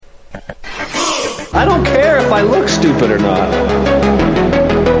I don't care if I look stupid or not.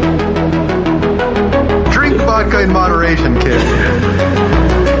 Drink vodka in moderation, kid.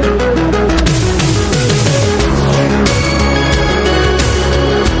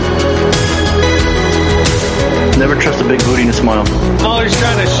 Never trust a big booty and a smile. I'm always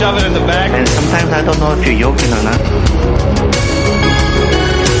trying to shove it in the back. And sometimes I don't know if you're joking or not.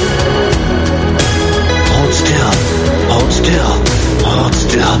 Hold still. Hold still. Hold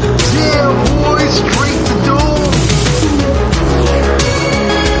still. Yeah, boys, straight to doom.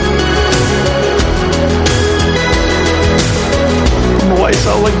 Why I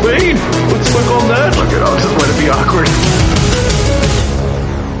sound like Bane? Let's look on that. Look at all this is going to be awkward.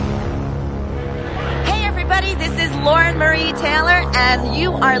 This is Lauren Marie Taylor, and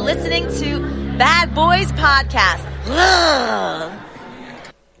you are listening to Bad Boys Podcast. Yeah.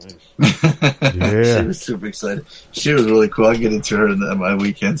 She was super excited. She was really cool. I'll get into her in my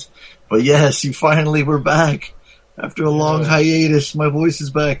weekends. But yes, you finally were back. After a long hiatus, my voice is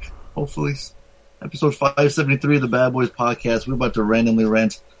back. Hopefully. Episode 573 of the Bad Boys Podcast. We're about to randomly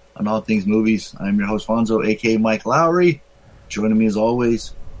rant on all things movies. I'm your host, Fonzo, a.k.a. Mike Lowry. Joining me as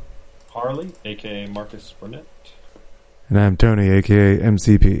always, Harley, a.k.a. Marcus Burnett. And I'm Tony, a.k.a.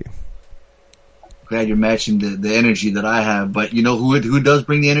 MCP. Glad you're matching the energy that I have. But you know who does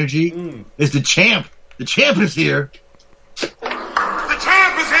bring the energy? Is the champ. The champ is here. The champ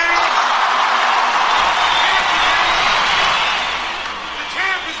is here! The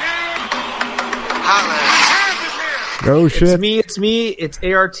champ is here! Holla! The champ is here! Oh, shit. It's me. It's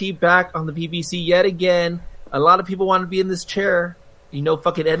ART back on the BBC yet again. A lot of people want to be in this chair. You know,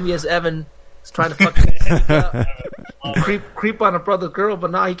 fucking envious Evan is trying to fucking creep on a brother girl,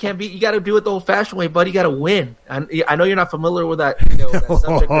 but no, he can't be. You got to do it the old-fashioned way, buddy. You got to win. I know you're not familiar with that, that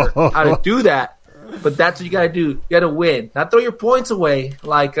subject or how to do that, but that's what you got to do. You got to win, not throw your points away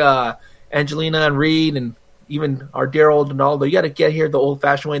like Angelina and Reed and even our dear old Ronaldo. You got to get here the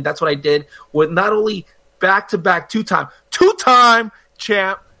old-fashioned way. And that's what I did with not only back-to-back two-time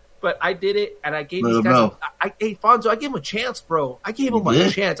champ. But I did it, and I gave these guys. Hey, Fonzo, I gave him a chance, bro. I gave him a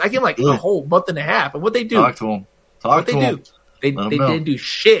chance. I gave him like a whole month and a half. And what they do? Talk to him. They didn't do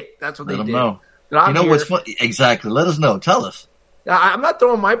shit. That's what they did. Know. You know what's funny? Exactly. Let us know. Tell us. I'm not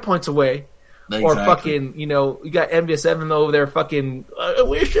throwing my points away. Exactly. Or fucking, you got Envious Evan over there fucking, I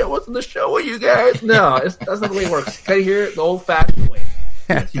wish I wasn't the show with you guys. No, that's not the way it works. Can you hear it the old-fashioned way?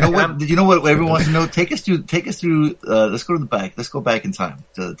 You know what? You know what everyone wants to know. Take us through. Let's go to the back. Let's go back in time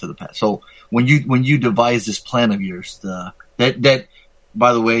to the past. So when you devised this plan of yours, that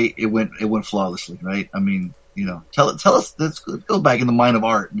by the way, it went flawlessly, right? I mean, tell us. Let's go back in the mind of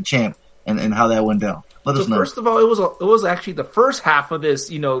Art, the champ, and how that went down. Let us know. First of all, it was actually the first half of this.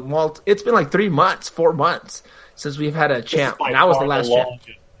 It's been like 4 months since we've had a champ, and that was the last champ.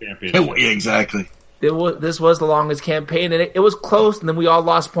 Yeah, exactly. This was the longest campaign, and it was close, and then we all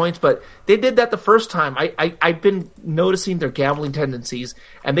lost points, but they did that the first time. I've been noticing their gambling tendencies,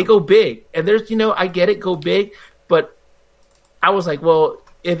 and they go big. And there's, I get it, go big, but I was like, well,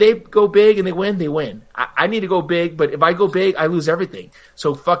 if they go big and they win. I need to go big, but if I go big, I lose everything.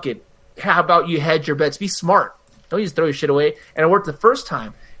 So fuck it. How about you hedge your bets? Be smart. Don't just throw your shit away. And it worked the first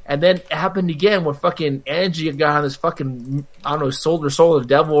time. And then it happened again where fucking Angie got on this fucking, I don't know, sold her soul to the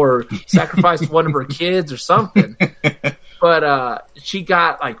devil or sacrificed one of her kids or something. But she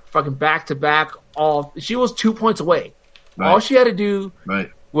got like fucking back to back. She was 2 points away. Right. All she had to do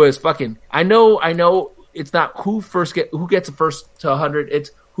was fucking. I know. It's not who gets the first to 100. It's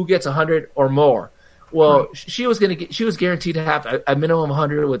who gets 100 or more. Well, she was guaranteed to have a minimum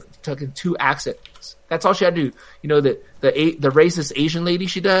 100 with fucking 2 accents. That's all she had to do. The racist Asian lady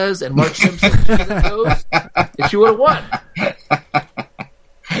she does, and Mark Simpson, and she would have won.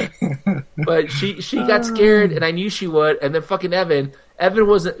 But she got scared, and I knew she would. And then fucking Evan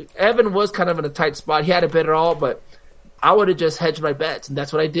was kind of in a tight spot. He had to bet it all, but I would have just hedged my bets, and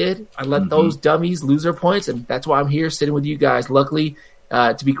that's what I did. I let those dummies lose their points, and that's why I'm here sitting with you guys. Luckily,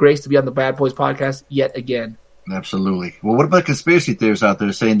 to be graced to be on the Bad Boys Podcast yet again. Absolutely. Well, what about conspiracy theorists out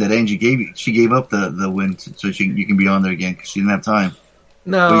there saying that Angie gave up the win so you can be on there again because she didn't have time?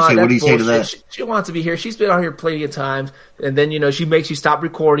 No, what do you say to that? She wants to be here. She's been on here plenty of times, and then she makes you stop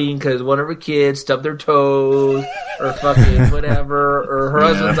recording because one of her kids stubbed their toes or fucking whatever, or her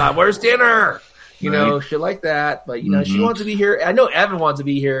husband's like, "Where's dinner?" Shit like that. But she wants to be here. I know Evan wants to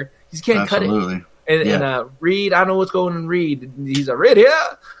be here. He just can't cut it. And Reed, I don't know what's going on. Reed, he's a Reed here,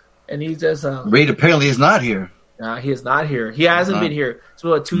 and he's just Reed apparently is not here. He is not here. He hasn't been here. It's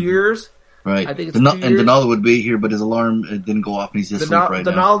been 2 years. Right. I think it's 2 years. And Donaldo would be here, but his alarm didn't go off, and he's just asleep right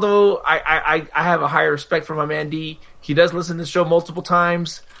now. Donaldo, I have a higher respect for my man D. He does listen to the show multiple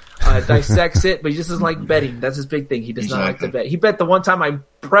times. dissects it, but he just doesn't like betting. That's his big thing. He does not like to bet. He bet the one time I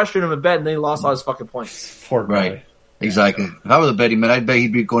pressured him to bet, and then he lost all his fucking points. Poor guy. Right. Exactly. If I was a betting man, I'd bet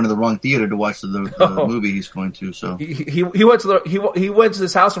he'd be going to the wrong theater to watch the movie he's going to. So he went to he went to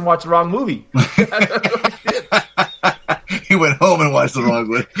his house and watched the wrong movie. he went home and watched the wrong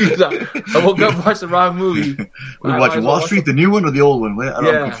one. I woke up and watched the wrong movie. We're watching Wall Street, the new one or the old one?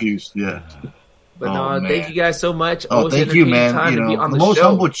 I'm confused. Yeah. But thank you guys so much. Oh, thank you, man. Time to be on the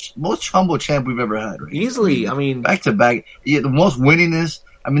most humble champ we've ever had. Right? Easily. I mean, back to back. Yeah, the most winningest.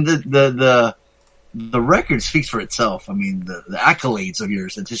 I mean, the record speaks for itself. I mean, the accolades of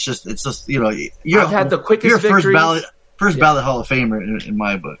yours. It's just I've had the quickest you're victories. first ballot Hall of Famer in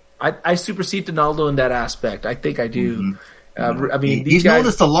my book. I supersede Donaldo in that aspect. I think I do. Mm-hmm. I mean, he's known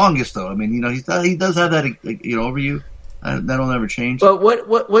this the longest, though. I mean, he does have that over you. That'll never change. But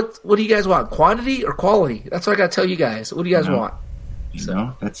what do you guys want? Quantity or quality? That's what I got to tell you guys. What do you guys want?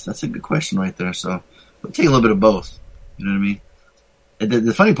 That's a good question right there. So we'll take a little bit of both. You know what I mean? And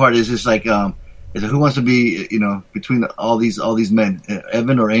the funny part is just like is who wants to be between all these men,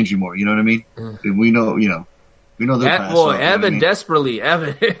 Evan or Angie Moore? You know what I mean? We know their past. Well, Evan desperately.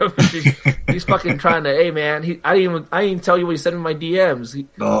 Evan, he's fucking trying to. Hey man, I didn't even tell you what he said in my DMs. He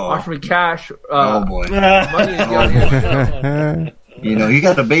offered me cash. Oh boy, money. He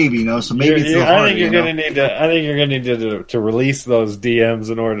got a baby. So maybe it's I think you're gonna need to release those DMs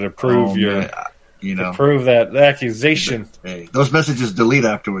in order to prove to prove that accusation. Hey, those messages delete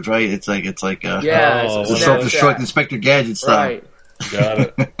afterwards, right? It's like the self-destruct Inspector Gadget style. Right. Got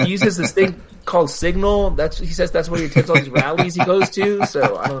it. He uses this thing called Signal. He says that's where he attends all these rallies he goes to.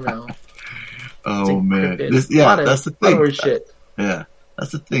 So I don't know. Oh man, that's the thing. Weird shit. Yeah,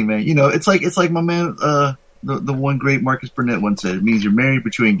 that's the thing, man. It's like my man, the one great Marcus Burnett once said. It means you're married,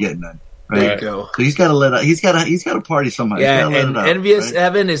 but you ain't getting none. Right? There you go. So he's got to let out. He's got to party somehow. Yeah, and envious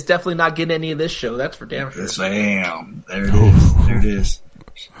Evan is definitely not getting any of this show. That's for damn sure. Yes, I am. There it is. There it is.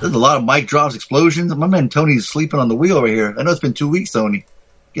 There's a lot of mic drops, explosions. My man Tony's sleeping on the wheel over here. I know it's been 2 weeks, Tony.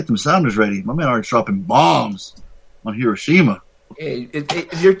 Get them sounders ready. My man already dropping bombs on Hiroshima. Hey,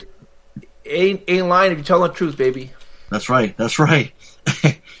 you're ain't lying if you're telling the truth, baby. That's right.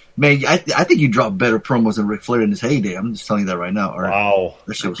 Man, I think you dropped better promos than Ric Flair in his heyday. I'm just telling you that right now. Wow.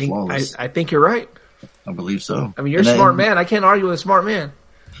 That shit was flawless. I think you're right. I believe so. I mean, you're a smart man. I can't argue with a smart man.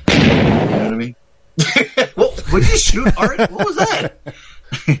 You know what I mean? What did you shoot, Art? What was that?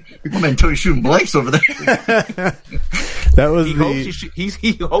 My man Tony shooting blanks over there. That was he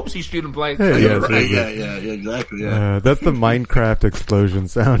hopes he's shooting blanks. Yeah, exactly. Yeah. That's the Minecraft explosion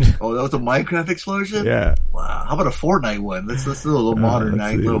sound. Oh, that was a Minecraft explosion? Yeah. Wow. How about a Fortnite one? Let's do a little modern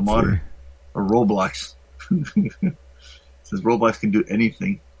night, modern. Or Roblox. Says Roblox can do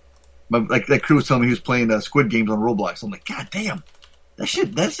anything. Like that crew was telling me he was playing Squid Games on Roblox. I'm like, God damn.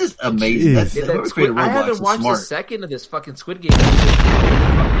 That's just amazing. I haven't watched a second of this fucking Squid Game.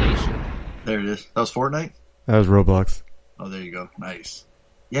 There it is. That was Fortnite? That was Roblox. Oh, there you go. Nice.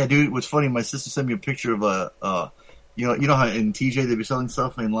 Yeah, dude, what's funny, my sister sent me a picture of you know how in TJ they be selling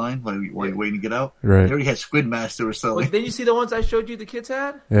stuff in line while you're waiting to get out? Right. They already had Squid Masks they were selling. Didn't you see the ones I showed you the kids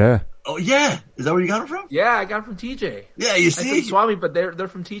had? Yeah. Oh, yeah. Is that where you got them from? Yeah, I got them from TJ. Yeah, you see? I said Swami, but they're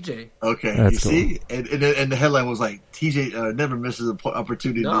from TJ. Okay, that's you cool. See? And the headline was like, TJ never misses an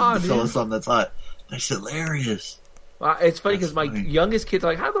opportunity to sell us something that's hot. That's hilarious. It's funny because my youngest kids are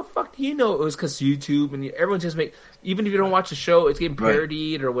like, how the fuck do you know it was because YouTube? And everyone just even if you don't watch the show, it's getting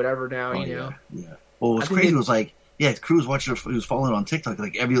parodied or whatever now, Yeah. Well, what's crazy was like, Cruz watching. He was following on TikTok.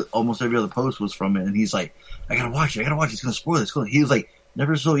 Like almost every other post was from it, and he's like, "I gotta watch it. It's gonna spoil this." He was like,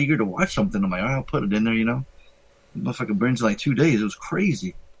 never so eager to watch something. I'm like, I'll put it in there. The motherfucker burns in like 2 days. It was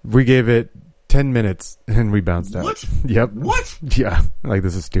crazy. We gave it 10 minutes and we bounced out. What? Yep. What? Yeah. Like,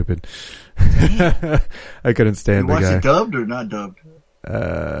 this is stupid. I couldn't stand the guy. You watched it dubbed or not dubbed?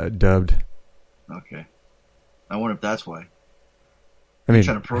 Dubbed. Okay. I wonder if that's why. I mean,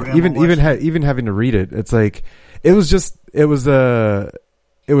 even having to read it, it's like it was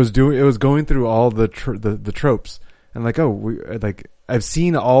going through all the tropes and like, I've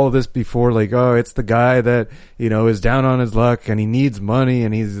seen all of this before. Like, it's the guy that is down on his luck and he needs money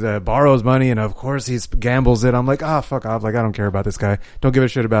and he's borrows money and of course he gambles it. I'm like, fuck off! Like, I don't care about this guy. Don't give a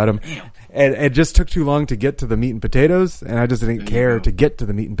shit about him. Damn. And it just took too long to get to the meat and potatoes, and I just didn't care to get to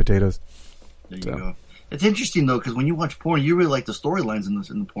the meat and potatoes. There you go. It's interesting though, because when you watch porn, you really like the storylines in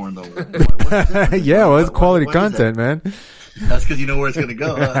the porn though. It's quality content, man. That's because you know where it's going to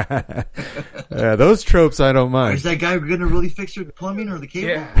go. Huh? Yeah, those tropes I don't mind. Is that guy going to really fix your plumbing or the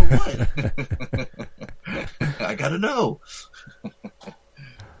cable or what? I got to know.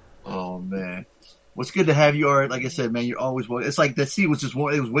 Oh man. What's good to have you, Art. Like I said, man, you're always. It's like the seat was just.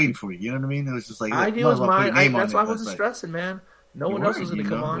 It was waiting for you. You know what I mean? It was just like idea was mine. That's why I wasn't stressing, man. No one else was going to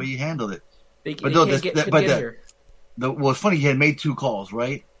come on. Well, you handled it. What's funny, you had made 2 calls,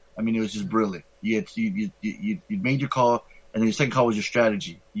 right? I mean, it was just brilliant. You made your call, and then your second call was your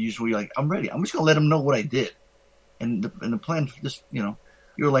strategy. You just were like, I'm ready. I'm just going to let them know what I did. And the plan, just, you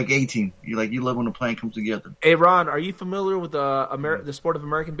were like 18. You love when the plan comes together. Hey, Ron, are you familiar with the sport of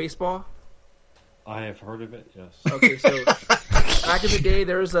American baseball? I have heard of it, yes. Okay, so back in the day,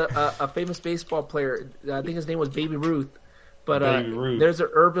 there was a famous baseball player. I think his name was Baby Ruth. But there's an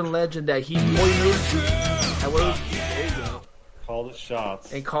urban legend that he called his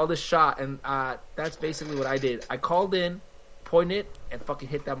shots. And called his shot. And that's basically what I did. I called in, pointed, and fucking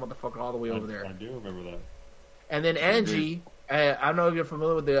hit that motherfucker all the way over there. I do remember that. And then Angie, I don't know if you're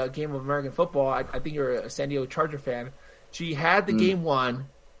familiar with the game of American football. I think you're a San Diego Charger fan. She had the game won.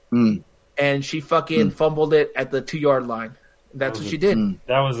 And she fucking fumbled it at the 2-yard line. That's what she did.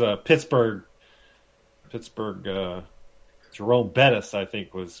 That was a Pittsburgh. Jerome Bettis, I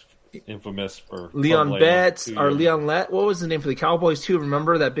think, was infamous for Leon Betts or Leon Lett. What was his name for the Cowboys too?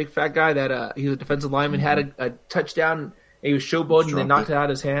 Remember that big fat guy that he was a defensive lineman, had a touchdown, and he was showboating and they knocked it out of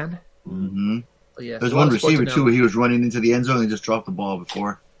his hand. Mm-hmm. Yeah, there's one receiver too where he was running into the end zone and he just dropped the ball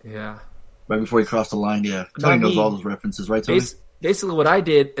before. Yeah, right before he crossed the line. Yeah, Tony knows all those references, right, Tony? Basically, what I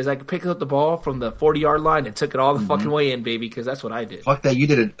did is I picked up the ball from the 40-yard line and took it all the fucking way in, baby, because that's what I did. Fuck that! You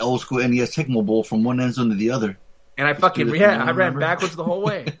did an old school NES Tecmo Bowl from one end zone to the other. And I fucking I ran backwards the whole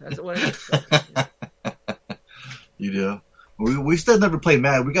way. That's what I did. You do. We still never played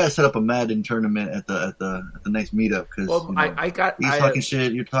Madden. We got to set up a Madden tournament at the next meetup because he's talking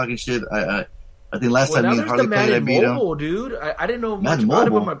shit. You're talking shit. I think last time me and Harley played, I beat him. Mobile, dude. I didn't know much about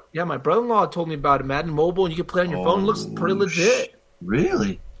it, but my brother-in-law told me about it. Madden Mobile, and you can play on your phone. It looks pretty legit.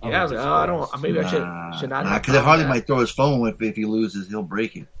 Really? Yeah, I was like, maybe I should not. Because Harley might throw his phone if he loses, he'll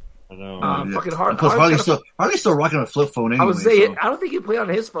break it. I know. Fucking hard. Harley's still rocking a flip phone anyway. I was saying, I don't think he played on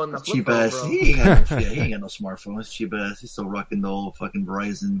his phone. Cheap ass. He ain't got no smartphone. It's cheap ass. He's still rocking the old fucking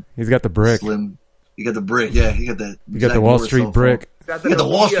Verizon. He's got the brick. Slim. He got the brick. Yeah, he got that. You got the Wall Street brick. He got the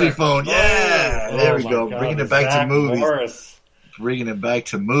Wall Street phone. Yeah, there we go. God, bringing it back to movies. Morris. Bringing it back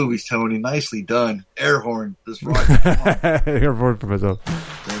to movies, Tony. Nicely done. Air horn. This rock. Air horn for myself.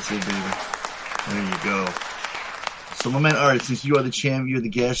 That's it, baby. There you go. So, my man, all right, since you are the champ, you're the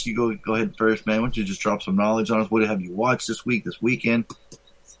guest, you go ahead first, man. Why don't you just drop some knowledge on us? What have you watched this weekend?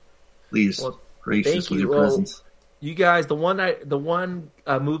 Please, grace us with your presence. You guys, the one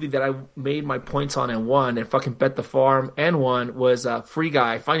movie that I made my points on and won, and fucking bet the farm and won, was Free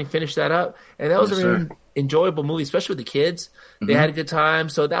Guy. I finally finished that up, and that was a really enjoyable movie, especially with the kids. They had a good time,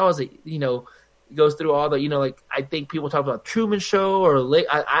 so that was it goes through all the, like, I think people talk about Truman Show or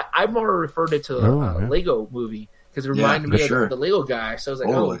I more referred it to a Lego movie. Because it reminded me of the Lego guy. So I was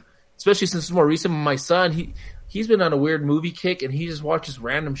like, especially since it's more recent. My son, he's been on a weird movie kick, and he just watches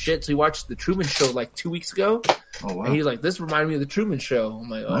random shit. So he watched The Truman Show like 2 weeks ago. Oh, wow. And he's like, this reminded me of The Truman Show. I'm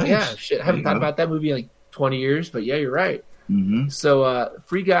like, oh, yeah, shit. I haven't thought about that movie in like 20 years, but yeah, you're right. Mm-hmm. So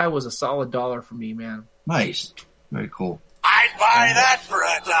Free Guy was a solid $1 for me, man. Nice. Very cool. I'd buy that for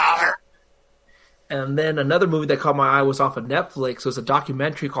 $1. And then another movie that caught my eye was off of Netflix. It was a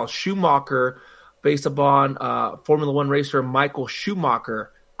documentary called Schumacher, based upon Formula One racer Michael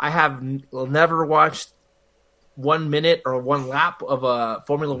Schumacher. I have never watched 1 minute or one lap of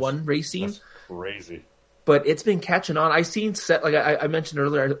Formula One racing. That's crazy. But it's been catching on. I've seen, like I mentioned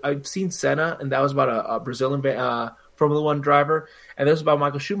earlier, I've seen Senna, and that was about a Brazilian Formula One driver. And this was about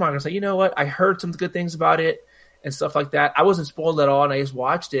Michael Schumacher. I was like, you know what? I heard some good things about it and stuff like that. I wasn't spoiled at all, and I just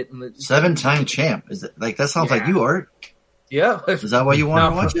watched it. And 7-time champ. Is it like that? Sounds like you, Art. Yeah. Is that why you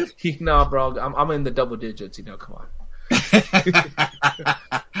want to watch it? No, bro. I'm in the double digits. Come on.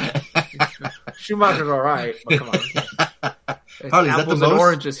 Schumacher's all right, but come on. Harley, is that the most?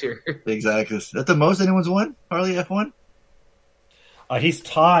 Oranges here. Exactly. Is that the most anyone's won? Harley F1? He's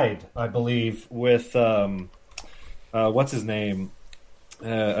tied, I believe, with what's his name?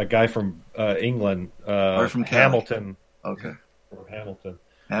 A guy from England. Or from Hamilton. Okay. From Hamilton.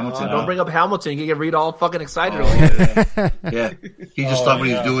 Don't bring up Hamilton. You get Reed all fucking excited. Yeah. He just thought what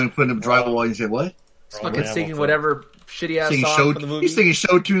he was doing, putting up drywall, and you said, what? He's fucking singing whatever shitty ass song from the movie. He's singing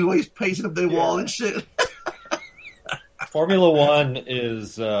show tunes while he's pacing up the wall and shit. Formula One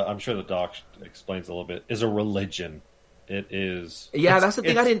is, I'm sure the doc explains a little bit, is a religion. It is. Yeah, that's the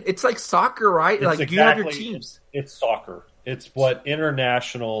thing. It's like soccer, right? Like, you have your teams. It's soccer. It's what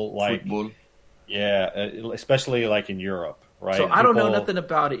international, like, football. Yeah, especially like in Europe. Right. So I don't know nothing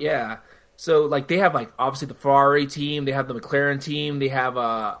about it. Yeah. So, like, they have, like, obviously the Ferrari team, they have the McLaren team, they have,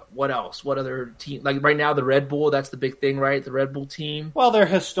 what else? What other team? Like, right now, the Red Bull, that's the big thing, right? The Red Bull team. Well, they're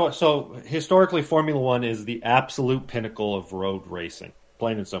historically, Formula One is the absolute pinnacle of road racing,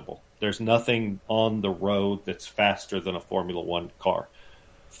 plain and simple. There's nothing on the road that's faster than a Formula One car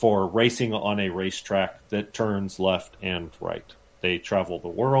for racing on a racetrack that turns left and right. They travel the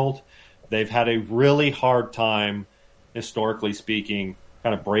world. They've had a really hard time, historically speaking,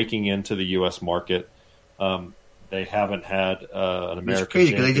 kind of breaking into the U.S. market. They haven't had an American. It's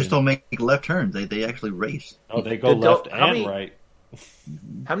crazy because they just don't make left turns. They actually race. No, they go left and right.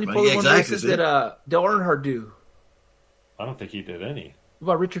 How many Formula One races did Dale Earnhardt do? I don't think he did any.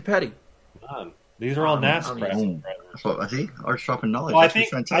 What about Richard Petty? None. These are all NASCAR drivers. So, I see. Art's dropping knowledge. Well, I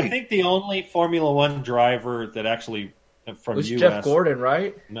think the only Formula One driver that actually from was U.S. Jeff Gordon,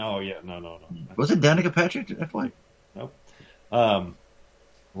 right? No. Was it Danica Patrick? F1? Nope.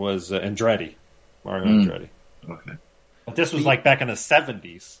 Was Andretti, Mario Andretti. Okay. But this was like back in the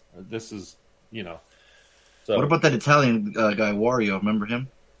 70s. This is, So, what about that Italian guy, Wario? Remember him?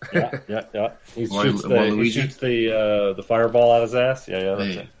 Yeah. He shoots the fireball out his ass. Yeah.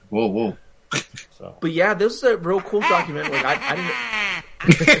 That's it. Whoa. So. But yeah, this is a real cool documentary. Like I didn't.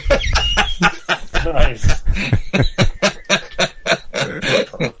 Nice.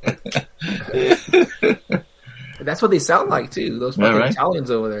 That's what they sound like too. Those fucking Italians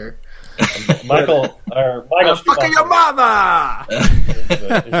over there. Michael fucking your mother.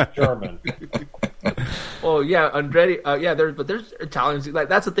 Is German. Oh yeah, Andretti. There's Italians. Like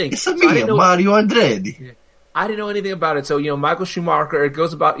that's the thing. It's Mario Andretti. Yeah. I didn't know anything about it. So Michael Schumacher. It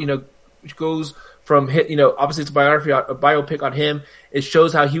goes about goes from obviously it's a biopic on him. It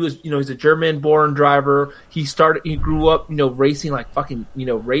shows how he was he's a German-born driver. He grew up racing like fucking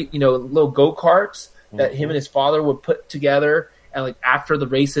little go-karts that him and his father would put together, and like after the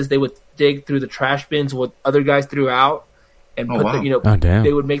races they would dig through the trash bins what other guys threw out and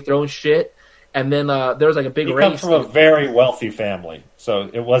they would make their own shit. And then there was like a big race. He comes from a very wealthy family, so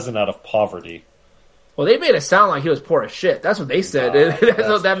it wasn't out of poverty. Well, they made it sound like he was poor as shit. That's what they said. They said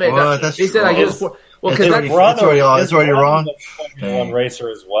like he was poor. Well, because that's already wrong. One racer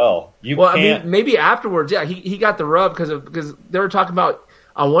as well. I mean, maybe afterwards, yeah, he got the rub because they were talking about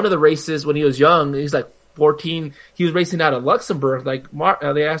on one of the races when he was young. He's like 14. He was racing out of Luxembourg. Like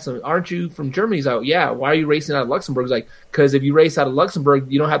they asked him, "Aren't you from Germany?" He's like, "Yeah." Why are you racing out of Luxembourg? He's like, "Because if you race out of Luxembourg,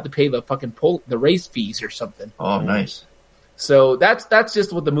 you don't have to pay the fucking the race fees or something." Oh, nice. So that's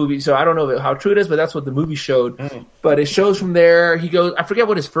just what the movie. So I don't know how true it is, but that's what the movie showed. But it shows from there. He goes. I forget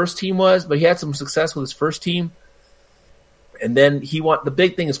what his first team was, but he had some success with his first team. And then the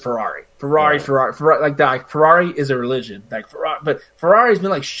big thing is Ferrari. Ferrari. Like that. Like, Ferrari is a religion. Like but Ferrari's been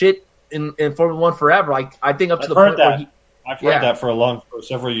like shit in Formula One forever. Like I think up to the point where I've heard that for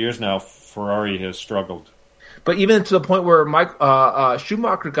several years now. Ferrari has struggled. But even to the point where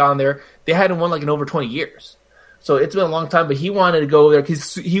Schumacher got on there, they hadn't won like in over 20 years. So it's been a long time, but he wanted to go there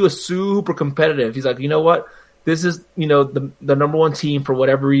because he was super competitive. He's like, you know what? This is, the number one team for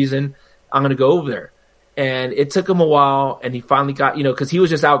whatever reason. I'm going to go over there. And it took him a while, and he finally got, because he was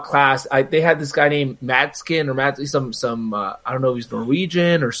just outclassed. They had this guy named Madskin I don't know if he's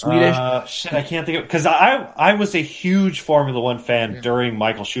Norwegian or Swedish. I can't think of it. Because I was a huge Formula One fan during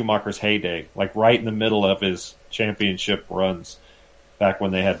Michael Schumacher's heyday, like right in the middle of his championship runs, back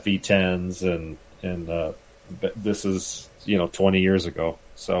when they had V10s and this is 20 years ago.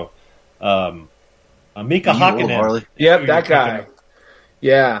 So Mika Hakkinen. Yep, that guy.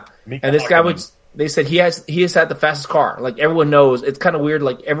 Yeah. And this guy they said he has had the fastest car. Like everyone knows. It's kind of weird.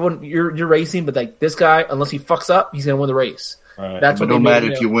 Like everyone you're racing, but like this guy, unless he fucks up, he's gonna win the race. Right. That's what no matter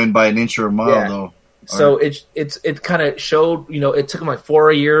if you win by an inch or a mile though. So it kind of showed, it took him like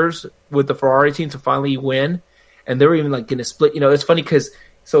 4 years with the Ferrari team to finally win, and they were even like gonna split. It's funny because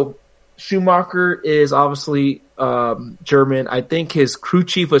Schumacher is obviously German. I think his crew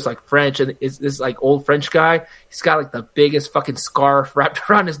chief was like French, and is this like old French guy. He's got like the biggest fucking scarf wrapped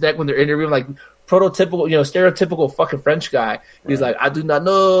around his neck when they're interviewing, like prototypical, stereotypical fucking French guy. He's like, I do not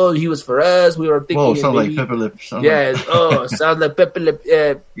know. He was for us. We were thinking. Oh, sound like Pepper Lip. Sound like Pepper Lip.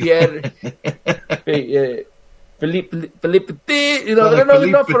 Pierre. Philippe, they're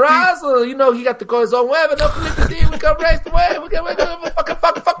not for us. He got to go his own way. But no, Philippe, we can race the way. We can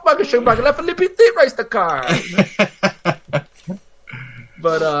fucking Schumacher. Let Philippe race the car.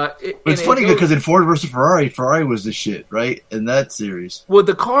 But it's funny because in Ford versus Ferrari was the shit, right? In that series. Well,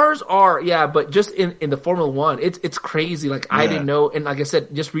 the cars are, but just in the Formula One, it's crazy. Like I didn't know, and like I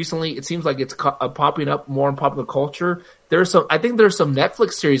said, just recently, it seems like it's popping up more in popular culture. I think there's some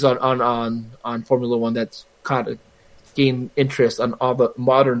Netflix series on Formula One that's kind of gained interest on all the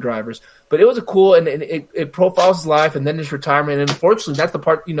modern drivers. But it was a cool, and it profiles his life and then his retirement. And unfortunately, that's the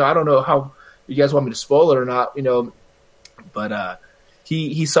part, I don't know how you guys want me to spoil it or not, but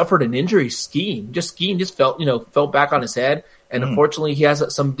he suffered an injury skiing. Just fell back on his head. And unfortunately, he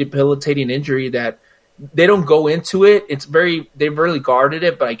has some debilitating injury that they don't go into it. They've really guarded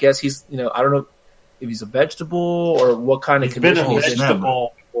it, but I guess he's, I don't know if he's a vegetable or what kind of condition he's he's been a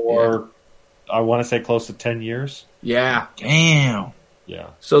vegetable for, I want to say close to 10 years. Yeah. Damn. Yeah.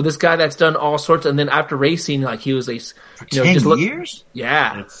 So this guy that's done all sorts, and then after racing, like he was for 10 years?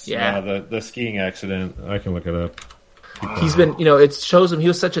 Yeah. The skiing accident. I can look it up. He's been, it shows him he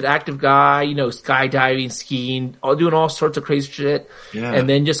was such an active guy, skydiving, skiing, doing all sorts of crazy shit. Yeah. And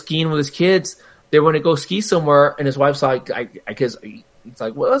then just skiing with his kids. They want to go ski somewhere, and his wife's like, I guess it's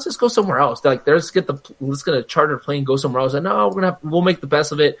like, well, let's just go somewhere else. They're like, let's get a charter plane, go somewhere else. And no, we'll make the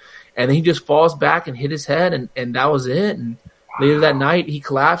best of it. And then he just falls back and hit his head, and that was it. And later that night, he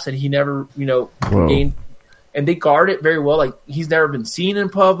collapsed, and he never, gained. And they guard it very well. Like, he's never been seen in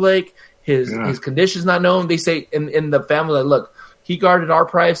public. His condition's not known. They say in the family, like, look, he guarded our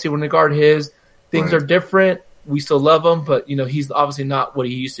privacy when they guard his. Things are different. We still love him, but he's obviously not what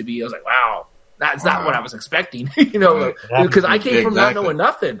he used to be. I was like, wow, that's not what I was expecting. Because I came from not knowing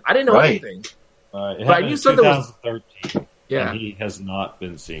nothing. I didn't know anything. But I knew something was. 2013. Yeah, and he has not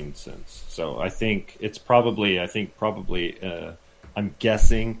been seen since. So I think it's probably. I'm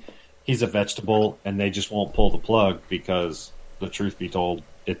guessing he's a vegetable, and they just won't pull the plug because, the truth be told,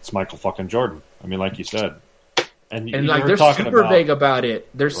 it's Michael fucking Jordan. I mean, like you said, and like they're super vague about it.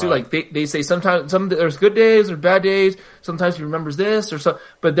 They're like they say sometimes there's good days or bad days. Sometimes he remembers this or so,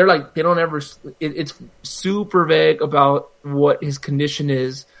 but they're like they don't ever. It's super vague about what his condition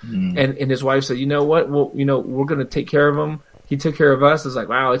is. And his wife said, you know what? Well, we're gonna take care of him. He took care of us. It's like,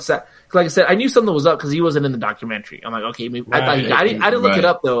 wow, it's that. Like I said, I knew something was up because he wasn't in the documentary. I'm like, okay, maybe I didn't look it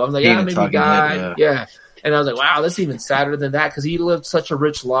up though. I was like, maybe he died. Yeah. And I was like, wow, that's even sadder than that because he lived such a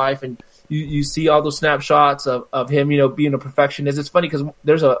rich life, and you see all those snapshots of him, being a perfectionist. It's funny because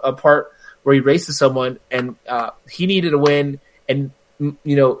there's a part where he races someone, and he needed a win, and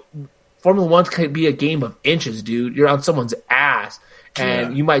Formula 1 could be a game of inches, dude. You're on someone's ass,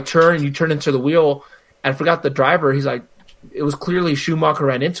 and you might turn, and you turn into the wheel, and I forgot the driver. He's like, it was clearly Schumacher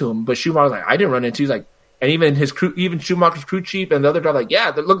ran into him, but Schumacher's like, I didn't run into. He's like. And even his crew, even Schumacher's crew chief and the other guy, like,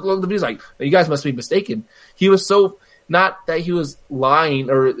 yeah, look, he's like, you guys must be mistaken. He was so, not that he was lying,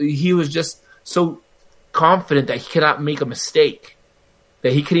 or he was just so confident that he cannot make a mistake,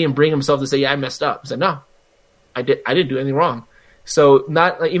 that he couldn't even bring himself to say, yeah, I messed up. He's like, no, I didn't do anything wrong. So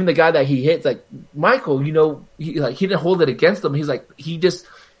not like even the guy that he hit, like Michael, he didn't hold it against him. He's like, he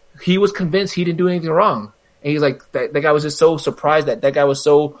was convinced he didn't do anything wrong. And he's like, that guy was just so surprised that guy was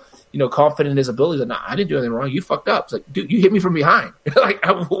so, confident in his abilities. Like, nah, I didn't do anything wrong. You fucked up. It's like, dude, you hit me from behind. Like,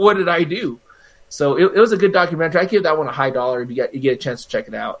 what did I do? So it was a good documentary. I give that one a high dollar if you get a chance to check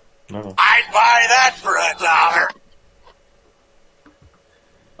it out. I'd buy that for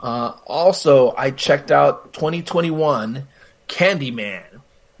 $1. Also, I checked out 2021 Candyman.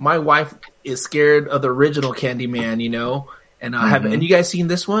 My wife is scared of the original Candyman, and have you guys seen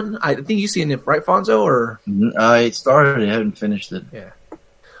this one? I think you've seen it, right, Fonzo? Or I started it, I haven't finished it. Yeah.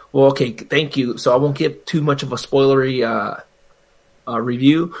 Well, okay, thank you. So I won't give too much of a spoilery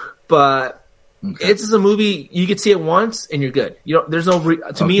review, but it's just a movie you could see it once and you're good. There's no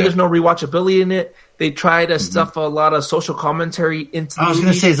there's no rewatchability in it. They try to stuff a lot of social commentary into. I was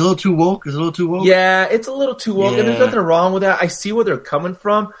going to say, it's a little too woke. Yeah, it's a little too woke, and there's nothing wrong with that. I see where they're coming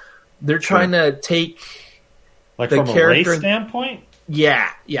from. They're trying to take the from character a race standpoint.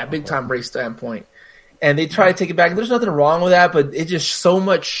 Yeah, big time race standpoint. And they try to take it back. There's nothing wrong with that, but it's just so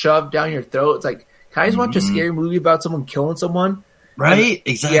much shoved down your throat. It's like, can I just watch a scary movie about someone killing someone? Right?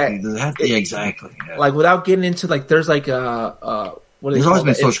 Exactly. Exactly. Yeah. Like, without getting into, like, there's like there's always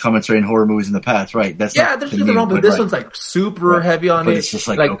been social commentary in horror movies in the past, right? There's nothing wrong, but this one's like super heavy on it. But it's just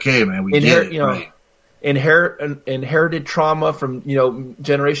like, okay, man, we get it. Right. Inherited trauma from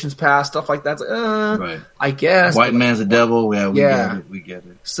generations past, stuff like that. Right. I guess white man's a devil. Yeah, we get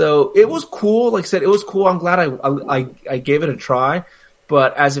it. So it was cool. Like I said, it was cool. I'm glad I gave it a try.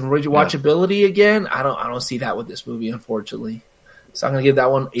 But as in watchability again, I don't see that with this movie, unfortunately. So I'm gonna give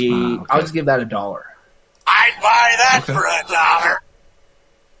that one I'll just give that $1. I'd buy that for $1.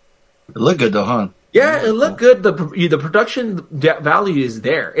 It looked good though, huh? Yeah, it looked good. The production value is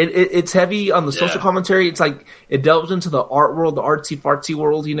there. It's heavy on the social commentary. It's like it delves into the art world, the artsy fartsy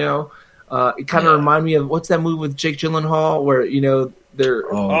world. It kind of reminded me of what's that movie with Jake Gyllenhaal where they're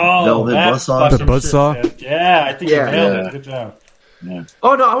Velvet Buzzsaw. The Buzzsaw. Yeah, I think you nailed it. Good job. Yeah.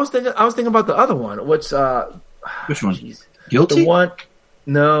 Oh no, I was thinking about the other one. Which one? Guilty. The one.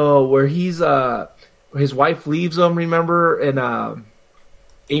 No, where he's his wife leaves him. Remember, and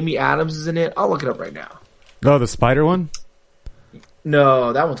Amy Adams is in it. I'll look it up right now. Oh, the spider one?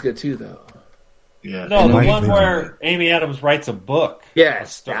 No, that one's good too, though. Yeah. No, the one where Amy Adams writes a book.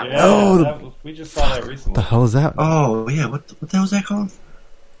 Yes. We just saw that recently. What the hell is that? Oh, yeah. What the hell was that called?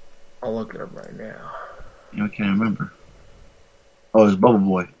 I'll look it up right now. I can't remember. Oh, it's Bubble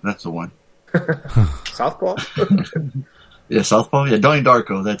Boy. That's the one. Southpaw? Yeah, Southpaw. Yeah, Donnie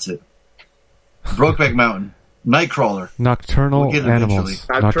Darko. That's it. Brokeback Mountain. Nightcrawler. Nocturnal We'll get it Animals.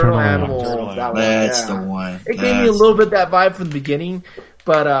 Nocturnal Animals. That's the one. It gave me a little bit that vibe from the beginning,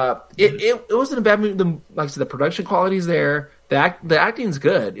 but it wasn't a bad movie. Like I said, the production quality is there. The acting's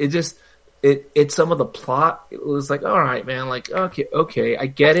good. It just it's some of the plot. It was like, all right, man. Like, okay, I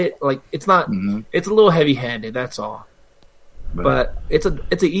get it. Like, it's not. It's a little heavy handed. That's all. But it's an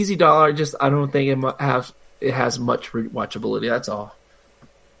easy dollar. Just I don't think it has much rewatchability. That's all.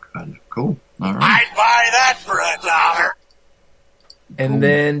 Cool. All right. I'd buy that for $1. And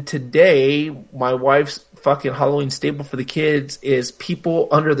then today, my wife's fucking Halloween staple for the kids is People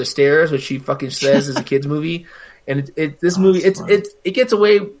Under the Stairs, which she fucking says is a kids movie. And this movie it gets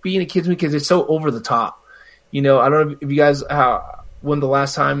away being a kids movie because it's so over the top. You know, I don't know if you guys when the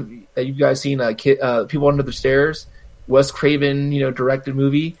last time that you guys seen People Under the Stairs, Wes Craven, directed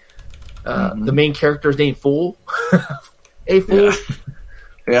movie. The main character is named Fool. Hey, Fool.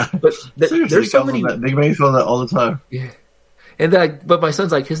 Yeah. But there's so many. They make me feel that all the time. Yeah. And but my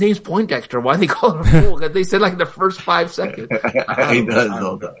son's like, his name's Poindexter. Why they call him a fool? Because they said like the first 5 seconds. He does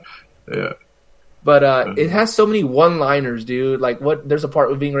all that. Yeah. But it has so many one-liners, dude. Like there's a part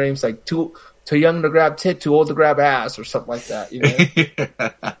with Ving Rhames like too young to grab tit, too old to grab ass, or something like that.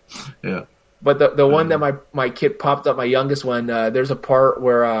 Yeah. But the one that my kid popped up, my youngest one, there's a part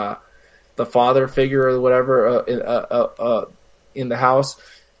where the father figure or whatever in the house,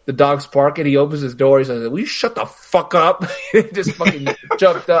 the dog's barking, he opens his door, he's like, will you shut the fuck up? He just fucking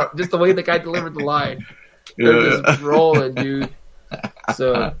jumped up. Just the way the guy delivered the line. They're just rolling, dude.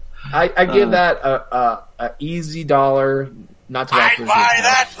 So I give that a easy $1 not to watch. I'd buy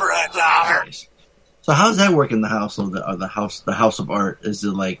that for $1. So how's that work in the house of the house of art? Is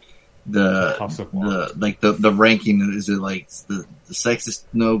it like the ranking? Is it like the sex is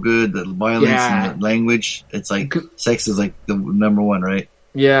no good, the violence and the language? It's like sex is like the number one, right?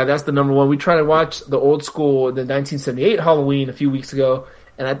 Yeah, that's the number one. We tried to watch the old school, the 1978 Halloween a few weeks ago,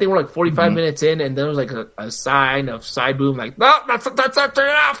 and I think we're like 45 minutes in, and there was like a sign of side boom, like, no, that's turn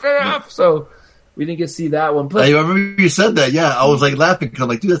it off. So we didn't get to see that one. Plus, I remember you said that. Yeah, I was like laughing because I'm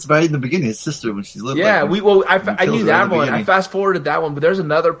like, dude, that's right in the beginning. His sister when she's little. Yeah, I knew that one. I fast forwarded that one, but there's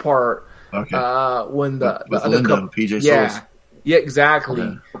another part when the Linda couple, PJ Souls. Yeah, exactly.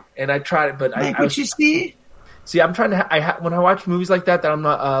 Yeah. And I tried it, but I what you see. See, I'm trying to. When I watch movies like that I'm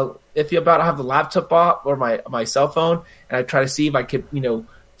not iffy about, I have the laptop up or my cell phone, and I try to see if I could,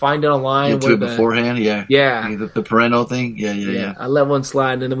 find it online. Get to it beforehand, yeah. The parental thing, yeah. I let one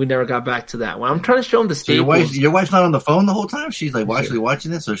slide, and then we never got back to that one. I'm trying to show them the staples. So your wife's not on the phone the whole time. She's like actually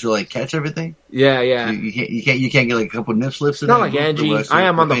watching it, so she'll like catch everything. Yeah. So you can't get like a couple nip slips. Not like Angie. I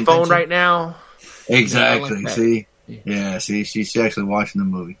am on the phone right now. Exactly. Like see. Yeah. See, she's actually watching the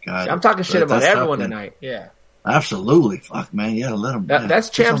movie. God, I'm talking shit about everyone tonight. Yeah. Absolutely. Fuck, man. Yeah, let them.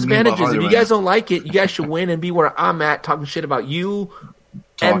 That's Champ's advantages. If you guys don't like it, you guys should win and be where I'm at, talking shit about you,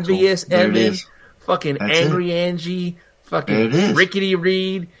 envious Evan, fucking that's angry Angie, fucking Rickety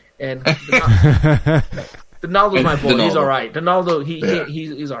Reed, and Donaldo's my boy. He's all right. Donaldo,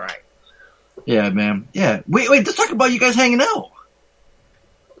 he's all right. Yeah, man. Yeah. Wait. Let's talk about you guys hanging out.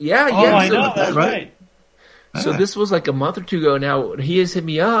 Yeah. I know. That's right. So this was like a month or two ago now. He has hit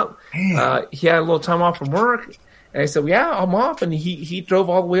me up. He had a little time off from work. And I said, well, yeah, I'm off. And he drove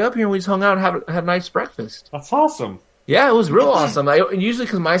all the way up here and we just hung out and had a nice breakfast. That's awesome. Yeah, it was real awesome. Usually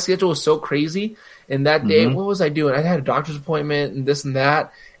because my schedule was so crazy. And that day, what was I doing? I had a doctor's appointment and this and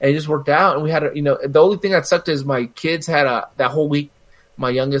that. And it just worked out. And we had the only thing that sucked is my kids had that whole week, my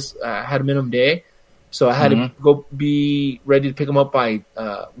youngest had a minimum day. So I had to go be ready to pick them up by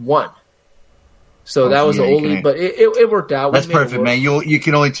 1. So that was the only, but it worked out. That's perfect, man. You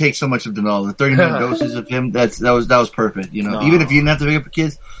can only take so much of Donaldo. The 30-minute doses of him. That was perfect. Even if you didn't have to pick up the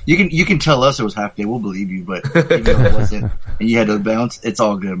kids, you can tell us it was half day. We'll believe you. But even though it wasn't, and you had to bounce, it's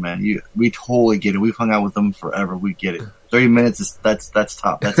all good, man. We totally get it. We've hung out with them forever. We get it. 30 minutes is that's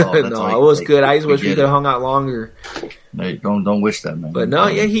top. That's all. That's all it was good. I just wish we could have hung out longer. Don't wish that, man. But no,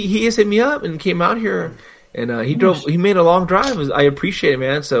 yeah, he has hit me up and came out here. And he made a long drive. I appreciate it,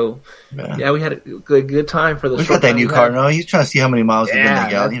 man. So, yeah, we had a good time for the We short got that time new we car. had. No, he's trying to see how many miles he's been to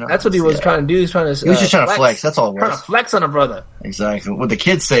gallon. You know, that's what he was trying to do. He was trying to. He was just trying to flex. That's all it was. Trying to flex on a brother. Exactly. What the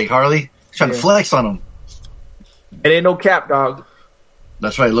kids say, Harley. He's trying to flex on him. It ain't no cap, dog.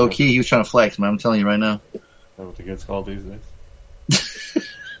 That's right. Low key, he was trying to flex, man. I'm telling you right now. Is that what the kids call these days?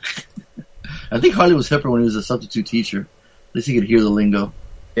 I think Harley was hipper when he was a substitute teacher. At least he could hear the lingo.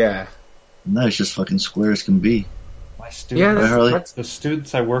 Yeah. And now it's just fucking square as can be. My students, Harley. the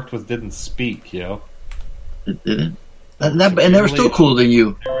students I worked with didn't speak, yo. It didn't. And they were still cooler than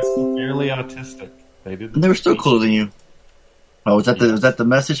you. They were severely autistic. They didn't. And they were still cooler than you. Oh, was that the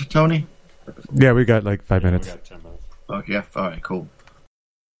message, Tony? Yeah, we got like 5 minutes. We got 10 minutes. Okay, yeah. All right, cool.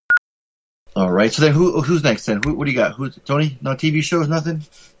 All right. So then, who's next? Then what do you got? Who's Tony? No TV shows, nothing.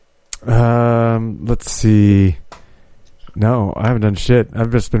 Let's see. No, I haven't done shit.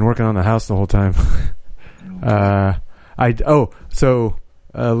 I've just been working on the house the whole time. So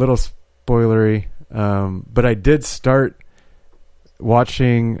a little spoilery. But I did start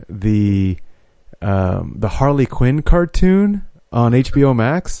watching the Harley Quinn cartoon on HBO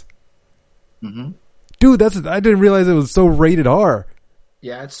Max. Mm-hmm. Dude, I didn't realize it was so rated R.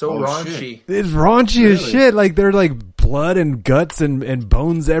 Yeah, it's so raunchy. Shit. It's raunchy as shit. Like, they're like blood and guts and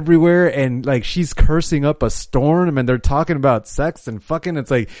bones everywhere. And like, she's cursing up a storm and they're talking about sex and fucking. It's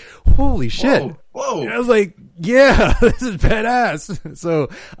like, holy shit. Whoa. I was like, yeah, this is badass. So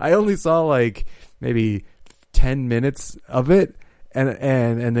I only saw like maybe 10 minutes of it. And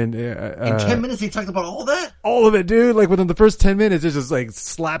then in 10 minutes he talked about all that? All of it, dude. Like within the first 10 minutes, it just like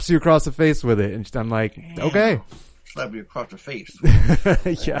slaps you across the face with it. And I'm like, okay. Slap you across the face.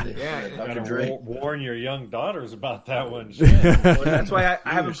 Yeah. You gotta warn your young daughters about that one. Well, that's why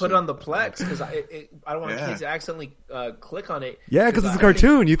I haven't put it on the Plex, because I don't want kids to accidentally click on it. Yeah, because it's a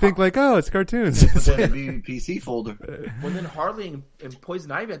cartoon. You think like, oh, it's cartoons. Put that in the PC folder. Well, then Harley and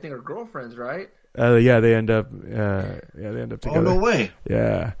Poison Ivy, I think, are girlfriends, right? Yeah, they end up. They end up together. Oh, no way.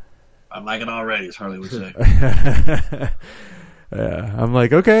 Yeah. I like it already, as Harley would say. Yeah, I'm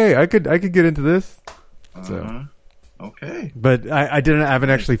like, okay, I could get into this. So. Okay. But I haven't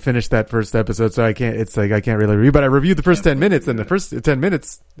actually finished that first episode, so I can't. It's like I can't really review. But I reviewed the first 10 minutes, and the first 10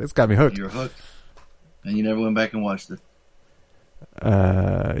 minutes, it's got me hooked. You're hooked, and you never went back and watched it.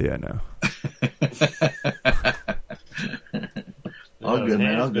 Yeah, no. All good,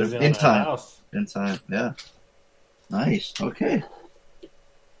 man. All good. In time. Yeah. Nice. Okay.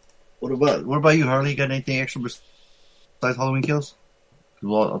 What about you, Harley? You got anything extra besides Halloween Kills?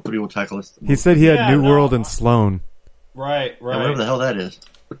 All three will tackle this. He said he had New World and Sloan. Right. Yeah, whatever the hell that is.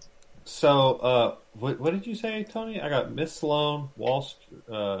 So, what did you say, Tony? I got Miss Sloan,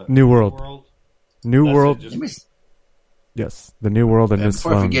 New World. New World. Yes, the New World and Miss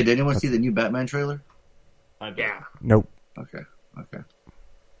Before I Sloan. forget, did anyone see the new Batman trailer? Yeah. Nope. Okay.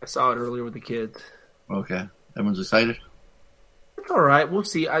 I saw it earlier with the kids. Okay. Everyone's excited? It's all right. We'll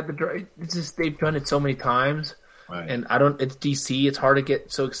see. It's just they've done it so many times. Right. And it's DC. It's hard to get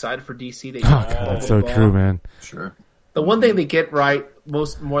so excited for DC. That's so true, man. Sure. The one thing they get right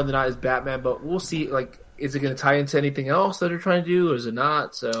more than not is Batman, but we'll see. Like, is it going to tie into anything else that they're trying to do, or is it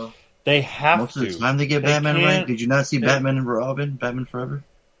not? So they have most to. Most of the time they get Batman right. Did you not see Batman and Robin? Batman Forever?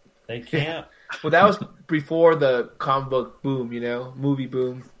 They can't. Well, that was before the comic book boom, movie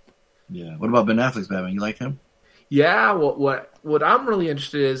boom. Yeah. What about Ben Affleck's Batman? You like him? Yeah. What I'm really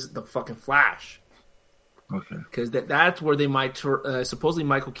interested in is the fucking Flash. Okay. Because that's where they might supposedly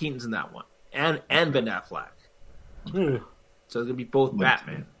Michael Keaton's in that one, and Ben Affleck. So it's gonna be both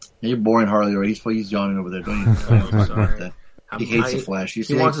Batman. Yeah, you're boring, Harley. Right? He's yawning over there. Don't you? Sorry. He hates the Flash. You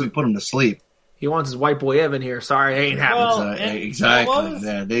put him to sleep. He wants his white boy Evan here. Sorry, it ain't happening. Exactly.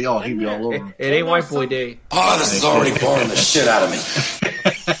 Yeah, he'd be all over him. It ain't white boy day. Oh, this is already boring the shit out of me.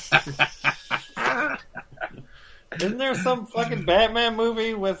 Isn't there some fucking Batman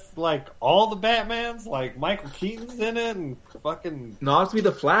movie with like all the Batmans, like Michael Keaton's in it and fucking? No, it's gonna be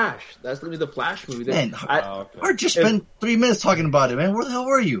the Flash. That's gonna be the Flash movie. Man, I just spent 3 minutes talking about it, man. Where the hell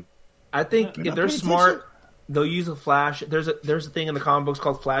were you? I think if they're smart, they'll use a Flash. There's a thing in the comic books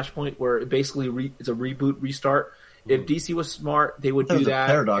called Flashpoint where it basically it's a reboot, restart. If DC was smart, they would do that.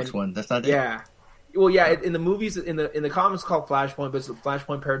 Paradox one. That's not it. Yeah. Well, yeah. In the movies, in the comics, called Flashpoint, but it's the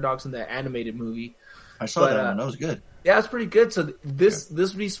Flashpoint Paradox in the animated movie. I saw that one. That was good. Yeah, it's pretty good. So this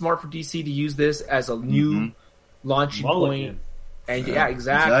would be smart for DC to use this as a new launching point. And yeah,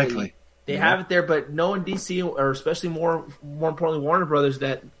 exactly. They have it there, but knowing DC, or especially more importantly Warner Brothers,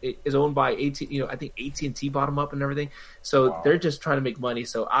 that is owned by AT. I think AT&T bought them up and everything. So they're just trying to make money.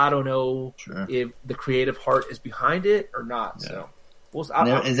 So I don't know if the creative heart is behind it or not. Yeah. So Well,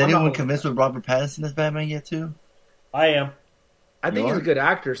 Is anyone convinced with Robert Pattinson as Batman yet, too? I am. I think he's a good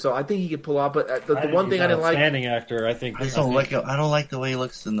actor, so I think he could pull off. But the one thing I didn't like, outstanding actor. I think. I don't like the way he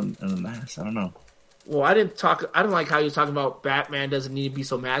looks in the mask. I don't know. Well, I didn't like how he was talking about Batman doesn't need to be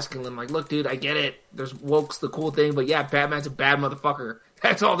so masculine. Like, look, dude, I get it. There's woke's the cool thing, but yeah, Batman's a bad motherfucker.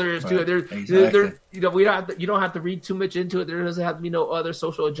 That's all there is to it. Exactly. You don't have to read too much into it. There doesn't have to be no other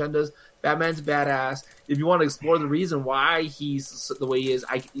social agendas. Batman's badass. If you want to explore the reason why he's the way he is,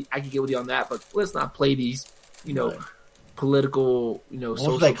 I can get with you on that. But let's not play these, political,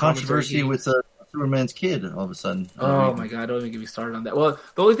 social that controversy with Superman's kid all of a sudden. Oh my god, don't even get me started on that. Well,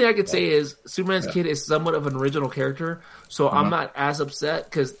 the only thing I could say is Superman's kid is somewhat of an original character, so I'm not as upset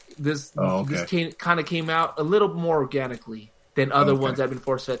because this kind of came out a little more organically than other ones that have been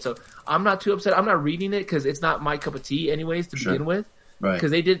force fed. So I'm not too upset. I'm not reading it because it's not my cup of tea anyways to begin with. Right.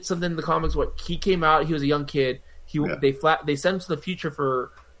 Because they did something in the comics. He came out, he was a young kid. They sent him to the future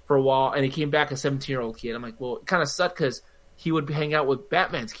for a while, and he came back a 17-year-old kid. I'm like, well, it kind of sucked because he would hang out with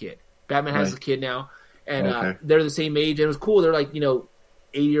Batman's kid. Batman has a kid now, and they're the same age, and it was cool. They're like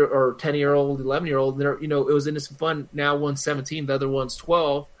 8-year or 10-year-old, 11-year-old. And they're it was innocent fun. Now one's 17, the other one's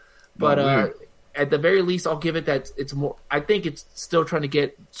 12, but at the very least, I'll give it that it's more. I think it's still trying to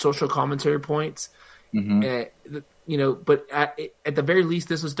get social commentary points, but at the very least,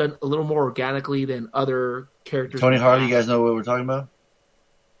 this was done a little more organically than other characters. Tony Hardy, you guys know what we're talking about?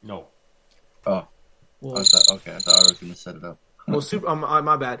 No. Oh, well, I thought I was going to set it up. Well,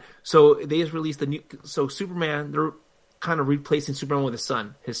 my bad. So they just released the new. So Superman, they're kind of replacing Superman with his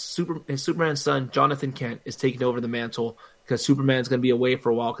son. His Superman's son, Jonathan Kent, is taking over the mantle because Superman's going to be away for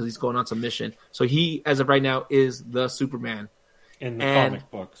a while because he's going on some mission. So he, as of right now, is the Superman in the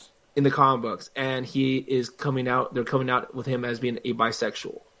comic books. In the comic books, and he is coming out. They're coming out with him as being a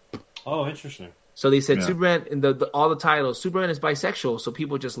bisexual. Oh, interesting. So they said Superman in all the titles. Superman is bisexual, so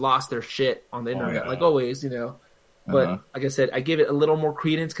people just lost their shit on the internet, like always, But like I said, I give it a little more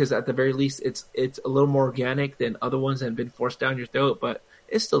credence because at the very least, it's a little more organic than other ones that have been forced down your throat. But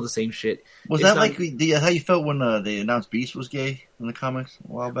it's still the same shit. Was that like how you felt when they announced Beast was gay in the comics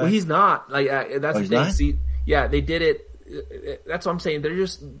a while back? Well, he's not. Like that's the thing. Not? See, yeah, they did it. That's what I'm saying. They're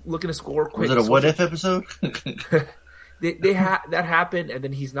just looking to score quick. Was it a what if episode? That happened, and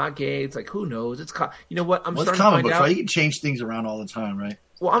then he's not gay. It's like, who knows? It's you know what? I'm starting to find out. Right? You can change things around all the time, right?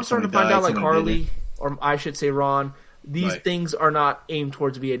 Well, I'm starting to find out, like Harley, or I should say Ron. These things are not aimed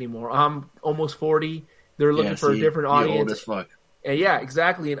towards me anymore. I'm almost 40. They're looking for a different audience. You're old as fuck. And yeah,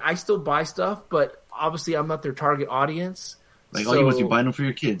 exactly. And I still buy stuff, but obviously I'm not their target audience. Like all you want to buy them for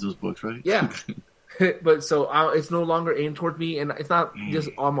your kids, those books, right? Yeah. But so it's no longer aimed toward me, and it's not just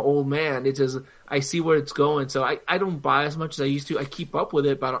I'm an old man. It's just I see where it's going, so I don't buy as much as I used to. I keep up with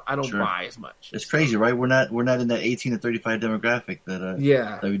it, but I don't buy as much. It's crazy, right? We're not in that 18 to 35 demographic that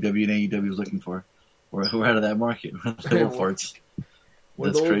WWE and AEW was looking for. We're out of that market. The old parts. We're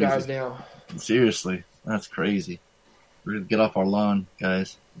the old guys now. Seriously, that's crazy. We're gonna get off our lawn,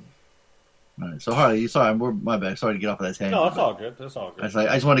 guys. All right, so Harley, my bad. Sorry to get off of that tangent. No, it's all good. That's all good.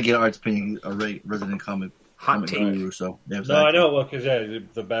 I just want to get Art's opinion, a resident comic guru. So no, I know. Well, because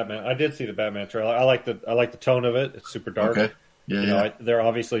the Batman. I did see the Batman trailer. I like the tone of it. It's super dark. Okay. Yeah, they're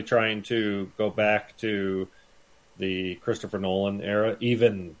obviously trying to go back to the Christopher Nolan era,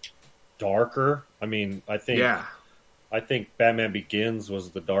 even darker. I mean, I think Batman Begins was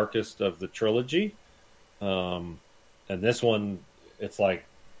the darkest of the trilogy, and this one, it's like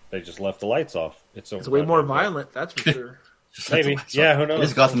they just left the lights off. It's way more violent, that's for sure. Maybe, yeah. Who knows?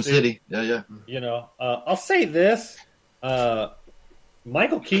 It's Gotham City. Yeah. I'll say this: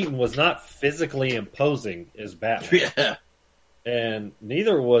 Michael Keaton was not physically imposing as Batman, and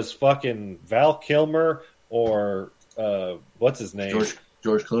neither was fucking Val Kilmer or what's his name,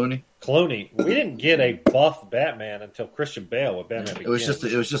 George Clooney. We didn't get a buff Batman until Christian Bale with Batman Begins.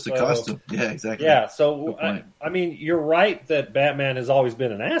 It was just a costume. Yeah, exactly. Yeah, so I mean, you're right that Batman has always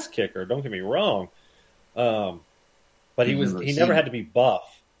been an ass kicker. Don't get me wrong, but he never had to be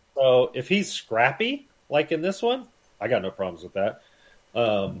buff. So if he's scrappy like in this one, I got no problems with that.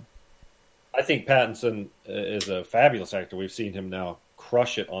 I think Pattinson is a fabulous actor. We've seen him now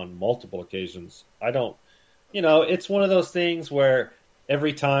crush it on multiple occasions. It's one of those things where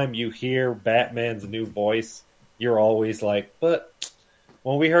every time you hear Batman's new voice, you're always like, but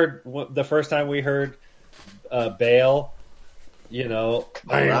when the first time we heard Bale, I ain't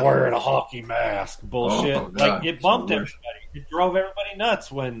wearing a hockey mask. Bullshit. It bumped everybody. It drove everybody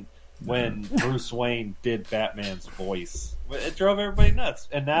nuts when Bruce Wayne did Batman's voice. It drove everybody nuts.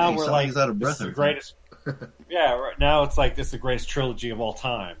 And now we're like, this is the greatest. Yeah, right now it's like this is the greatest trilogy of all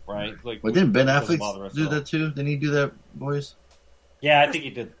time, right? Like, didn't Ben Affleck do that too? Didn't he do that voice? Yeah, I think he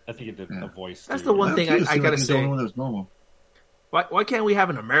did. I think he did a voice. That's too. the one thing I gotta He's say. the only one that was normal. Why can't we have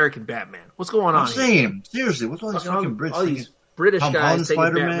an American Batman? What's going on? I'm saying, seriously, what's all these fucking Brits? All these British Tom guys Holland, taking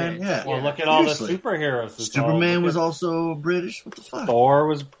Spider-Man, Batman. yeah. Well, look at all the Seriously. superheroes. Superman was also British. What the fuck?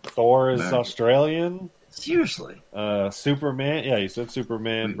 Thor is American. Australian. Seriously. Superman. Yeah, you said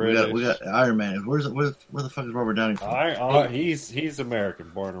Superman. British. We got Iron Man. Where the fuck is Robert Downey from? He's American,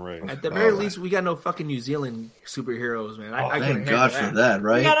 born and raised. At the very least, we got no fucking New Zealand superheroes, man. I Thank God for that,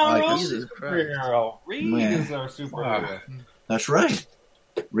 right? We got our own Jesus superhero. Reed Man. is our superhero. That's right.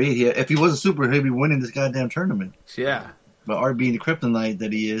 Reed, if he was a superhero, he'd be winning this goddamn tournament. Yeah. But Art being the kryptonite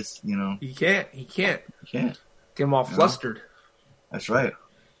that he is, He can't. he can't. Get him all flustered. That's right.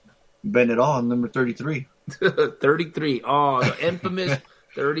 Betting it all on number 33. 33. Oh, the infamous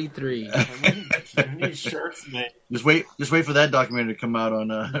 33. We need shirts, man. Just wait for that documentary to come out on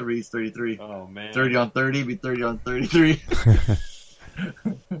Reed's 33. Oh man, 30 on 30 be 30 on 33.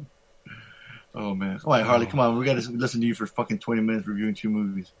 Oh man! All right, Harley, come on. We got to listen to you for fucking 20 minutes reviewing 2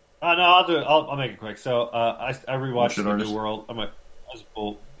 movies. No, I'll do it. I'll make it quick. So I rewatched The artist? New World. I was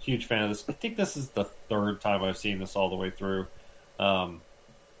a huge fan of this. I think this is the 3rd time I've seen this all the way through.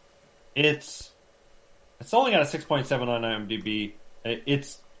 It's only got a 6.7 on IMDb.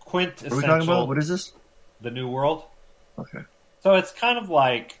 It's quintessential. What are we talking about? What is this? The New World. Okay. So it's kind of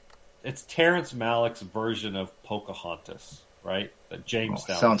like it's Terrence Malick's version of Pocahontas, right? The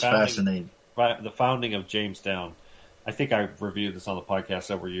Jamestown. Sounds fascinating. Right, the founding of Jamestown. I think I reviewed this on the podcast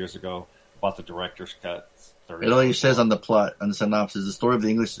several years ago about the director's cut. It only says on the plot, on the synopsis, the story of the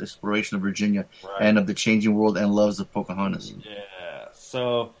English exploration of Virginia and of the changing world and loves of Pocahontas. Yeah.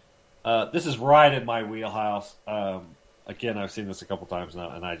 So this is right in my wheelhouse. Again, I've seen this a couple times now,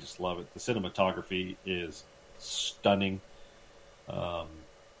 and I just love it. The cinematography is stunning. The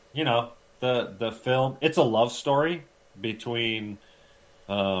film, it's a love story between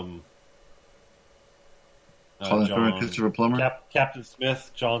Colin Farrell and Christopher Plummer? Captain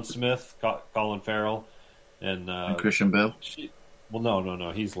Smith, John Smith, Colin Farrell, and Christian Bale?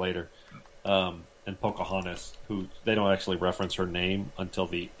 No, he's later. And Pocahontas, who they don't actually reference her name until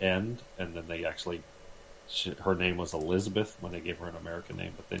the end, and then they actually, her name was Elizabeth when they gave her an American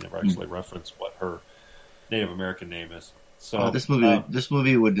name, but they never actually reference what her Native American name is. So this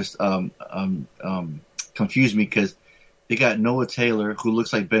movie would just confuse me because they got Noah Taylor, who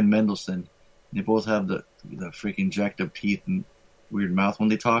looks like Ben Mendelsohn. They both have the freaking jacked up teeth and weird mouth when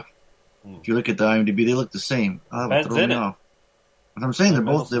they talk. If you look at the IMDb, they look the same. Ben's in it. Off. What I'm saying,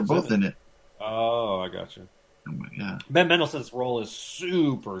 they're both in it. Oh, I got you. Oh my god! Ben Mendelsohn's role is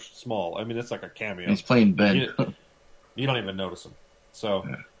super small. I mean, it's like a cameo. He's playing Ben. You don't even notice him. So,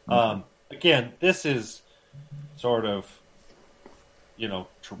 again, this is sort of,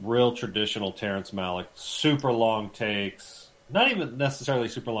 real traditional Terrence Malick. Super long takes. Not even necessarily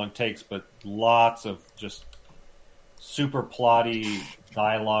super long takes, but lots of just super plotty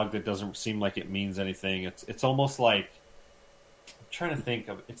dialogue that doesn't seem like it means anything. It's almost like, I'm trying to think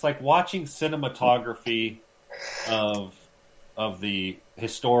of, it's like watching cinematography of the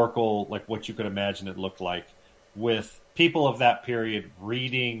historical, like what you could imagine it looked like, with people of that period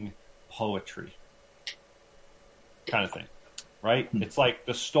reading poetry, kind of thing, right? It's like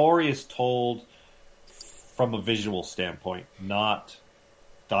the story is told from a visual standpoint, not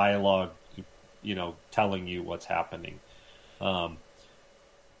dialogue, telling you what's happening. But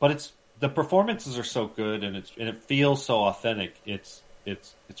the performances are so good, and it feels so authentic. It's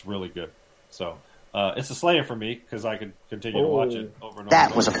really good. So it's a slayer for me because I could continue to watch it over and over.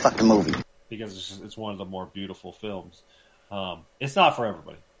 That was a fucking movie because it's one of the more beautiful films. It's not for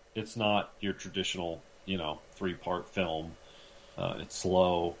everybody. It's not your traditional 3-part film. It's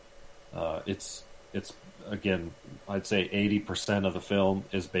slow. It's again, I'd say 80% of the film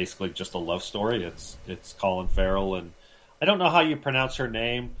is basically just a love story. It's Colin Farrell, and I don't know how you pronounce her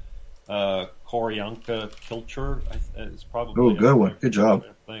name. Koryanka Kilcher is probably. Oh, good one. Good job.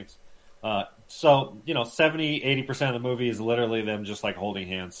 Thanks. So 70-80% of the movie is literally them just like holding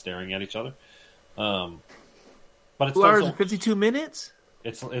hands, staring at each other. But it's 2 hours and 52 minutes.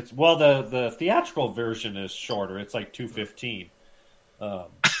 It's the theatrical version is shorter. It's like 2:15.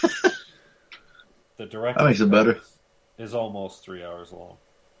 The director that makes it better. Is almost 3 hours long.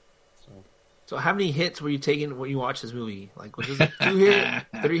 So how many hits were you taking when you watched this movie? Like, was this 2 hit,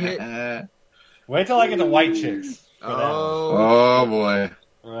 3 hit? Wait till I get the white chicks. Oh boy!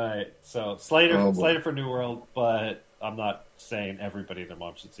 Right. So Slater for New World, but I'm not saying everybody and their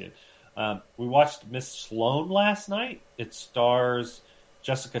mom should see it. We watched Miss Sloane last night. It stars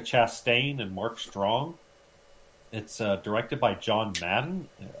Jessica Chastain and Mark Strong. It's directed by John Madden.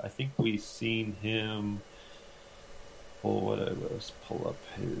 I think we've seen him. pull up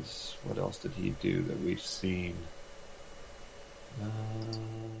his. What else did he do that we've seen?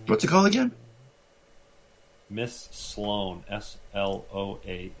 What's it called again? Miss Sloan, Sloan.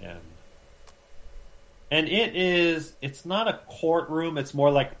 And it's not a courtroom, it's more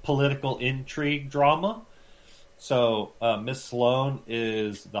like political intrigue drama. So Miss Sloan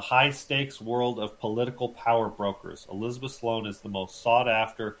is the high-stakes world of political power brokers. Elizabeth Sloan is the most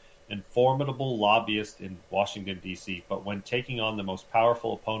sought-after and formidable lobbyist in Washington, D.C. But when taking on the most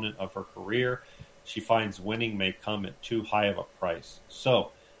powerful opponent of her career, she finds winning may come at too high of a price.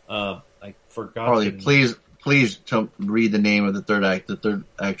 So, I forgot. Harley, please read the name of the third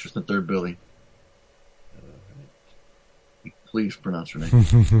actress, the third billing. Please pronounce her name.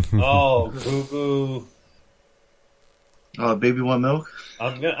 Oh, Gugu. Oh, Baby Want Milk?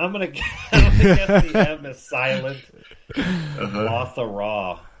 I'm gonna guess the M is silent.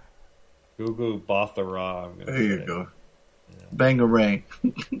 Bothara. Gugu Bothara. There you go. Yeah. Bangarang.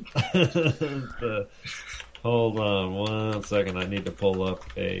 Hold on 1 second. I need to pull up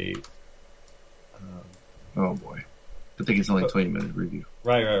a. Oh boy, I think it's only 20-minute review.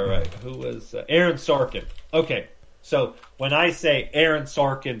 Right. Who was Aaron Sorkin? Okay, so when I say Aaron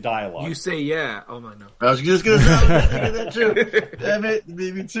Sorkin dialogue, you say yeah. Oh my no. I was just gonna say that too. Damn it,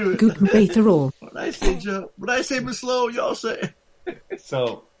 beat me to it. Guten Beterol. When I say Joe, when I say Miss Slow, y'all say.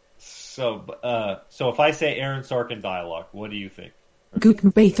 So if I say Aaron Sorkin dialogue, what do you think?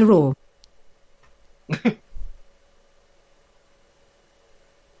 Guten Beterol.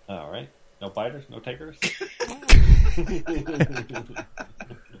 All right. No biters, no takers.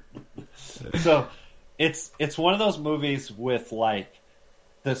 So it's one of those movies with like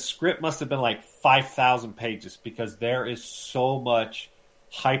the script must have been like 5,000 pages because there is so much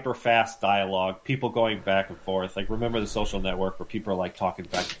hyper fast dialogue, people going back and forth. Like remember The Social Network where people are like talking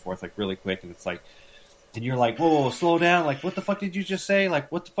back and forth like really quick, and it's like, and you're like, whoa, slow down. Like what the fuck did you just say?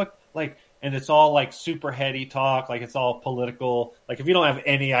 Like what the fuck? Like. And it's all like super heady talk, like it's all political. Like if you don't have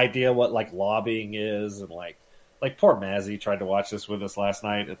any idea what like lobbying is, and like poor Mazzy tried to watch this with us last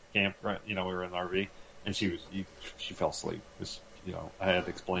night at the camp. You know, we were in the RV, and she fell asleep. I had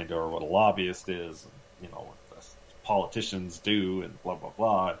to explain to her what a lobbyist is, and, you know, what the politicians do, and blah blah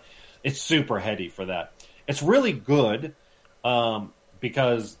blah. It's super heady for that. It's really good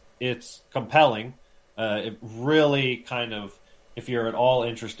because it's compelling. It really kind of. If you're at all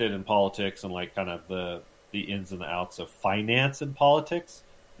interested in politics and like kind of the ins and the outs of finance and politics,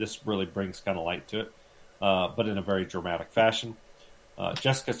 this really brings kind of light to it, but in a very dramatic fashion.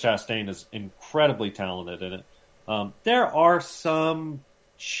 Jessica Chastain is incredibly talented in it. There are some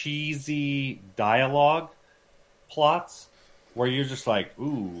cheesy dialogue plots where you're just like,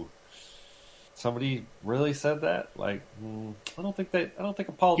 ooh, somebody really said that? Like, I don't think a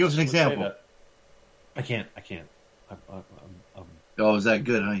politician give us an example. would say that. I can't. Oh, is that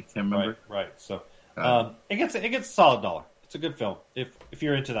good? I can't remember. Right. So it gets a solid $1. It's a good film if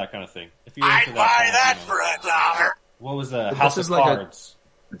you're into that kind of thing. If you're into that for $1. What was House of Cards?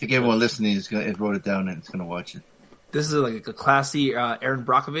 I think everyone listening wrote it down and it's gonna watch it. This is like a classy Aaron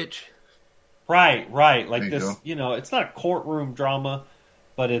Brockovich. Right. Like this, you know, it's not a courtroom drama,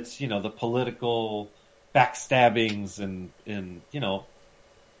 but it's, you know, the political backstabbings and you know,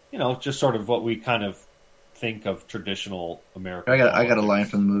 just sort of what we kind of think of traditional American. I got a line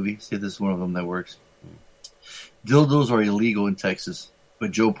from the movie. See if this is one of them that works. Dildos are illegal in Texas,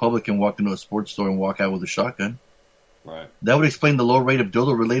 but Joe Public can walk into a sports store and walk out with a shotgun. Right. That would explain the low rate of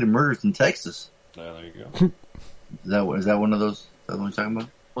dildo-related murders in Texas. Yeah, there you go. Is that one of those? Is that what you're talking about?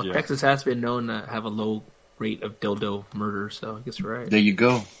 Well, yeah. Texas has been known to have a low rate of dildo murder, so I guess you're right. There you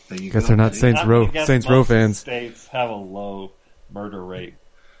go. Guess they're not Saints Row fans. States have a low murder rate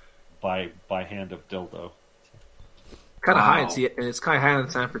by hand of dildo. Kind of high, and it's kind of high in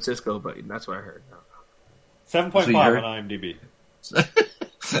San Francisco, but that's what I heard. 7.5 on IMDb.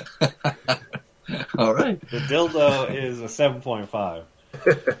 All right. The dildo is a 7.5.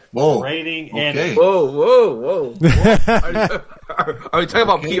 Whoa. Rating okay. and Whoa. Are we talking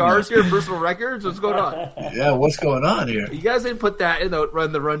about PRs here, personal records? What's going on? Yeah, what's going on here? You guys didn't put that in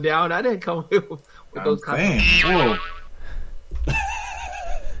the rundown. I didn't come with those kind of...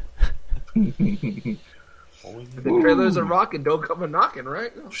 The trailers are rocking, don't come a knocking,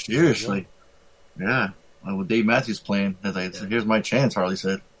 right? Seriously. Yeah. Well, with Dave Matthews playing, here's my chance, Harley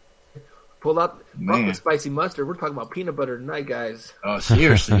said. Pull out the spicy mustard. We're talking about peanut butter tonight, guys. Oh,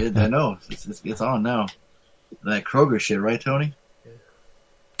 seriously. I know. It's on now. That Kroger shit, right, Tony?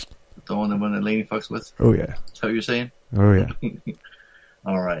 Yeah. The one that lady fucks with? Oh, yeah. That's what you're saying? Oh, yeah.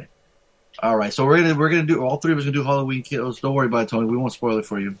 All right. So we're gonna do, all three of us gonna do Halloween Kills. Don't worry about it, Tony. We won't spoil it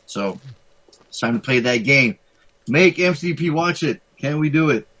for you. So it's time to play that game. Make MCP watch it. Can we do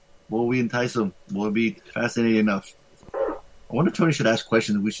it? Will we entice him? Will it be fascinating enough? I wonder if Tony should ask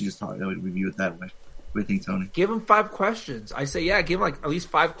questions and we should just talk, review it that way. What do you think, Tony? Give him 5 questions. I say, yeah, give him like at least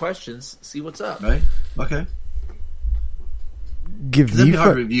 5 questions. See what's up. Right? Okay. Give It'd be you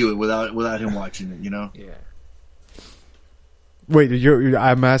hard to review it without him watching it, you know? Yeah. Wait,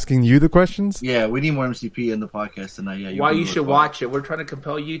 I'm asking you the questions? Yeah, we need more MCP in the podcast tonight. Yeah. Why you should watch it? We're trying to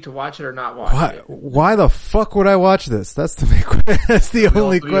compel you to watch it or not watch it. Why the fuck would I watch this? That's the big question. That's the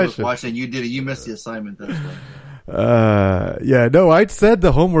only question. Watching, you did it. You missed the assignment. That's why. Yeah, no, I said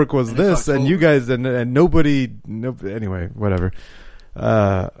the homework was this, and you guys, and nobody, anyway, whatever.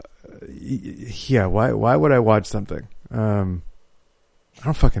 Yeah, why would I watch something? I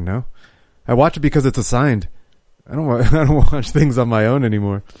don't fucking know. I watch it because it's assigned. I don't watch things on my own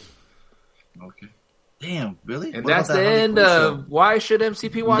anymore. Okay. Damn, really? And that's the end of Why Should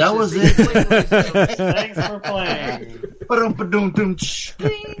MCP Watch That was it. Thanks for playing.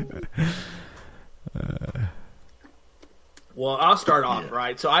 Well, I'll start off,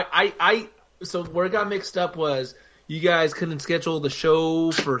 right? So so where it got mixed up was you guys couldn't schedule the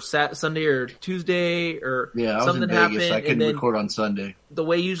show for Sunday or Tuesday, or I was something in Vegas, happened. so I couldn't record on Sunday. The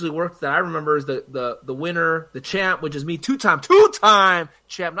way it usually works that I remember is the winner, the champ, which is me, two-time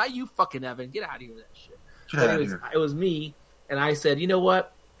champ, not you fucking Evan. Get out of here with that shit. It was me, and I said, you know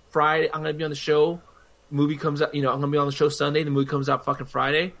what? Friday, I'm going to be on the show. Movie comes out, I'm going to be on the show Sunday. The movie comes out fucking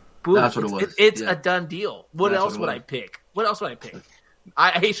Friday. Boom. That's what it was. It's a done deal. What else would I pick?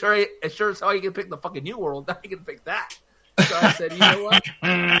 I sure as hell you can pick the fucking New World. I can pick that. So I said, you know what?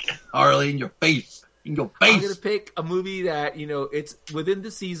 Harley, in your face. I'm gonna pick a movie that it's within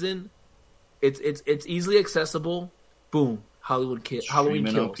the season. It's easily accessible. Boom, Halloween Kills.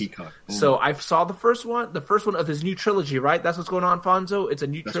 So I saw the first one of this new trilogy. Right, that's what's going on, Fonzo. It's a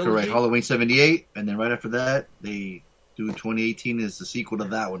new trilogy. That's correct. Halloween 78, and then right after that, they do 2018 is the sequel to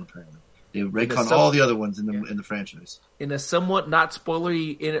that one. Apparently, they retcon all the other ones in the franchise. In a somewhat not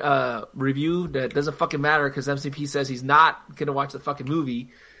spoilery review that doesn't fucking matter because MCP says he's not gonna watch the fucking movie,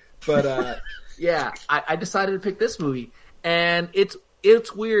 but yeah, I decided to pick this movie, and it's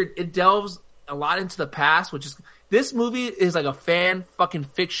weird. It delves a lot into the past, which is this movie is like a fan fucking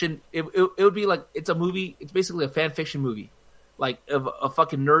fiction. It would be like it's a movie. It's basically a fan fiction movie. Like a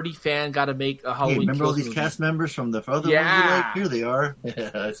fucking nerdy fan got to make a Halloween. Hey, remember all these movie. Cast members from the other ones you like? Here they are.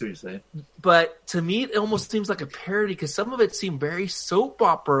 Yeah, that's what you're saying. But to me, it almost seems like a parody because some of it seemed very soap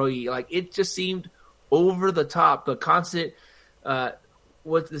opera-y. Like it just seemed over the top. The constant,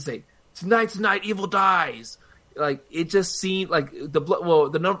 what's this say? Tonight, evil dies. Like it just seemed like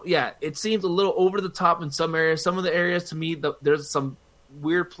it seems a little over the top in some areas. Some of the areas to me, there's some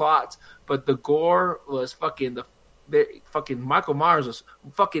weird plots, but the gore was fucking fucking Michael Myers was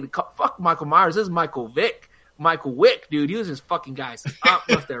fuck Michael Myers. This is Michael Wick, dude. He was just fucking guys up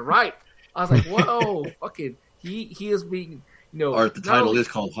left and right. I was like, whoa, fucking he is being Or the title is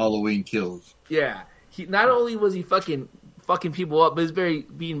called Halloween Kills. Yeah, he not only was he fucking people up, but he's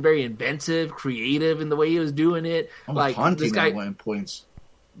being very inventive, creative in the way he was doing it. Like this guy at points.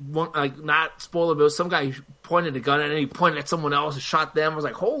 Not spoiler, but some guy pointed a gun at him, he pointed at someone else and shot them. I was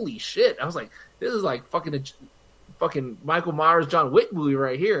like, holy shit! I was like, this is like fucking Michael Myers, John Wick movie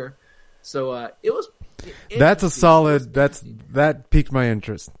right here. So it was. That's a solid. That piqued my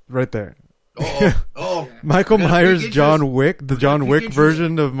interest right there. Michael Myers, John Wick, the John Wick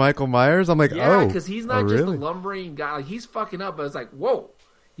version of Michael Myers. I'm like, because he's not just a lumbering guy. Like, he's fucking up, but it's like, whoa,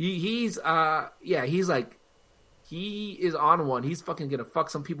 he's like, he is on one. He's fucking gonna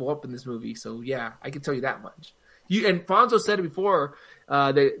fuck some people up in this movie. So yeah, I can tell you that much. And Fonzo said it before.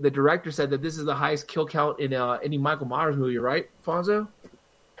 The director said that this is the highest kill count in any Michael Myers movie, right, Fonzo?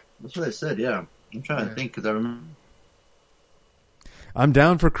 That's what I said. Yeah, I'm trying to think because I remember. I'm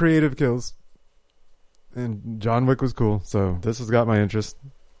down for creative kills. And John Wick was cool, so this has got my interest.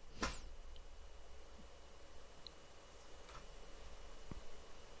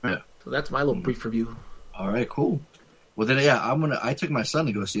 Yeah. So that's my little brief review. All right, cool. Well then, yeah, I took my son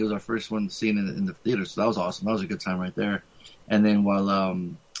to go see it. It was our first one seeing it in the theater, so that was awesome. That was a good time right there. And then while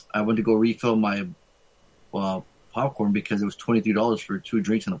I went to go refill my popcorn because it was $23 for 2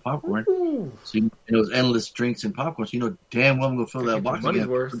 drinks and a popcorn. Ooh. So it was endless drinks and popcorn. So damn well I'm gonna fill that box again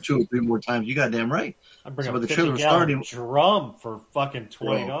for 2 or 3 more times. You got damn right. I'm bringing a 50-gallon drum for fucking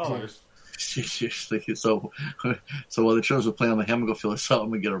 $20. So while the trailers were playing, I'm like, I'm gonna go fill this up. I'm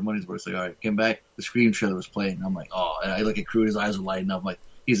gonna get our money's worth. Like, all right, came back. The Scream trailer was playing. I'm like, oh, and I look at Crew, his eyes are lighting up. I'm like,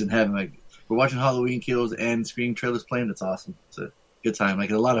 he's in heaven. Like, we're watching Halloween Kills and Scream trailers playing. That's awesome. It's a good time.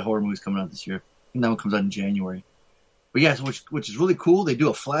 Like, a lot of horror movies coming out this year. And that one comes out in January. But yeah, so which is really cool. They do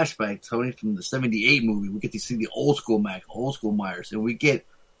a flashback, Tony, from the '78 movie. We get to see the old school Myers, and we get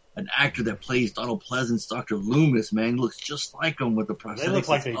an actor that plays Donald Pleasance, Dr. Loomis. Man, looks just like him with the prosthetics. They look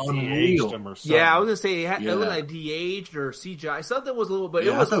like they de-aged him or something. Yeah, I was gonna say it looked like de-aged or CGI. Something was a little, but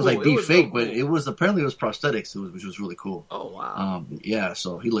it was I thought cool. it was like deep fake, cool. but it was apparently it was prosthetics, which was really cool. Oh wow! Yeah,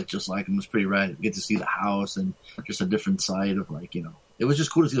 so he looked just like him. It was pretty rad. You get to see the house and just a different side of it was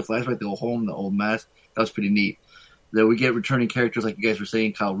just cool to see the flashback, the old home, the old mask. That was pretty neat. Then we get returning characters like you guys were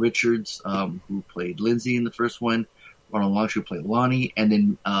saying, Kyle Richards, who played Lindsay in the first one. Ronald Longshore who played Lonnie, and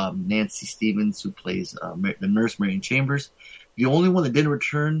then Nancy Stevens, who plays the nurse, Marion Chambers. The only one that didn't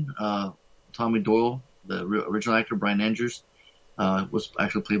return, Tommy Doyle, the original actor, Brian Andrews, was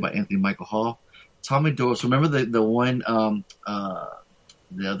actually played by Anthony Michael Hall. Tommy Doyle, so remember the one, the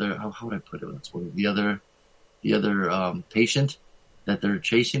other, how would I put it? The other patient that they're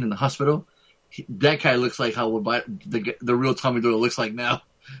chasing in the hospital? That guy looks like how the real Tommy Doyle looks like now.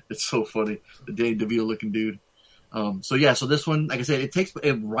 It's so funny. The Danny DeVito looking dude. So this one, like I said, it takes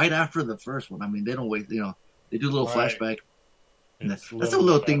right after the first one. I mean, they don't wait. They do a little flashback. And that's a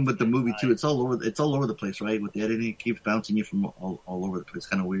little thing with the movie too. It's all over the place, right? With the editing, it keeps bouncing you from all over the place.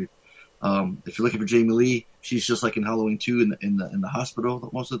 Kind of weird. If you're looking for Jamie Lee, she's just like in Halloween 2 in the hospital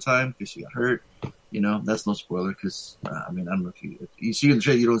most of the time because she got hurt. That's no spoiler because I don't know if you see her in the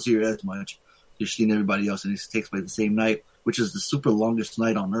trailer, you don't see her as much. You're seeing everybody else, and it takes place the same night, which is the super longest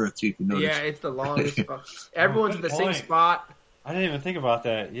night on Earth too. If you notice, yeah, it's the longest. Everyone's in the same spot. I didn't even think about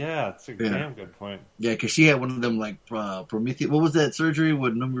that. Yeah, it's a damn good point. Yeah, because she had one of them like Prometheus. What was that surgery?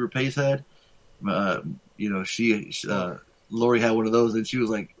 What Noomi Rapace had? Lori had one of those, and she was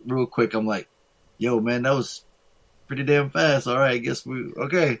like, real quick. I'm like, yo, man, that was pretty damn fast. All right, I guess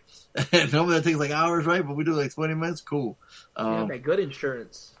okay. Normally that takes like hours, right? But we do like 20 minutes. Cool. That good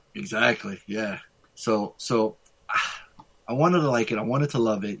insurance. Exactly. Yeah. So I wanted to like it. I wanted to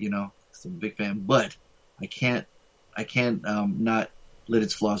love it. I'm a big fan, but I can't not let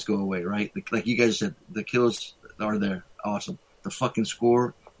its flaws go away. Right? Like you guys said, the kills are there. Awesome. The fucking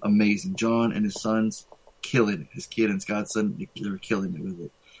score, amazing. John and his sons killing it. His kid and Scott's son, they were killing it with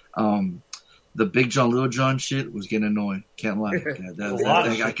it. The Big John, Little John shit was getting annoying. Can't lie.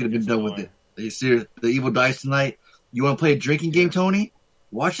 I could have been done with it. Are you serious? The Evil Dies Tonight. You want to play a drinking game, Tony?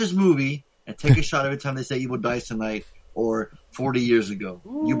 Watch this movie and take a shot every time they say Evil Dies Tonight or 40 years ago.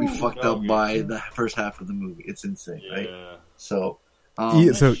 You'll be fucked up by the first half of the movie. It's insane, right? So,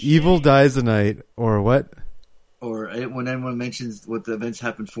 Evil Dies Tonight or what? Or when anyone mentions what the events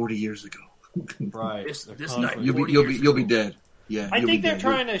happened 40 years ago. Right. This night you'll be dead. Yeah. I think they're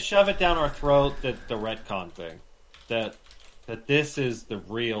trying to shove it down our throat that the retcon thing. That this is the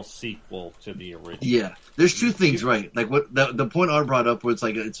real sequel to the original. Yeah, there's two things, right? Like what the point Art brought up, where it's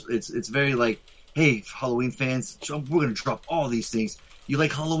like it's very like, hey, Halloween fans, we're gonna drop all these things. You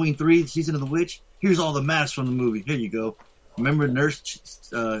like Halloween 3, Season of the Witch? Here's all the masks from the movie. Here you go. Remember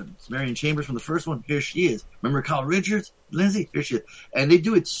Nurse Marion Chambers from the first one? Here she is. Remember Kyle Richards, Lindsay? Here she is. And they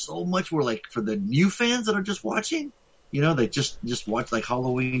do it so much where like for the new fans that are just watching, they just watch like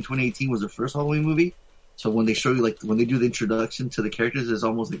Halloween 2018 was their first Halloween movie. So when they show you, like, when they do the introduction to the characters, it's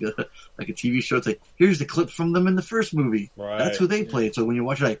almost like a TV show. It's like, here's the clip from them in the first movie. Right. That's who they played. So when you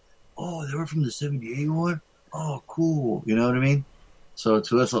watch it, like, oh, they were from the 78 one? Oh, cool. You know what I mean? So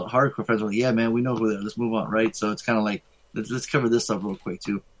to us, hardcore fans are like, yeah, man, we know who they are. Let's move on, right? So it's kind of like, let's cover this up real quick,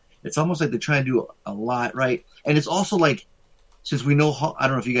 too. It's almost like they're trying to do a lot, right? And it's also like, since we know, I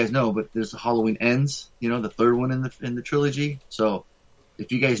don't know if you guys know, but there's Halloween Ends, the third one in the trilogy. So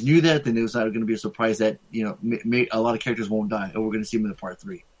if you guys knew that, then it was not going to be a surprise that, a lot of characters won't die, or we're going to see them in the part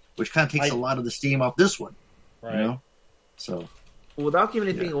 3, which kind of takes a lot of the steam off this one. Right. So. Well, without giving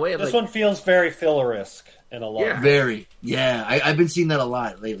anything away, this one feels very filler-esque in a lot. Yeah. Very. Yeah. I've been seeing that a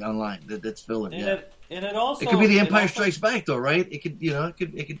lot lately online. That's filler. And it also. It could be the Empire Strikes Back, though, right? It could,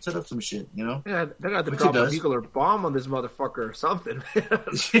 it could set up some shit, Yeah, they got to drop a nuclear bomb on this motherfucker or something.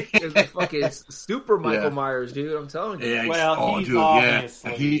 It's fucking super Michael Myers, dude. I'm telling you. Yeah, well, he's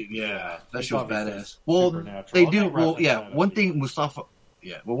obviously. That show's badass. Well, they do. Well, yeah. One thing Mustafa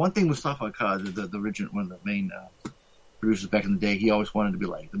Akkad, the original one of the main producers back in the day, he always wanted to be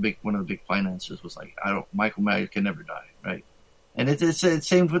like one of the big financiers was like, Michael Myers can never die, right? And it's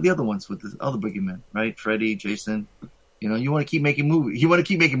same for the other ones with the other boogeymen, right? Freddy, Jason. You want to keep making movies. You want to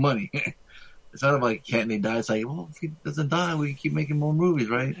keep making money. It's not like can't they die? It's like, well, if he doesn't die, we can keep making more movies,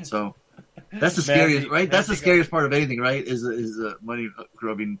 right? So that's the scariest, right? That's the scariest part of anything, right? Is money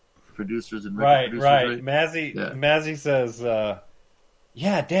grubbing producers and producers, right? Mazzy says,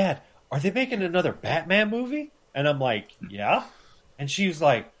 "Yeah, Dad, are they making another Batman movie?" And I'm like, "Yeah," and she was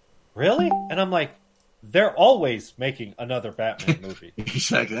like, "Really?" And I'm like, they're always making another Batman movie.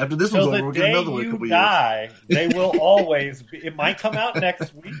 Exactly. After this So one's over, the we'll get day another one. you die, they will always be, it might come out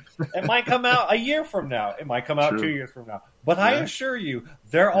next week. It might come out a year from now. It might come out 2 years from now. But I assure you,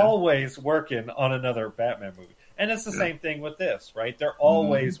 they're always working on another Batman movie. And it's the same thing with this, right? They're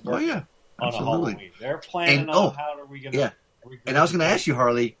always working on a Halloween. They're planning on how are we going to... Yeah. And I was going to ask you,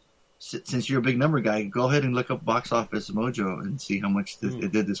 Harley, since you're a big number guy, go ahead and look up Box Office Mojo and see how much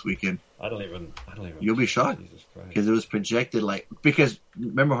it did this weekend. I don't even. You'll be shocked because it was projected because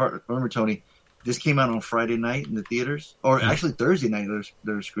remember Tony, this came out on Friday night in the theaters, or actually Thursday night.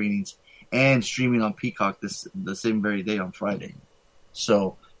 There were screenings and streaming on Peacock the same very day on Friday.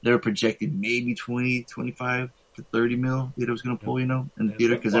 So they were projecting maybe 20, 25 to 30 mil that it was going to pull, in the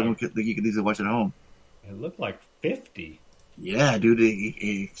theater because everyone could easily watch at home. It looked like 50. Yeah, dude, it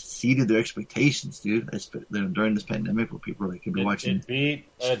exceeded their expectations, dude. During this pandemic, where people could be watching. It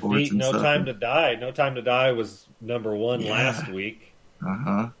beat No Time to Die. No Time to Die was number one last week.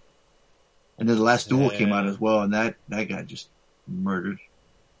 And then The Last Duel came out as well, and that got just murdered,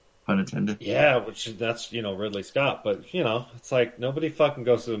 pun intended. Yeah, that's Ridley Scott, but it's like nobody fucking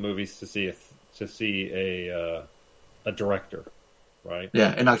goes to the movies to see a director. Right.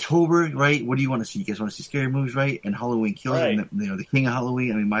 Yeah, in October, right? What do you want to see? You guys want to see scary movies, right? And Halloween Kills, and the King of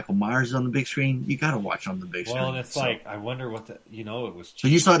Halloween. I mean, Michael Myers is on the big screen. You got to watch on the big screen. Well, and it's I wonder what it was. So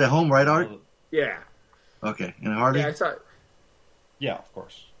you saw it at home, right, Art? Yeah. Okay, and Hardy? Yeah, I saw it. Yeah, of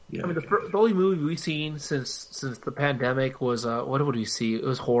course. Yeah, I mean, the only movie we've seen since the pandemic was what did we see? It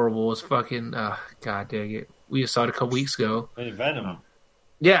was horrible. It was fucking god dang it. We just saw it a couple weeks ago. Venom.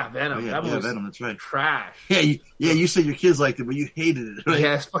 Yeah, Venom. That was Venom. That's right. Trash. Yeah, you said your kids liked it, but you hated it. Right?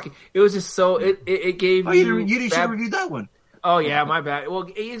 Yeah, it was just so. It gave you. You should have reviewed that one. Oh yeah, my bad. Well,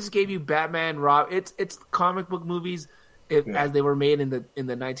 it just gave you Batman, It's comic book movies as they were made in the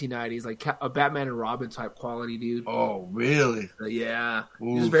 1990s, like a Batman and Robin type quality, dude. Oh really? Yeah,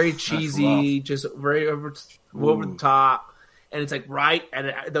 just very cheesy, just very over the top. And it's right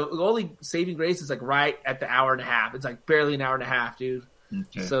at the only saving grace is right at the hour and a half. It's barely an hour and a half, dude.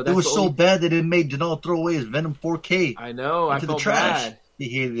 Okay. So it was so bad that it made Janelle throw away his Venom 4K. I know. I felt bad. He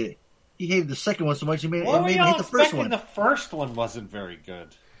hated it. He hated the second one so much he made it made him hate the first one. The first one wasn't very good.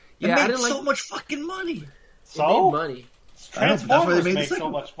 It made so much fucking money. So it made money. Transformers make so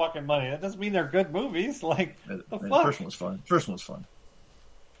much fucking money. That doesn't mean they're good movies. The first one was fun.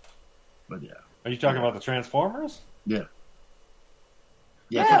 But yeah. Are you talking about the Transformers? Yeah.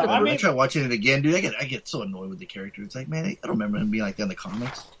 Yeah, I try watching it again, dude. I get so annoyed with the character. It's man, I don't remember him being like that in the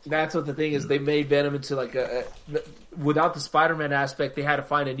comics. That's what the thing is. They made Venom into without the Spider-Man aspect, they had to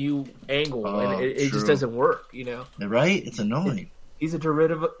find a new angle, and it just doesn't work. Right? It's annoying. He's a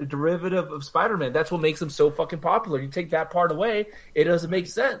derivative of Spider-Man. That's what makes him so fucking popular. You take that part away, it doesn't make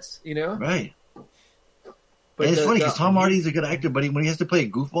sense. Right. But it's funny because Tom Hardy's a good actor, but when he has to play a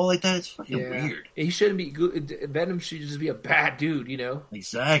goofball like that, it's fucking weird. He shouldn't be good. Venom should just be a bad dude,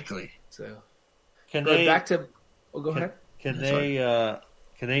 Exactly. So, can they back to? Oh, go ahead. Can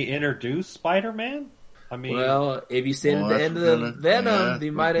they introduce Spider-Man? I mean, well, if you stand at the end of the Venom,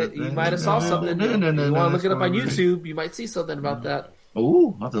 you might have saw something. You want to look it up on YouTube, you might see something about that.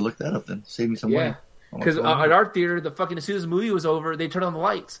 Oh, I'll have to look that up then. Save me some money. Because at our theater, as soon as the movie was over, they turned on the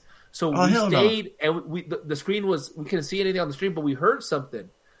lights. So we stayed, and the screen we couldn't see anything on the screen, but we heard something.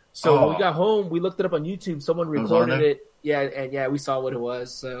 So when we got home, we looked it up on YouTube. Someone recorded it. Yeah, and we saw what it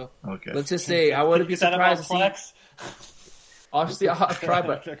was. So let's just say I wouldn't be surprised to see. Obviously, I'll try,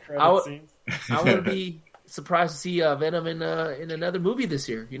 but I wouldn't be surprised to see Venom in another movie this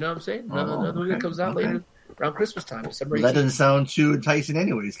year. You know what I'm saying? Another movie that comes out later around Christmas time, December 18th. That doesn't sound too enticing,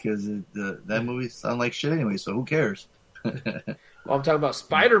 anyways, because that movie sounds like shit anyway. So who cares? Well, I'm talking about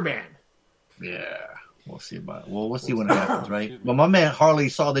Spider-Man. Yeah, we'll see about it. Well, we'll see when it happens, right? But my man Harley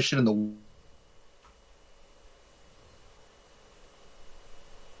saw this shit in the.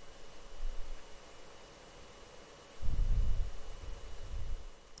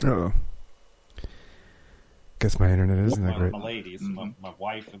 Oh, guess my internet isn't that great. My ladies, my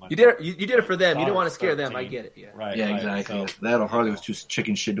wife, and my you did it for them. You didn't want to scare them. I get it. Yeah, right. Yeah, exactly. So, that or Harley was too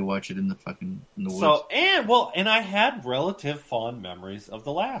chicken shit to watch it in the woods. So and I had relative fond memories of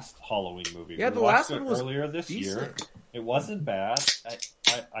the last Halloween movie. Yeah, the last one was earlier this year. It wasn't bad.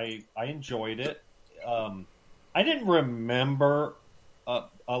 I enjoyed it. I didn't remember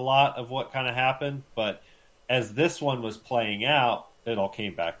a lot of what kind of happened, but as this one was playing out, it all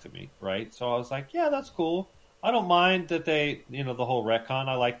came back to me, right? So I was like, yeah, that's cool. I don't mind that they, the whole retcon.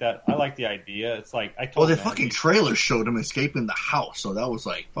 I like that. I like the idea. It's like I told. Well, the fucking trailer showed him escaping the house, so that was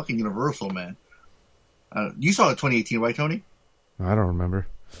like fucking Universal, man. You saw it 2018, right, Tony? I don't remember.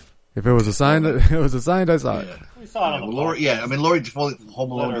 If it was assigned, I saw it. We saw it on the Lori, I mean, Lori fully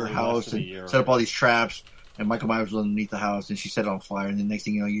home alone in her house and year, set up all these traps. And Michael Myers was underneath the house, and she set it on fire. And the next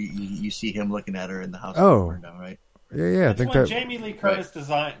thing you know, you see him looking at her in the house. Oh, burned down, right? Yeah. I think when that Jamie Lee Curtis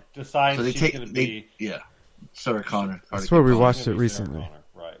decides So they she's going to be. Sarah Connor. That's where we watched it recently.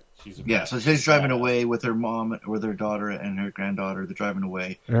 Right. So she's driving away with her mom, with her daughter and her granddaughter. They're driving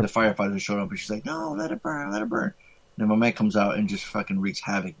away. Yep. The firefighters showed up, and she's like, "No, let it burn, let it burn." And then my man comes out and just fucking wreaks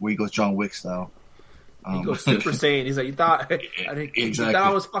havoc. Where he goes John Wick style. He goes Super Saiyan. He's like, you thought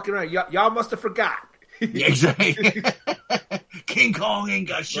I was fucking right. Y'all must have forgot. Yeah, exactly. King Kong ain't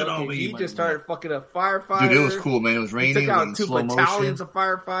got shit on me. He just started fucking a firefighter. Dude, it was cool, man. It was raining. He took out it 2 slow battalions motion.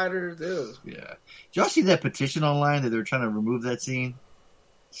 of firefighters. Did y'all see that petition online that they were trying to remove that scene?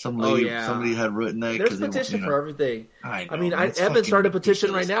 Somebody had written that. There's a petition for everything. I mean, Evan started a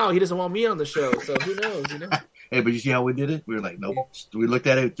petition right now. He doesn't want me on the show, so who knows? Hey, but you see how we did it? We were like, nope. We looked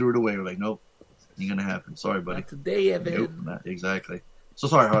at it, threw it away. We're like, nope, ain't gonna happen. Sorry, buddy. Not today, Evan. Nope, not exactly. So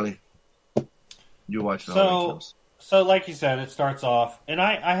sorry, Harley. You watched it. So like you said, it starts off, and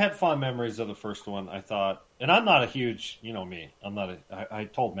I had fond memories of the first one. I thought, and I'm not a huge, me. I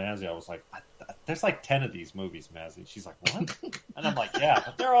told Mazzy, I was like, there's like 10 of these movies, Mazzy. She's like, what? And I'm like, yeah,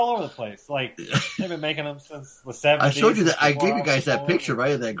 but they're all over the place. Like, they've been making them since the 70s. I showed you that. I gave you guys that picture,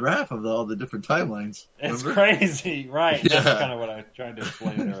 right? That graph of all the different timelines. It's crazy, right? Yeah. That's kind of what I tried to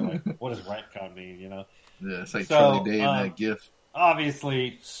explain there. Like, what does retcon mean, Yeah, it's like Charlie Day in that GIF.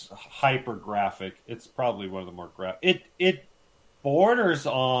 Obviously, hyper graphic. It's probably one of the more graphic. It borders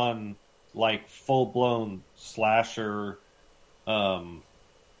on like full blown slasher, like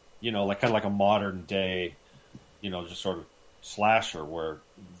kind of like a modern day, just sort of slasher where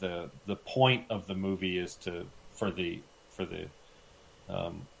the point of the movie is for the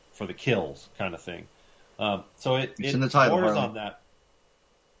kills kind of thing. So it in the title, borders Harley. on that.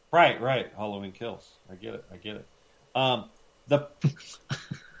 Right. Halloween Kills. I get it. The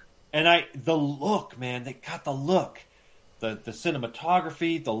look, man, they got the look, the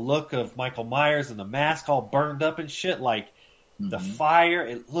cinematography, the look of Michael Myers and the mask all burned up and shit, like the fire.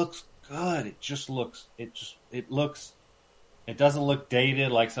 It looks good. It doesn't look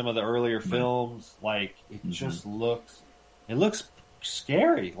dated like some of the earlier films. Like it just looks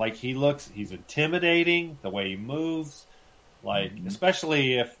scary. Like he's intimidating the way he moves. Like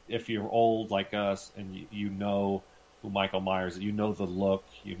especially if you're old like us and you know who Michael Myers is, you know the look,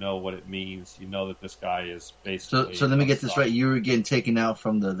 you know what it means, you know that this guy is basically. So let me get this right. You were getting taken out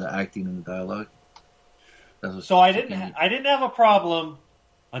from the acting and the dialogue. So I didn't have a problem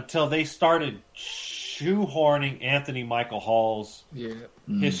until they started shoehorning Anthony Michael Hall's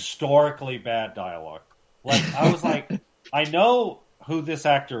historically bad dialogue. Like I was like, I know who this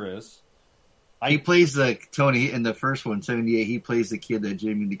actor is. He plays Tony in the first one, 78. He plays the kid that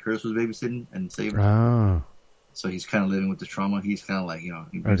Jamie Lee Curtis was babysitting and saving. Oh. So he's kind of living with the trauma. He's kind of like, he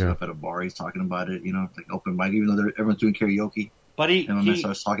brings it up at a bar. He's talking about it, like open mic, even though everyone's doing karaoke. But he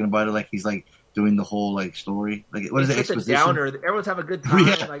starts talking about it like he's like doing the whole like story. Like what is it? Exposition. Downer. Everyone's having a good time.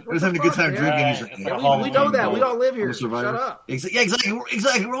 Yeah, like, everyone's having a good time drinking. He's like, we know that. We don't live here. Shut up. Exactly.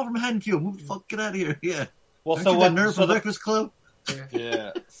 We're all from Haddonfield. Move the fuck, get out of here. Yeah. Well, Aren't you that nerd from Breakfast Club?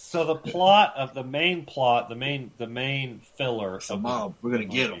 Yeah. So the plot of the main filler of the mob. We're gonna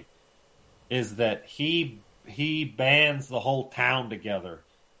get him. Is that he bands the whole town together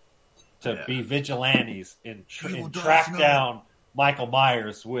to be vigilantes and track down Michael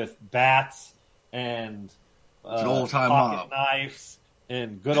Myers with bats and old-time pocket knives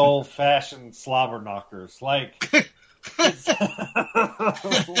and good old-fashioned slobber knockers. Like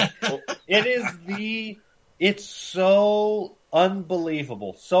it's so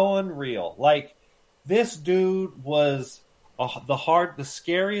unbelievable, so unreal. Like this dude was the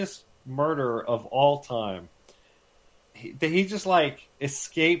scariest murderer of all time. He just like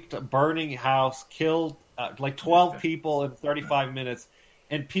escaped a burning house, killed like 12 people in 35 minutes,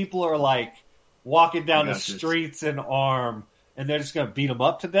 and people are like walking down the streets in arm, and they're just gonna beat him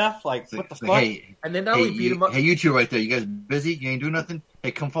up to death. Like what the fuck? Hey, and then not only beat him up. Hey, you two right there. You guys busy? You ain't doing nothing? Hey,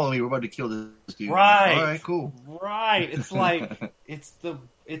 come follow me. We're about to kill this dude. Right. All right. Cool. Right. It's like it's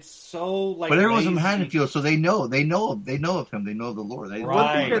so like. But everyone's from Haddonfield, so they know of him. They know of the lore.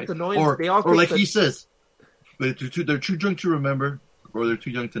 One thing that's annoying, or like he says, they're too drunk to remember, or they're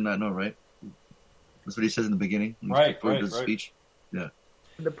too young to not know. Right. That's what he says in the beginning. Before he does the speech. Yeah.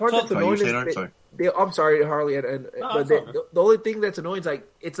 The part that's annoying is I'm sorry, Harley. The only thing that's annoying is like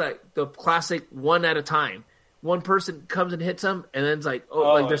it's like the classic one at a time. One person comes and hits them, and then it's like,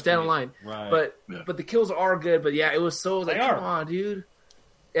 they're standing in line. Right. But the kills are good. But yeah, it was so like, come on, dude.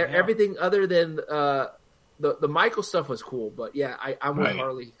 Everything other than The Michael stuff was cool, but yeah, I'm with Right.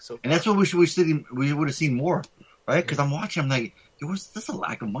 Harley. So far. And that's what we would have seen more, right? Because I'm watching, I'm like, there's a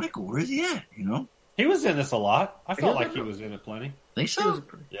lack of Michael. Where is he at? You know? He was in this a lot. I felt like he was in it plenty. Think so?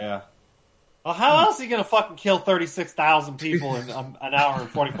 Yeah. Well, how else are you going to fucking kill 36,000 people in an hour and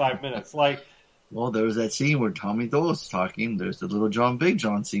 45 minutes? Like, well, there was that scene where Tommy Dole's talking. There's the Little John, Big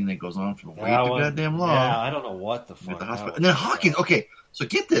John scene that goes on for way too goddamn long. Yeah, I don't know what the fuck. At the hospital. And then Hawkins. Okay, so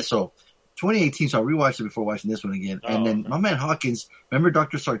get this. So 2018. So I rewatched it before watching this one again. And then my man Hawkins. Remember,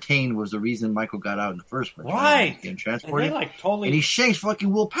 Dr. Sartain was the reason Michael got out in the first place. Right. Getting transported. And, totally... and he shanks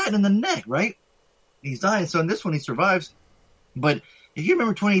fucking Will Patton in the neck. Right. He's dying. So in this one, he survives. But if you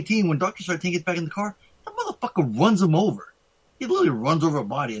remember 2018, when Dr. Sartain gets back in the car, that motherfucker runs him over. He literally runs over a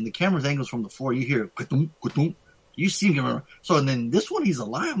body, and the camera's angles from the floor. You hear ka-doom, ka-doom. You see him get around. So, and then this one, he's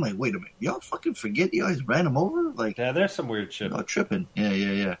alive. I'm like, wait a minute. Y'all fucking forget you guys ran him over? Like, yeah, there's some weird shit. Y'all tripping.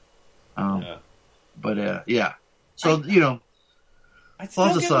 Yeah. But, yeah. So, you know. I'd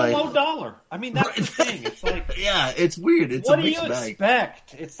still give it a low dollar. I mean, that's the thing. It's like... yeah, it's weird. It's what a mixed do you bag.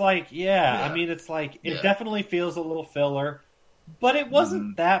 expect? It's like, I mean, it's like, it definitely feels a little filler. But it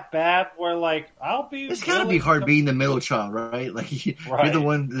wasn't that bad. Where like I'll be. It's gotta be hard being the middle child, right? Like you're the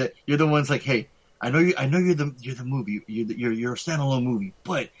one you're the one's like, hey, I know you're the movie, you're a standalone movie,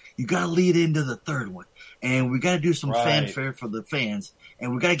 but you gotta lead into the third one, and we gotta do some fanfare for the fans,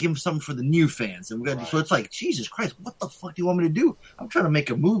 and we gotta give them something for the new fans, and we gotta. So it's like, Jesus Christ, what the fuck do you want me to do? I'm trying to make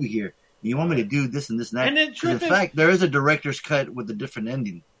a movie here. You want me to do this and this and that? And in fact, there is a director's cut with a different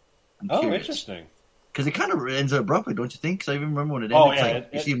ending. Interesting. Because it kind of ends abruptly, don't you think? Because I even remember when it ended. It's like,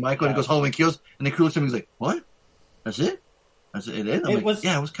 you see Michael and he goes home and kills, and the crew looks at him and he's like, what? That's it? That's it? It ended? It was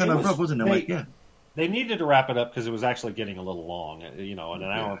kind of abrupt, wasn't it? I'm like, yeah. They needed to wrap it up because it was actually getting a little long. You know, in an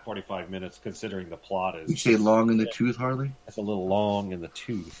hour and 45 minutes, considering the plot is... You say long in the tooth, Harley? It's a little long in the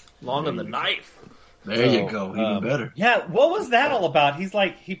tooth. Long in the knife. There you go. Even better. Yeah, what was that all about? He's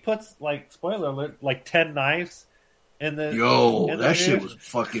like, he puts, like, spoiler alert, like 10 knives. That shit was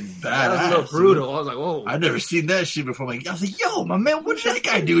fucking badass. That was a little brutal. I was like, whoa. I'd never seen that shit before. I was like, yo, my man, what did that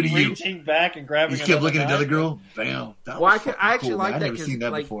guy do to you? Reaching back and grabbing. He kept looking at the other girl. Bam. I actually like that. I've never seen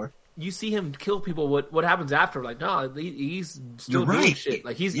that before. You see him kill people. What happens after? Like, no, he's still doing shit.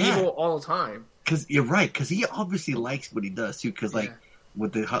 Like he's evil all the time. Because you're right. Because he obviously likes what he does too. Because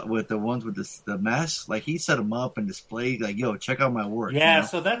with the ones with the masks, like he set them up and displayed, like, yo, check out my work. Yeah, you know?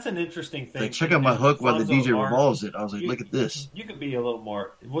 so that's an interesting thing. Like, check out my hook while the DJ revolves it. I was like, look at this. You could be a little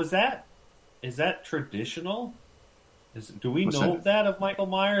more. Is that traditional? Do we know that of Michael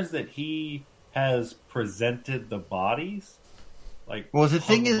Myers, that he has presented the bodies? Like, well, the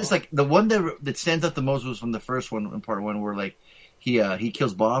thing is, like, the one that stands out the most was from the first one, in part one, where like he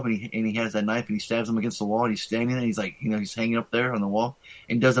kills Bob and he has that knife and he stabs him against the wall and he's standing there and he's like, you know, he's hanging up there on the wall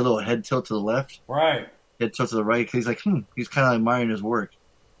and does a little head tilt to the left, right? Head tilt to the right. Cause he's like, he's kind of admiring his work,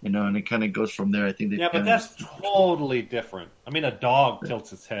 you know, and it kind of goes from there. I think. But that's totally different. I mean, a dog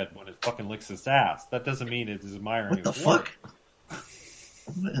tilts its head when it fucking licks its ass. That doesn't mean it is admiring his work.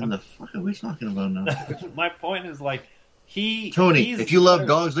 What in the fuck are we talking about now? My point is like. Tony, if you love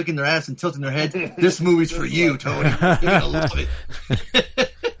dogs licking their ass and tilting their heads, this movie's for you, Tony. You're gonna love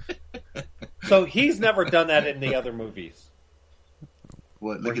it. So he's never done that in the other movies.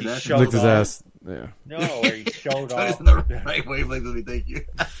 What? Look at that. Licked his ass. Yeah. No, where he showed off. In the right wavelength with me. Thank you.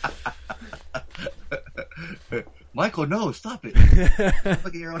 Michael, no, stop it.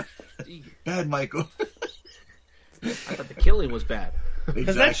 Look at your own. Bad, Michael. I thought the killing was bad.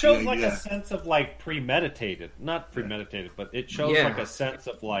 Because that shows like a sense of like premeditated, not premeditated, but it shows like a sense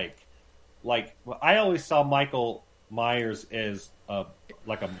of like I always saw Michael Myers as a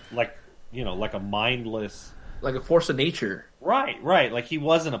mindless, like a force of nature. Right. Like he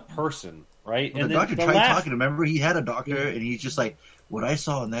wasn't a person, right? Well, and the doctor tried talking. Remember, he had a doctor, and he's just like, what I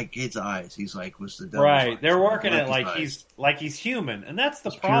saw in that kid's eyes, he's like, was the devil's eyes. They're working it like he's human, and that's the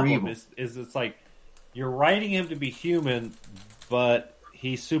problem. Is it's like you're writing him to be human. But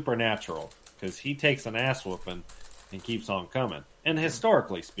he's supernatural because he takes an ass whooping and keeps on coming. And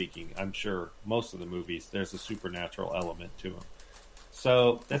historically speaking, I'm sure most of the movies, there's a supernatural element to them.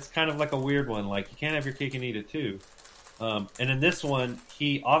 So that's kind of like a weird one. Like, you can't have your cake and eat it too. And in this one,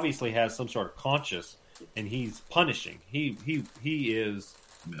 he obviously has some sort of conscience, and he's punishing. He is.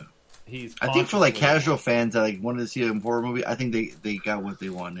 Yeah. He's. I think for like casual fans that like wanted to see a horror movie, I think they got what they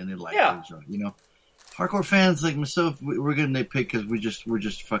want and they liked it. You know. Hardcore fans like myself, we're gonna nitpick because we're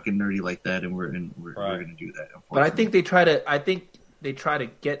just fucking nerdy like that, and we're gonna do that. But I think they try to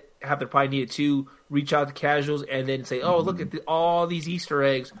have their pie needed too. reach out to casuals and then say, "Oh, look at all these Easter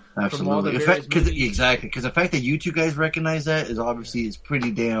eggs from all the Absolutely. various movies." Exactly. Because the fact that you two guys recognize that is obviously is pretty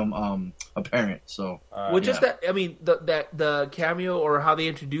damn apparent. So, Just that, I mean, the cameo or how they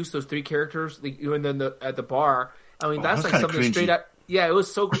introduced those three characters, and then at the bar. I mean, that's like something cringy. straight out. Yeah, it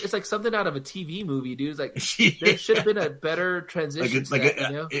was so. It's like something out of a TV movie, dude. It's like there should have been a better transition. You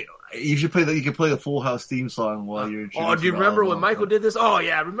should play you can play the Full House theme song while you're. Oh, do you remember when Michael did this? Oh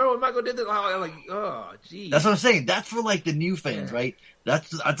yeah, remember when Michael did this? Oh, like, oh, geez. That's what I'm saying. That's for like the new fans, right?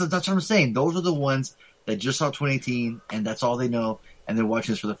 That's what I'm saying. Those are the ones that just saw 2018 and that's all they know, and they're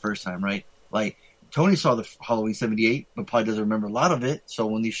watching this for the first time, right? Like Tony saw the Halloween '78, but probably doesn't remember a lot of it. So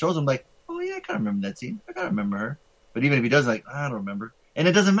when he shows him, like, oh yeah, I kind of remember that scene. I kind of remember her. But even if he doesn't, like, I don't remember, and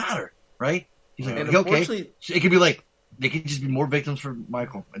it doesn't matter, right? He's like, okay. It could be like they could just be more victims for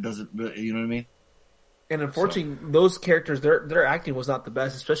Michael. It doesn't, you know what I mean? And unfortunately, those characters, their acting was not the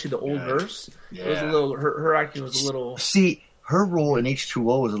best, especially the old nurse. Yeah. It was a little. Her acting was a little. See, her role in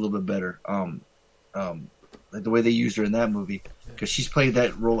H2O was a little bit better. Like the way they used her in that movie, because she's played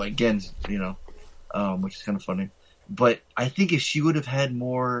that role again, you know, which is kind of funny. But I think if she would have had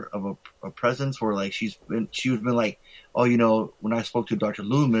more of a presence, where like she would have been like, oh, you know, when I spoke to Dr.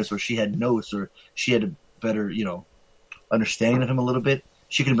 Loomis, or she had notes, or she had a better, you know, understanding of him a little bit,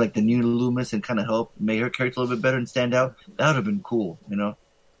 she could have been like the new Loomis and kind of help make her character a little bit better and stand out. That would have been cool, you know.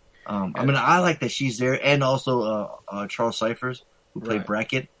 I mean, I like that she's there, and also Charles Cyphers, who played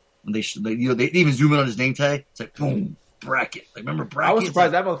Brackett. When they even zoom in on his name tag. It's like boom, Brackett. Like, remember Brackett? I was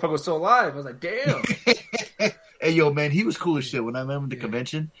surprised that motherfucker was still alive. I was like, damn. Hey, yo, man, he was cool as shit. When I met him at the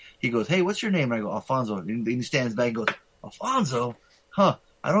convention, he goes, hey, what's your name? And I go, Alfonso. And he stands back and goes, Alfonso? Huh.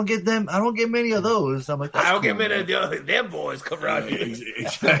 I don't get many of those. I'm like, I don't get many of them boys come around here.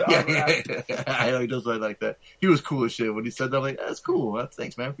 Yeah. I know he does like that. He was cool as shit. When he said that, I'm like, that's cool.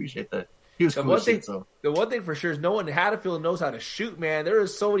 Thanks, man. I appreciate that. He was cool as shit. So. The one thing for sure is no one in Haddonfield knows how to shoot, man. There are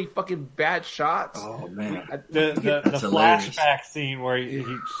so many fucking bad shots. Oh, man. The flashback scene where he,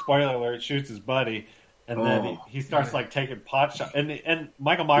 spoiler alert, shoots his buddy. And then he starts like taking pot shots, and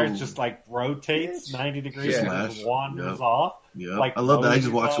Michael Myers just like rotates 90 degrees and just wanders off. Yeah, like, I love that. He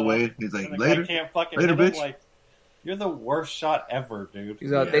just walks away. He's like, later, I can't fucking later, bitch. Like, you're the worst shot ever, dude.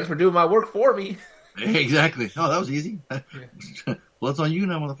 He's like, thanks for doing my work for me. Exactly. Oh, that was easy. Well, it's on you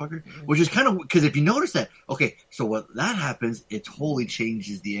now, motherfucker. Which is kind of because if you notice that, okay, so what that happens, it totally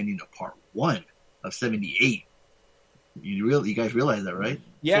changes the ending of part 1 of '78. You guys realize that, right?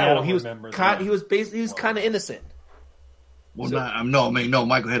 Yeah, well, he was kind of innocent. Well, so, no,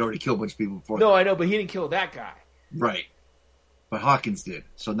 Michael had already killed a bunch of people before. No, that. I know, but he didn't kill that guy. Right, but Hawkins did.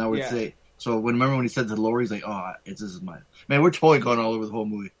 So now we're saying. So remember when he said to Laurie, he's like, "Oh, this is mine." Man, we're totally going all over the whole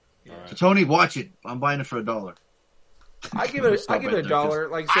movie. Right. So Tony, watch it. I'm buying it for $1. I give it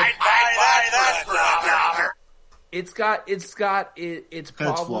 $1. Like I said, I buy that for $1. It's got its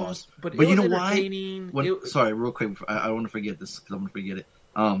problems, but you know why? Sorry, real quick, I don't want to forget this because I'm going to forget it.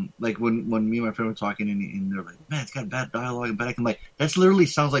 Like when me and my friend were talking and they're like, man, it's got bad dialogue and bad acting. Like, that's literally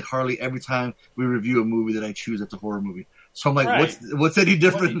sounds like Harley every time we review a movie that I choose that's a horror movie. So I'm like, what's any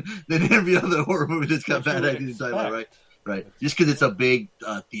different than every other horror movie that's got bad acting and dialogue, right? Right. Just because it's a big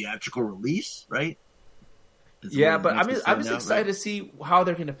theatrical release, right? But I'm just excited to see how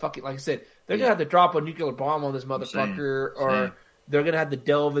they're going to fucking, like I said, they're going to have to drop a nuclear bomb on this motherfucker, or they're going to have to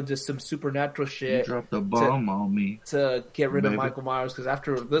delve into some supernatural shit. Drop the bomb on me. To get rid of Michael Myers, because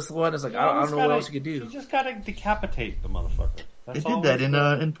after this one, it's like, I don't know what else you could do. You just got to decapitate the motherfucker. They did that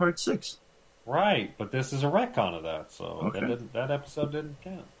in part 6. Right, but this is a retcon of that, so that episode didn't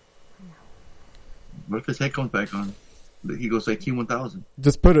count. What if his head comes back on? He goes like T-1000.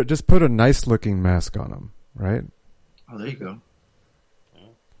 Just put a nice looking mask on him, right? Oh, there you go. Yeah.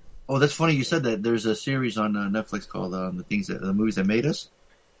 Oh, that's funny you said that. There's a series on Netflix called the movies that made us,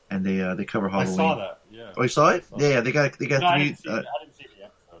 and they cover Halloween. I saw that. Yeah. Oh, you saw it? Yeah. They got 3. I didn't see the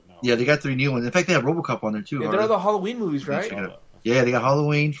episode. No. Yeah, they got 3 new ones. In fact, they have RoboCop on there too. Yeah, they're all the Halloween movies, right? Yeah, they got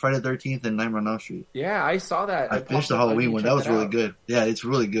Halloween, Friday the 13th, and Nightmare on Elm Street. Yeah, I saw that. I finished the Halloween one. That was really good. Yeah, it's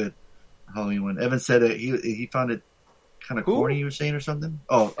really good. Halloween one. Evan said it. He found it kind of corny. You were saying or something?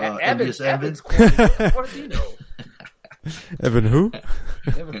 Oh, Evan's corny. What does he know? Evan who?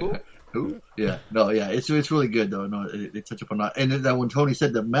 Evan who? Who? Yeah, no, yeah, it's really good though. No, they touch upon that. And then when Tony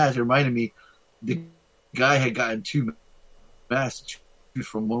said the mask, it reminded me the guy had gotten 2 masks to choose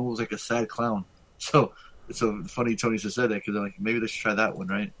from. One was like a sad clown. So funny Tony just said that because they're like, maybe they should try that one,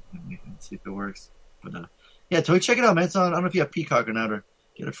 right? And see if it works. But yeah, Tony, check it out, man. It's on. I don't know if you have Peacock or not, or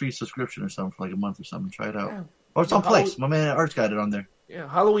get a free subscription or something for like a month or something. Try it out. Yeah. Or it's on Plex. My man Art's got it on there. Yeah,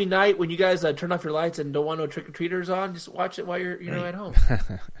 Halloween night when you guys turn off your lights and don't want no trick or treaters on, just watch it while you're at home.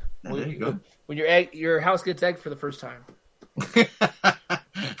 Yeah, there you go. When your house gets egged for the first time. I've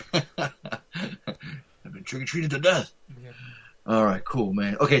been trick-or-treated to death. Yeah. All right, cool,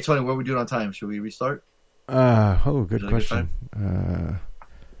 man. Okay, Tony, what are we doing on time? Should we restart? Good question.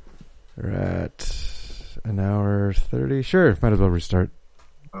 We're at an hour 30. Sure, might as well restart.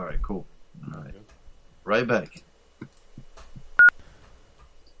 All right, cool. All right. Right back.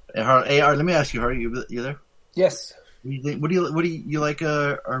 Hey, let me ask you, Hardy, you there? Yes. What do you like?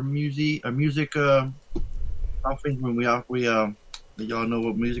 Our music conference when we y'all know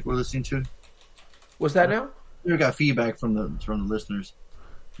what music we're listening to. What's that now? We got feedback from the listeners.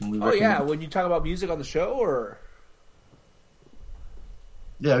 When you talk about music on the show, or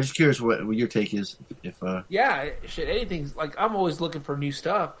yeah, I'm just curious what your take is. If anything's like I'm always looking for new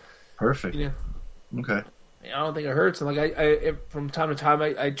stuff. Perfect. You know? Okay. I don't think it hurts. And like I from time to time,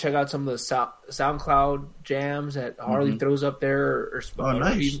 I check out some of the SoundCloud jams that Harley throws up there or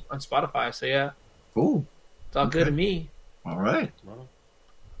nice. on Spotify. So yeah, cool. It's all good to me. All right.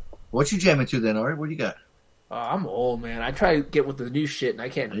 What you jamming to then, Ari? What do you got? I'm old, man. I try to get with the new shit, and I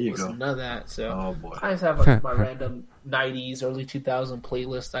can't listen to none of that. So oh boy, I just have like my random '90s, early 2000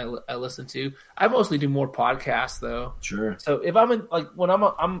 playlist I listen to. I mostly do more podcasts though. Sure. So if I'm in like when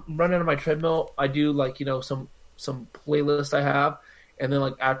I'm running on my treadmill, I do like some playlist I have, and then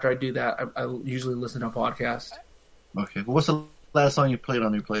like after I do that, I usually listen to a podcast. Okay. Well, what's the last song you played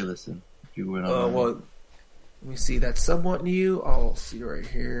on your playlist? Then, if you went on. Well, let me see. That's somewhat new. I'll see right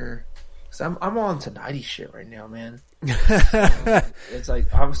here. So I'm on to 90s shit right now, man. It's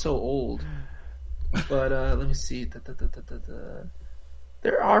like I'm so old. But let me see.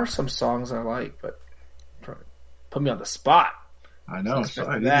 There are some songs I like, but put me on the spot. I know.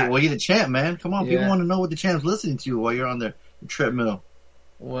 Sorry. Well, you're the champ, man. Come on, people want to know what the champ's listening to while you're on the treadmill.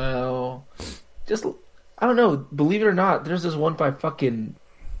 Well, just I don't know. Believe it or not, there's this one by fucking.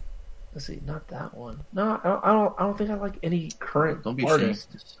 Let's see, not that one. No, I don't think I like any current. Don't be artists.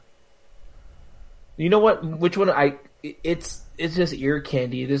 ashamed. You know what? Which one? It's just ear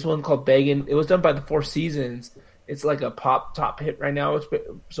candy. This one called Beggin'. It was done by the Four Seasons. It's like a pop top hit right now. It's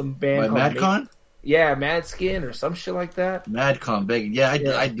some band by called Madcon. Yeah, Madskin or some shit like that. Madcon, Beggin'. Yeah,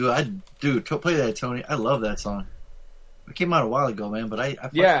 I do. Play that, Tony. I love that song. It came out a while ago, man, but I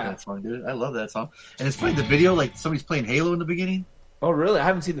fucked with that song, dude. I love that song. And it's funny, the video, like somebody's playing Halo in the beginning. Oh, really? I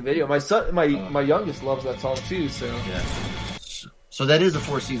haven't seen the video. My son, my youngest loves that song too. So yeah. So that is the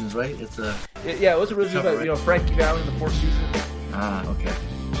Four Seasons, right? It's a it was originally by Frankie Valli and the Four Seasons. Ah, okay.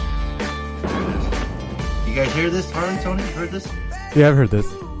 There it is. You guys hear this, Harlan, Tony? You heard this? Yeah, I've heard this.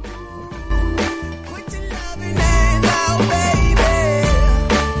 In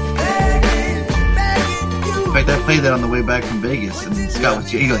fact, I played that on the way back from Vegas, and Scott was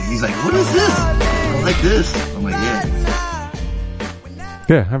he's like, "What is this? I like this." I'm like, "Yeah."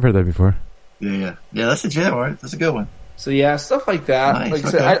 Yeah, I've heard that before. Yeah. That's a jam, right? That's a good one. So yeah, stuff like that. Nice, like I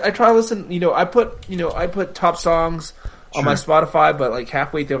said, I try to listen. I put top songs on my Spotify, but like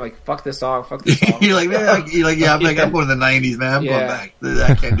halfway through, I'm like, fuck this song. You're like, man, yeah, I'm going to the '90s, man. I'm going back.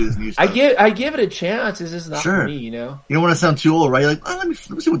 I can't do this new stuff. I give it a chance. It's just not for me, You don't want to sound too old, right? You're like, let me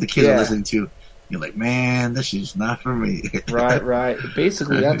see what the kids are listening to. You're like, man, this is not for me. Right.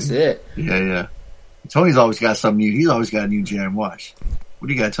 Basically, that's it. Yeah. Tony's always got something new. He's always got a new jam. Watch. What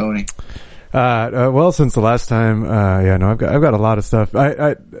do you got, Tony? Well, since the last time, I've got a lot of stuff.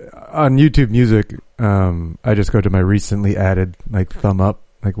 I on YouTube Music, I just go to my recently added, like, thumb up.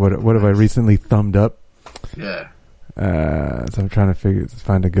 Like, what have I recently thumbed up? Yeah. So I'm trying to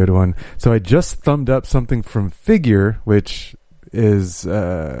find a good one. So I just thumbed up something from Figure, which is,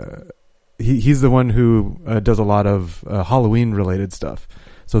 he's the one who does a lot of Halloween related stuff.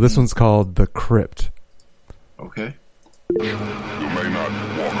 So this one's called The Crypt. Okay. You may not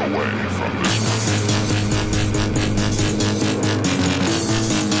walk away from this one.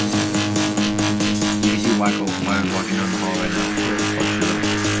 You see Michael Myers walking down the hall right now.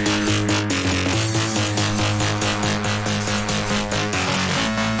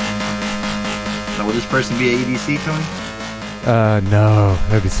 Now, will this person be at EDC, Tony? No.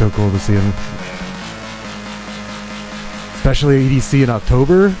 That'd be so cool to see him. Especially EDC in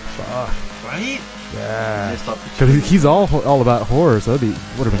October. Fuck. Right? Yeah, because he's all about horror, so would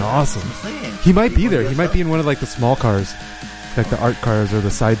have been awesome. He might be there. He might be in one of like the small cars, like the art cars or the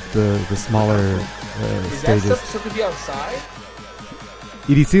smaller stages. Is that stuff to be outside?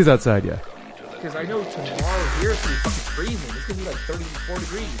 EDC is outside, yeah. Because I know tomorrow here it's gonna be fucking freezing. It's gonna be like 34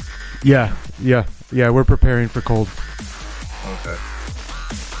 degrees. Yeah. We're preparing for cold. Okay.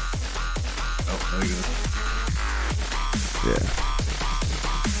 Oh, there you go. Yeah.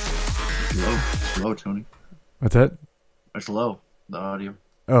 It's low, Tony. What's that? It's low, the audio.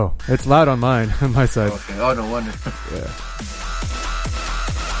 Oh, it's loud on mine, on my side. Okay. Oh, no wonder. Yeah.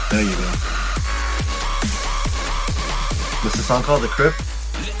 There you go. What's the song called? The Crypt?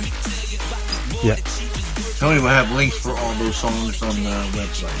 Yeah. Tony will have links for all those songs on the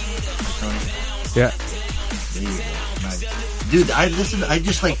website. Tony? Yeah. There you go. Nice. Dude, I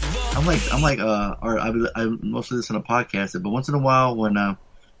mostly listen to podcasts, but once in a while when, I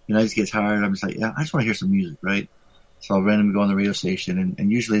just get tired, I'm just like, yeah, I just want to hear some music, right? So I'll randomly go on the radio station,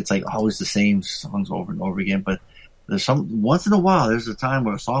 and usually it's like always the same songs over and over again, but once in a while, there's a time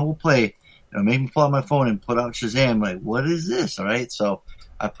where a song will play, it'll make me pull out my phone and put out Shazam, like, what is this? All right. So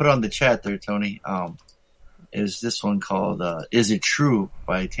I put it on the chat there, Tony. Is this one called, Is It True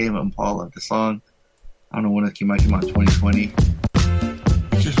by Tame Impala. The song, I don't know when it came out 2020. It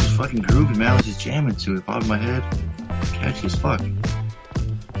just was fucking groovy, man. I was just jamming to it, bobbing my head. Catchy as fuck.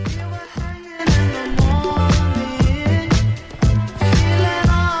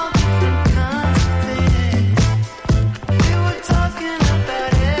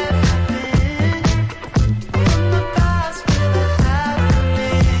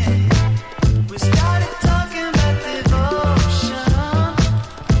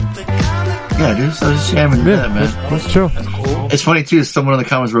 Yeah, dude, so I was just jamming to that, man. That's chill. That's cool. It's funny, too, someone in the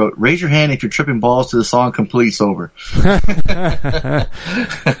comments wrote, raise your hand if you're tripping balls to the song Complete's Over.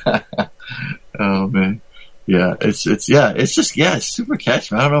 Oh, man. Yeah, it's super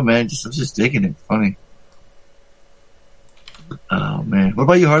catchy, man. I don't know, man. I'm just digging it. Funny. Oh, man. What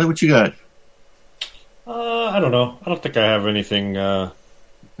about you, Harley? What you got? I don't know. I don't think I have anything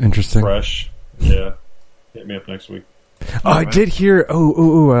interesting. Fresh. Yeah. Hit me up next week. Oh, I did hear.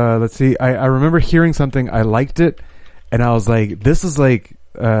 Let's see. I remember hearing something. I liked it, and I was like, "This is like,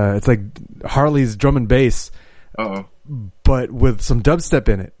 it's like Harley's drum and bass, but with some dubstep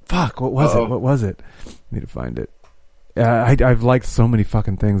in it." Fuck, what was it? What was it? Need to find it. I've liked so many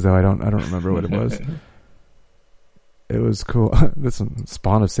fucking things though. I don't remember what it was. It was cool. This one,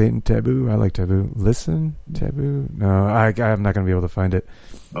 Spawn of Satan, Taboo. I like Taboo. Listen, Taboo. No, I'm not gonna be able to find it.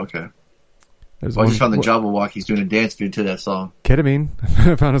 Okay. I just found the Jabberwock. He's doing a dance video to that song. Ketamine.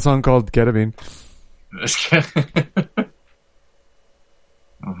 I found a song called Ketamine.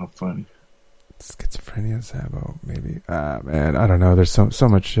 Oh, how funny. Schizophrenia, Sabo, maybe. Man, I don't know. There's so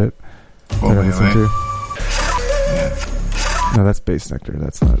much shit that I listen to. Yeah. No, that's Bass Nectar.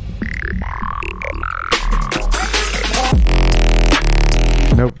 That's not.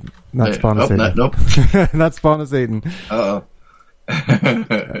 Nope. Not Spawn of Satan. Nope. Not Spawn of Satan. Uh-oh.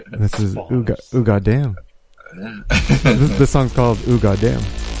 This is Ooh Goddamn. This song's called Ooh Goddamn.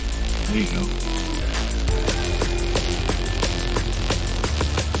 There you go.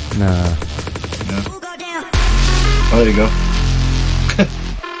 Nah. Oh, there you go.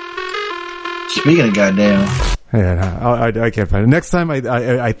 Speaking of goddamn. Yeah, I can't find it. Next time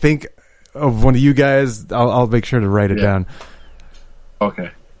I think of one of you guys, I'll make sure to write it down.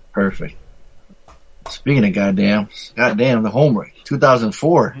 Okay. Perfect. Speaking of goddamn, the Homework,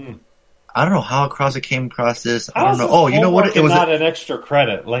 2004. I don't know how it came across this. I don't know. Oh, you know what? It was not an extra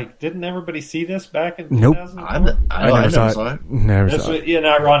credit. Like, didn't everybody see this back in 2004? I never saw it. Never saw it. And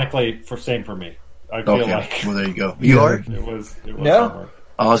ironically, same for me. I feel like. Well, there you go. You are? It was no. Homework.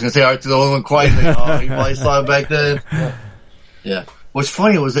 I was going to say, Art to the only one quietly. You probably saw it back then. Yeah. What's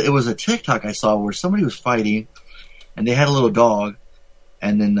funny was it was a TikTok I saw where somebody was fighting, and they had a little dog,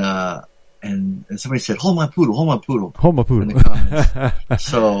 and then and somebody said, "Hold my poodle, hold my poodle." Hold my poodle. In the comments.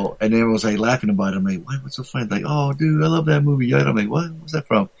 So, and everyone was like laughing about it. I'm like, what's so funny? Like, oh, dude, I love that movie. I'm like, what? What's that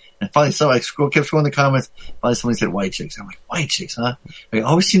from? And finally, so I kept scrolling the comments. Finally, somebody said White Chicks. I'm like, White Chicks, huh? I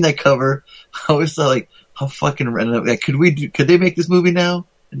always seen that cover. I always thought, like, how fucking random. Like, could they make this movie now?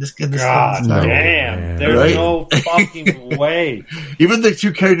 God damn. There's no fucking way. Even the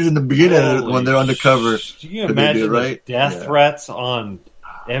two characters in the beginning when they're undercover. Can you imagine the death threats on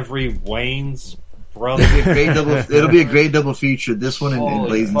every Wayne's brother? It'll be a great double feature. This one and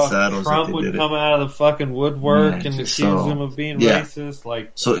Blazing Saddles. Trump would come out of the fucking woodwork and accuse him of being racist.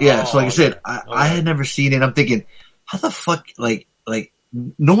 Like, so like I said, I had never seen it. I'm thinking, how the fuck, like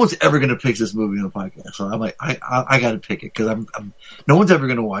no one's ever going to pick this movie on the podcast. So I'm like, I got to pick it because no one's ever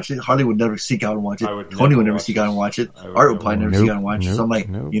going to watch it. Harley would never seek out and watch it. Tony would never seek out and watch it. Art would probably never seek out and watch it. So I'm like,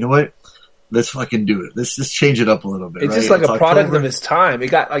 you know what? Let's fucking do it. Let's just change it up a little bit. It's just like a product of its time. It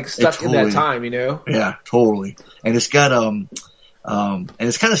got like stuck in that time, you know? Yeah, totally. And it's got, and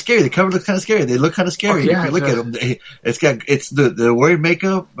it's kind of scary. The cover looks kind of scary. They look kind of scary. If you look at them, it's the wearing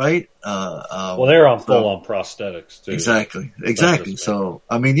makeup, right? Well, they're on full on prosthetics too. Exactly. So,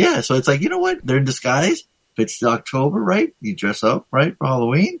 I mean, yeah. So it's like, you know what? They're in disguise. If it's October, right? You dress up, right? For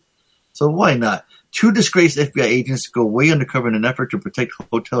Halloween. So why not? Two disgraced FBI agents go way undercover in an effort to protect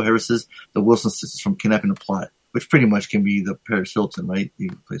hotel heiresses, the Wilson sisters, from kidnapping the plot, which pretty much can be the Paris Hilton, right? He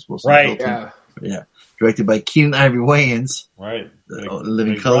plays Wilson. Right. Hilton. Yeah. Directed by Keenan Ivory Wayans. Right.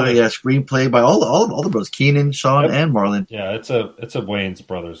 Living Color. Yeah. Screenplay by all the brothers, Keenan, Sean, and Marlon. Yeah. It's a Wayans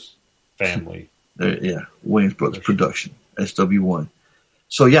brothers family. Wayans brothers production. SW1.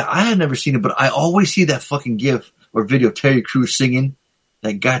 So yeah, I had never seen it, but I always see that fucking GIF or video of Terry Crews singing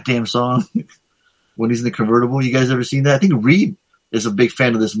that goddamn song when he's in the convertible. You guys ever seen that? I think Reed is a big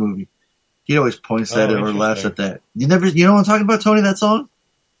fan of this movie. He always points at it or laughs at that. You know what I'm talking about, Tony? That song?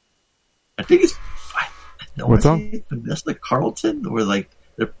 I think it's. What song? That's like Carlton, or like.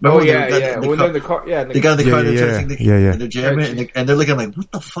 When they're in the car, they got in the car, and they're jamming, and they're looking like,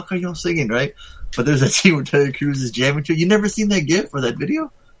 "What the fuck are y'all singing?" Right? But there's that scene where Terry Crews is jamming to. You never seen that GIF or that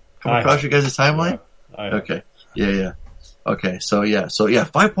video? Come across your guys' timeline? Okay. Yeah. Okay. So 5.7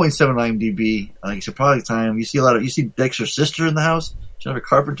 IMDb. Like it's probably time. You see Dexter's sister in the house, Jennifer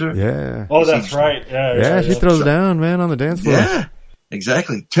Carpenter. Yeah. Oh, that's right. Yeah. She throws down, man, on the dance floor. Yeah.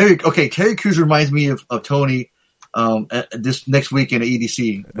 Exactly. Terry Crews reminds me of Tony. This next weekend at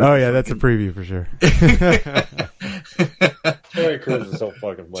EDC. Oh yeah, that's a preview for sure. Terry Crews is so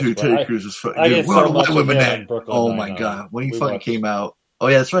fucking much. Dude, Terry Crews is fucking. Dude, where are the women at? Oh my god, when he fucking came out. Oh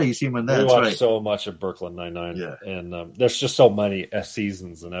yeah, that's right. You see him in that. We watched so much of Brooklyn Nine-Nine. Yeah, and there's just so many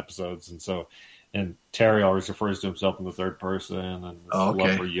seasons and episodes, and Terry always refers to himself in the third person, and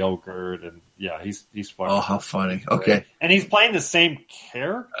love for yogurt, and he's fucking. Oh, how funny! Okay, and he's playing the same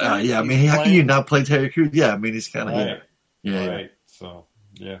character. Yeah, I mean, how can you not play Terry Crews? Yeah, I mean, he's kind of right. So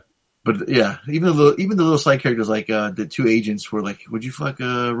yeah, but yeah, even the little side characters like the two agents were like, "Would you fuck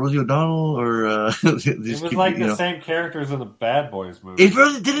Rosie O'Donnell?" Or it was like the same characters in the Bad Boys movie.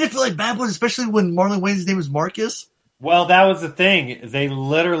 Didn't it feel like Bad Boys, especially when Marlon Wayans' name was Marcus? Well, that was the thing. They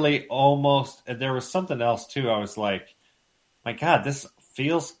literally almost. There was something else too. I was like, "My God, this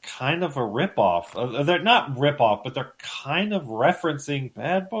feels kind of a ripoff." They're not ripoff, but they're kind of referencing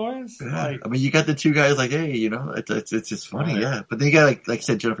Bad Boys. Yeah. I mean, you got the two guys like, "Hey, it's just funny, yeah." But then you got like I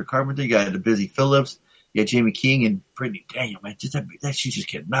said, Jennifer Carpenter. You got the Busy Phillips. You got Jamie King and Brittany Daniel. Man, that she just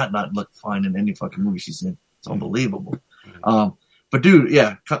cannot not look fine in any fucking movie she's in. It's unbelievable. But dude,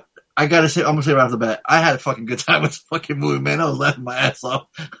 yeah. I gotta say, I'm gonna say right off the bat, I had a fucking good time with this fucking movie, man. I was laughing my ass off.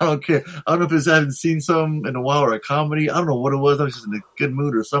 I don't care. I don't know if I haven't seen some in a while or a comedy. I don't know what it was. I was just in a good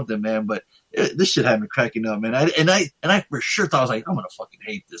mood or something, man. But this shit had me cracking up, man. I for sure thought I was like, I'm gonna fucking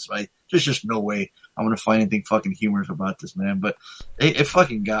hate this, right? There's just no way I'm gonna find anything fucking humorous about this, man. But it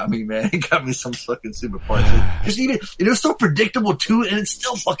fucking got me, man. It got me some fucking super parts. Just even it was so predictable too, and it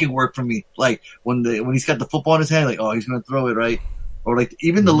still fucking worked for me. Like when he's got the football in his hand, like, oh, he's gonna throw it, right? Or like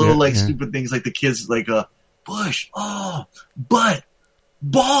even the little stupid things like the kids like bush, oh, butt,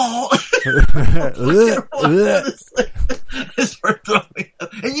 ball. It's for throwing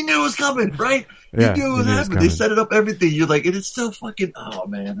up. And you knew it was coming, right? Yeah, you knew it was happening. They set it up everything. You're like, and it's still fucking. Oh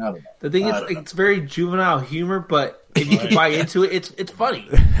man, I don't know. The thing is, it's very juvenile humor, but if you can buy into it, it's funny.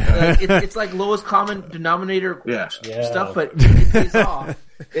 It's like lowest common denominator stuff, but it pays off.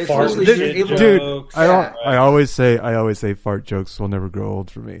 Dude, I always say fart jokes will never grow old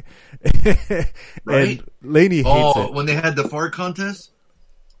for me. Right? And Lainey hates it. When they had the fart contest.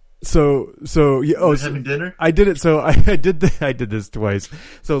 So having dinner? I did it. So I did this twice.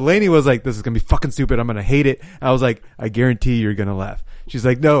 So Lainey was like, "This is gonna be fucking stupid. I'm gonna hate it." I was like, "I guarantee you're gonna laugh." She's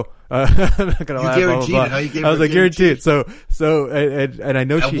like, "No, I'm not gonna laugh." Guaranteed it. How you gave I was like, "Guaranteed it." So and I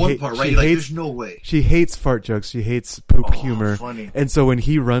know at she one part, right? She like, hates. There's no way. She hates fart jokes. She hates poop humor. Funny. And so when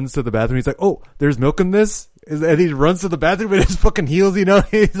he runs to the bathroom, he's like, "Oh, there's milk in this." And he runs to the bathroom with his fucking heels,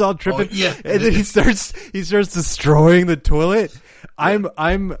 he's all tripping. And then he starts destroying the toilet.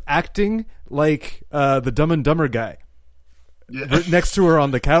 I'm acting like the Dumb and Dumber guy. Yeah. Next to her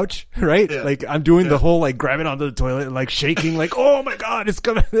on the couch, right? Yeah. Like I'm doing the whole like grabbing onto the toilet and like shaking, like, oh my god, it's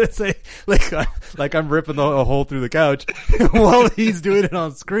coming! It's like I'm ripping a hole through the couch while he's doing it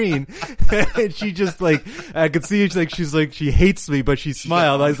on screen. And she just like I could see she's like she hates me, but she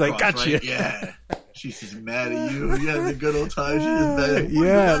smiled. I was like, gotcha. Right? Yeah. She's just mad at you. Yeah, the good old times.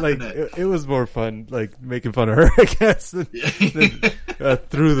 Yeah, like it was more fun, like making fun of her, I guess, than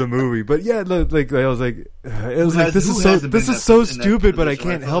through the movie. But yeah, like I was like, it was like this is so stupid, but I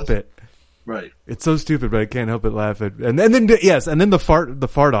can't help it. Right. It's so stupid, but I can't help but laugh at. And then the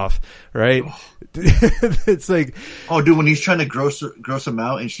fart off, right? It's like, oh, dude, when he's trying to gross him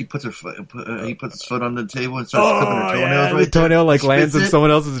out, and she puts he puts his foot on the table and starts clipping her toenails. The toenail like lands in someone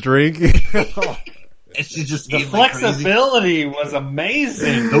else's drink. And she just the ate like crazy. flexibility was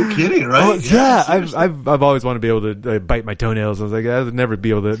amazing. No kidding, right? Oh, yeah, I've always wanted to be able to bite my toenails. I was like, I would never be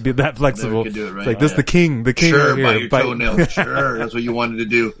able to be that flexible. Could do it, right? It's like this, the king Sure, right here, bite your toenails. Sure, that's what you wanted to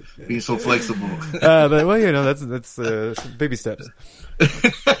do. Be so flexible. But, well, you know, that's baby steps.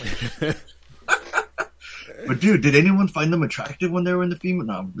 But dude, did anyone find them attractive when they were in the female?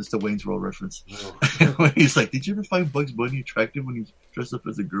 No, it's the Wayne's World reference. When he's like, "Did you ever find Bugs Bunny attractive when he dressed up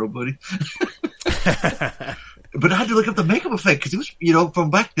as a girl, buddy?" But I had to look up the makeup effect because it was, you know, from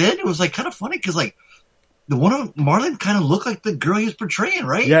back then it was like kind of funny because like the one on Marlon kind of looked like the girl he was portraying,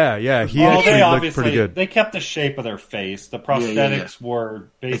 right? Yeah, he actually looked pretty good. They kept the shape of their face. The prosthetics were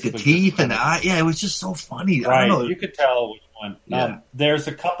basically like the teeth and the eye. Yeah, it was just so funny. Right, I don't know. you could tell which one. Yeah. There's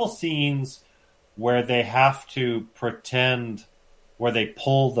a couple scenes where they have to pretend, where they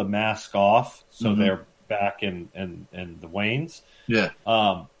pull the mask off, so they're back in the Waynes. Yeah.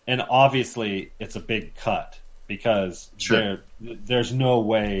 And obviously it's a big cut because there's no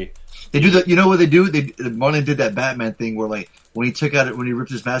way they do that. You know what they do? Marlon did that Batman thing where like when he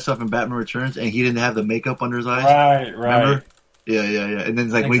ripped his mask off in Batman Returns and he didn't have the makeup under his eyes. Right. Remember? Yeah. And then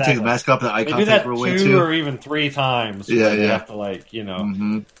like when he took the mask off, the eye contact were away too. 2 or even 3 times. Yeah. You have to like, you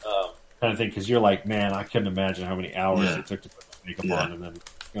know, kind of thing, because you're like, man, I couldn't imagine how many hours it took to put the makeup on, and then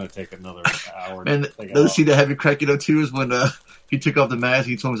it's going to take another hour. And the other scene that had me cracking up too is when he took off the mask.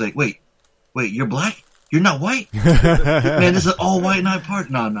 He told me, he's like, wait, you're black? You're not white? Man, this is all white night part.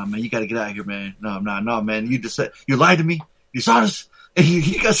 No, man, you got to get out of here, man. No, man. You just said you lied to me. You saw this. And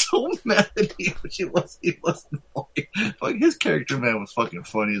he got so mad at me, but he wasn't white. Like, his character, man, was fucking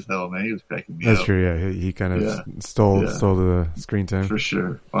funny as hell, man. He was cracking me up. That's true, yeah. He kind of stole the screen time. For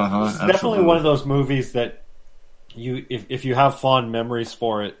sure. It's definitely one of those movies that if you have fond memories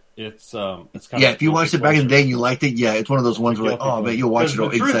for it, it's kind of... Yeah, if you watched it back in the day and you liked it, yeah, it's one of those ones where like, oh, man, you'll watch it all.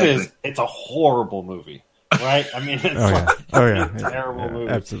 The truth is, it's a horrible movie, right? I mean, it's a terrible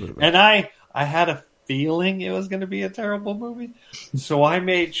movie. Absolutely. And I had a feeling it was going to be a terrible movie, so I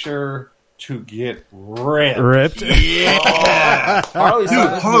made sure to get ripped. Yeah,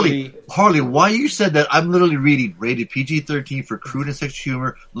 Harley, why you said that? I'm literally reading rated PG-13 for crude and sexual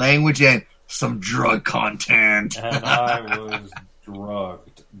humor, language, and some drug content. And I was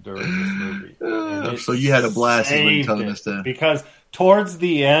drugged during this movie. So you had a blast when you telling us that, because towards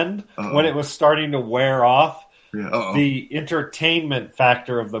the end, when it was starting to wear off. The entertainment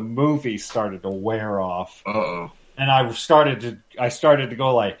factor of the movie started to wear off. And I started to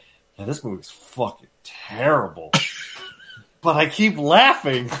go like, yeah, this movie's fucking terrible. But I keep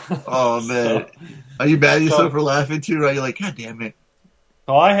laughing. Oh man. Are you mad at yourself for laughing too, right? You're like, God damn it.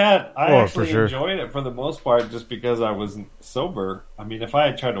 So I actually enjoyed it for the most part just because I wasn't sober. I mean, if I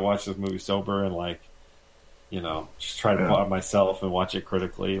had tried to watch this movie sober and like, you know, just try to put on myself and watch it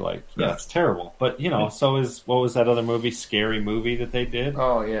critically. Like, it's terrible. But, you know, what was that other movie, Scary Movie, that they did?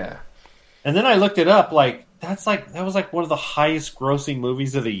 Oh, yeah. And then I looked it up, like, that was like one of the highest grossing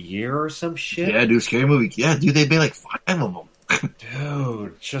movies of the year or some shit. Yeah, dude, Scary Movie. Yeah, dude, they made like 5 of them.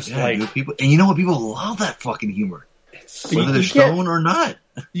 Dude, just dude, people, and you know what? People love that fucking humor. Whether they're stoned or not.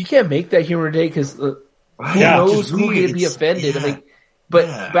 You can't make that humor today because who knows who could be offended. I mean,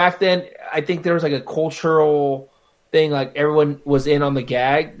 but back then, I think there was like a cultural thing, like everyone was in on the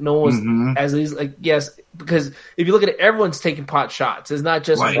gag. No one was as easy, like, yes, because if you look at it, everyone's taking pot shots. It's not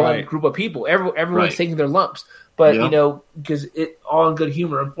just one group of people. Everyone's taking their lumps. But, you know, because it all in good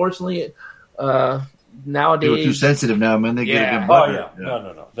humor. Unfortunately, nowadays... People are too sensitive now, man. They get a good butter.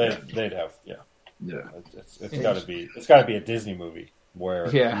 No. They'd have, It's got to be a Disney movie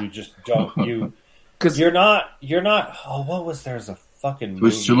where you just don't... Because you're not... Oh, what was... There's a fucking movie.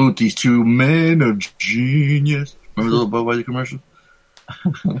 We salute these 2 men of genius. Remember the little Budweiser commercial?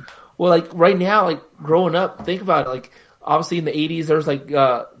 Well, like right now, like growing up, think about it. Like obviously in the 80s, there's like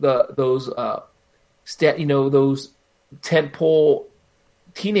those tentpole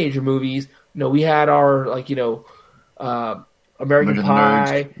teenager movies. You know, we had our American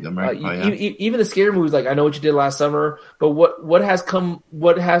Pie. Even the scary movies, like I Know What You Did Last Summer. But what has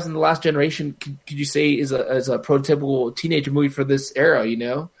in the last generation? Could you say is a prototypical teenager movie for this era? You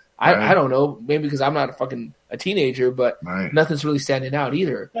know, I don't know. Maybe because I'm not a teenager, but nothing's really standing out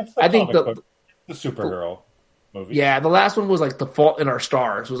either. I think the superhero movie. Yeah, the last one was like The Fault in Our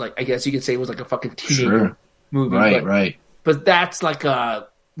Stars. Was like, I guess you could say it was like a fucking teenager movie. Right. But that's like a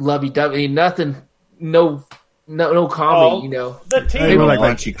lovey-dovey. Nothing. No comedy, you know. The team maybe like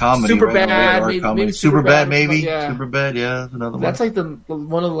raunchy comedy. Superbad, maybe Superbad, maybe. Superbad, yeah, that's another one. That's like the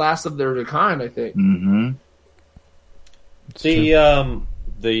one of the last of their kind, I think. Mm-hmm.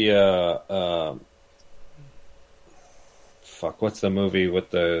 fuck, what's the movie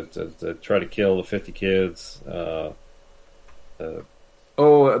with the try to kill the 50 kids? The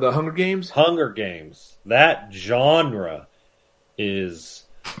Hunger Games? Hunger Games. That genre is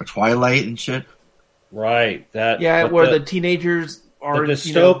Twilight and shit. Right. Where the teenagers are the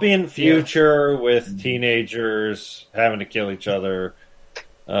dystopian future with teenagers having to kill each other.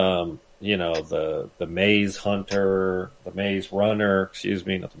 The maze hunter, the maze runner, excuse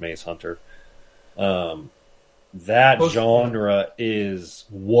me, not the maze hunter. That genre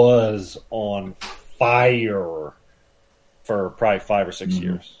was on fire for probably 5 or 6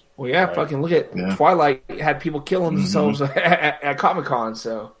 years. Well, yeah, right? Fucking look at Twilight had people killing themselves at Comic-Con,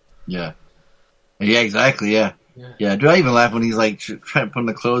 so. Yeah. Yeah, exactly, yeah. Dude, I even laugh when he's like trying to put on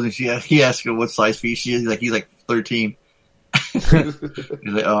the clothes and he asks her what size feet she is. He's like 13. He's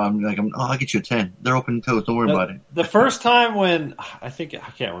like, I'll get you a 10. They're open toes. Don't worry about it. The first time when I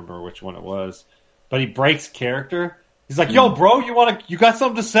can't remember which one it was, but he breaks character. He's like, "Yo, bro, you got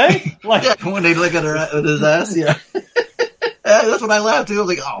something to say?" Like when they look at his ass, that's when I laughed too. I was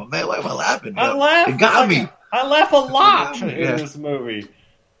like, "Oh man, why am I laughing?" I laugh. It got me. I laugh a lot in this movie.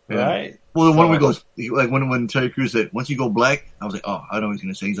 Yeah. Right? Well, the one where he goes, like when Terry Crews said, "Once you go black," I was like, "Oh, I know what he's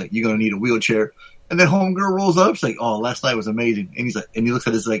gonna say." He's like, "You're gonna need a wheelchair." And then homegirl rolls up. She's like, "Oh, last night was amazing." And he's like, and he looks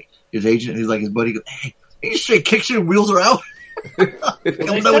at his agent. He's like, his buddy goes, "Hey, he straight kicks her and wheels her out."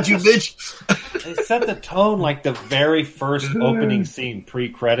 I'm done with you, bitch. They set the tone like the very first opening scene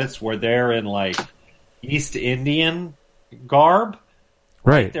pre-credits where they're in like East Indian garb.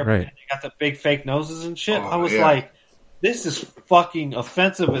 Right. They got the big fake noses and shit. I was like, this is fucking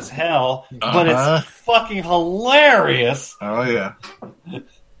offensive as hell, but it's fucking hilarious. Oh yeah.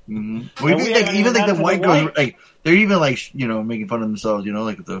 Mm-hmm. Well, even the white girls, like they're even like making fun of themselves,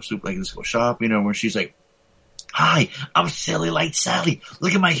 like the soup, like let's go shop, where she's like, "Hi, I'm Silly Light Sally.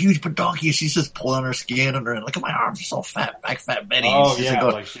 Look at my huge pedonky." She's just pulling her skin under it. Look at my arms, they're so fat, back fat Betty. Oh, and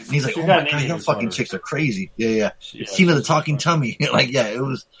he's like, "Oh my god, you fucking chicks are crazy." Yeah. Tina the talking tummy. it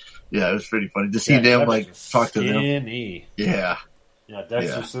was pretty funny to see them talk to them. Yeah. Yeah,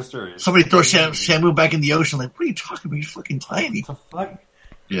 Dexter's sister is. Somebody throw Shamu back in the ocean. Like, what are you talking about? You're fucking tiny. What the fuck?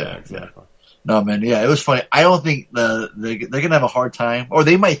 Yeah, exactly. No, man. Yeah, it was funny. I don't think they're gonna have a hard time, or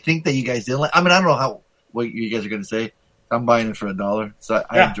they might think that you guys didn't like. I mean, I don't know what you guys are gonna say. I'm buying it for $1, so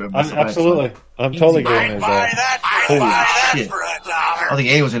I enjoy myself. Absolutely, I'm totally getting it. Holy shit! I don't think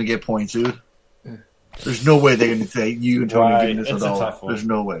anyone's gonna get points, dude. There's no way they're gonna say you and Tony are getting this $1. There's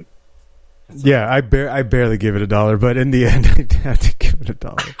no way. Yeah, I barely give it $1, but in the end, I have to give it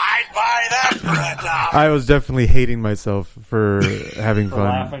 $1. I'd buy that for $1. I was definitely hating myself for having fun.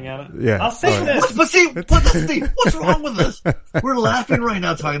 Laughing at it? Yeah. I'll say this. But see, what's wrong with us? We're laughing right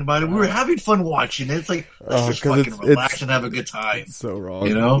now talking about it. We were having fun watching it. It's like, let's just fucking relax and have a good time. It's so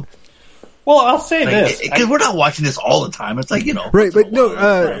wrong. Well, I'll say this. Because we're not watching this all the time. It's like, Right, but no,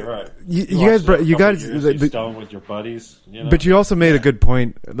 right. You guys, stone with your buddies. But you also made a good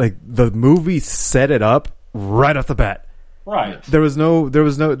point. Like, the movie set it up right off the bat. Right. There was no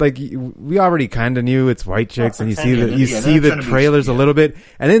like, we already kind of knew it's white chicks, and you see the trailers a little bit,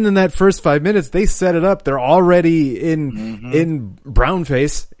 and then in that first 5 minutes they set it up. They're already in brown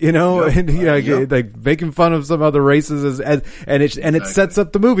face, like making fun of some other races and it sets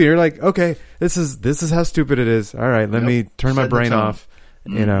up the movie. You're like, okay, this is how stupid it is. All right, let me turn my brain off,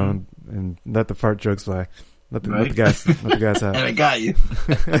 and let the fart jokes fly. Let the guys have. And I got you.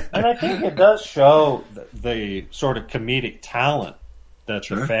 And I think it does show the sort of comedic talent that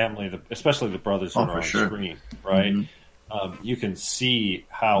the family, especially the brothers who are on screen, right? Mm-hmm. You can see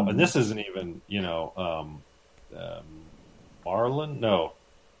how, and this isn't even, Marlon? No.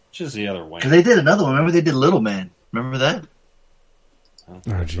 Which is the other Wayne? Because they did another one. Remember they did Little Man? Remember that? Oh,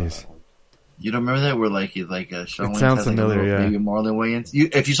 jeez. You don't remember that? Where Shawn It sounds familiar, yeah. Baby Marlon Wayans.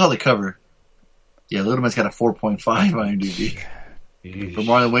 If you saw the cover, yeah, Little Man's got a 4.5 on IMDb. But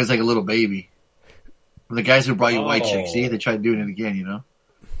Marlon Wayans like a little baby. From the guys who brought you White Chicks, see? They tried doing it again,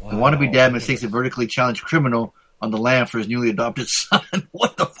 Wow. The wannabe dad mistakes a vertically challenged criminal on the lam for his newly adopted son.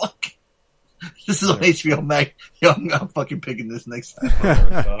 What the fuck? This is on HBO Max. Yo, I'm fucking picking this next time.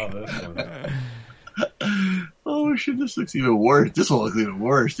 Oh shit, this looks even worse. This one looks even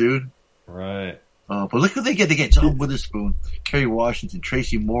worse, dude. Right. But look who they get. They get John Witherspoon, Kerry Washington,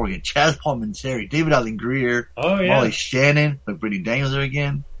 Tracy Morgan, Chaz Palminteri, David Allen Greer, Molly Shannon, like Brittany Daniels there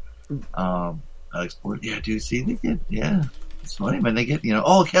again. Alex Porter. Yeah, dude, see, they get, it's funny, man. They get,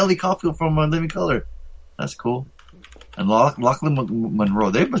 Kelly Caulfield from Living Color. That's cool. And Lachlan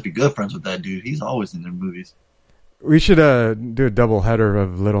Monroe. They must be good friends with that dude. He's always in their movies. We should do a double header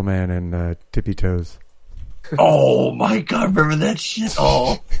of Little Man and Tippy Toes. Oh my god, remember that shit?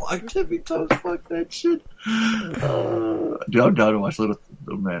 Oh, fuck, Tippy Toes, fuck that shit. Dude, I'm down to watch Little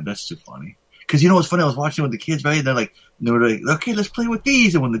Man. That's too funny. Because you know what's funny? I was watching with the kids, right? They're like, they were like, okay, let's play with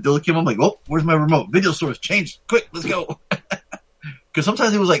these. And when the dildo came, I'm like, oh, where's my remote? Video source, change, quick, let's go. Because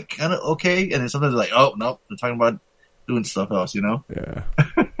sometimes it was like kind of okay, and then sometimes like, oh no, they're talking about doing stuff else, you know? Yeah.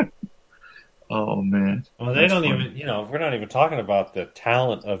 Oh man. Well, they don't even, we're not even talking about the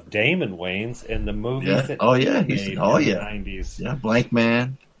talent of Damon Wayans in the movies that he made he's in the 90s. Yeah, Blank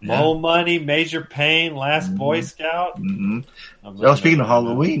Man. Mo Money, Major Payne, Last Boy Scout. Mm-hmm. Speaking of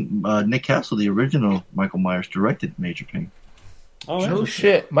Halloween, Nick Castle, the original Michael Myers, directed Major Payne. Oh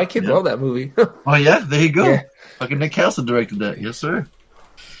shit! My kids love that movie. Oh yeah, there you go. Yeah. Fucking Nick Castle directed that. Yes, sir.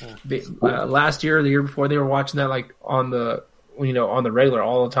 Last year, or the year before, they were watching that like on the regular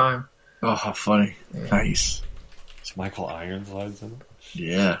all the time. Oh, how funny! Yeah. Nice. It's Michael Irons lives in it.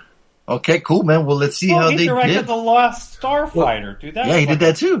 Yeah. Okay, cool, man. Well, let's see how they did. He directed The Last Starfighter, dude. That he did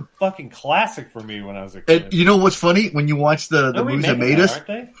that too. Fucking classic for me when I was a kid. And you know what's funny? When you watch the movies that made us, aren't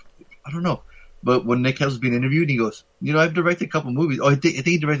they? I don't know. But when Nick Castle was being interviewed, he goes, I've directed a couple movies. Oh, I think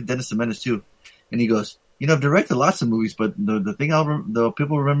he directed Dennis the Menace too. And he goes, I've directed lots of movies, but the thing the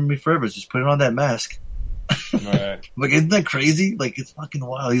people remember me forever is just putting on that mask. Right. Like, isn't that crazy? Like, it's fucking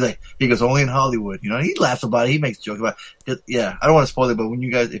wild. He goes, only in Hollywood. He laughs about it. He makes jokes about it. Yeah, I don't want to spoil it, but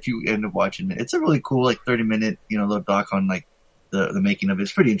if you end up watching it, it's a really cool, 30-minute, little doc on, the making of it.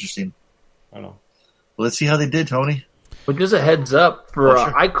 It's pretty interesting. I know. Well, let's see how they did, Tony. But just a heads up, sure.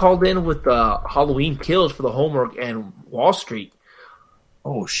 I called in with Halloween Kills for the homework and Wall Street.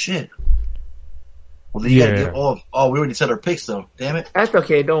 Oh, shit. Well, then you gotta get, we already said our picks, though. Damn it. That's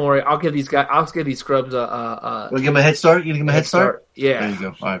okay. Don't worry. I'll give these scrubs We'll give them a head start? You give them a head start? Yeah. There you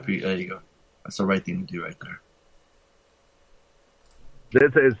go. All right, there you go. That's the right thing to do right there.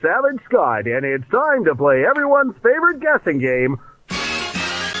 This is Savage Scott, and it's time to play everyone's favorite guessing game.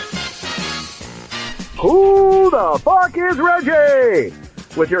 Who the fuck is Reggie?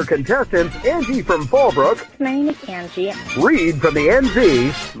 With your contestants, Angie from Fallbrook. My name is Angie. Reed from the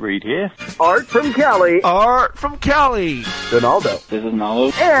NZ. Reed here. Art from Cali. Art from Cali. Donaldo. This is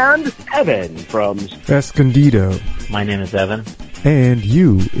Nalo. And Evan from Escondido. My name is Evan. And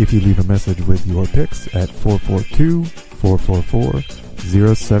you, if you leave a message with your picks at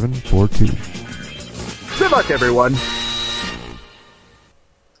 442-444-0742. Good luck, everyone.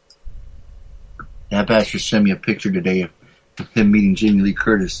 That bastard sent me a picture today of him meeting Jamie Lee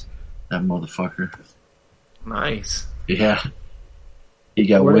Curtis. That motherfucker. Nice. Yeah. He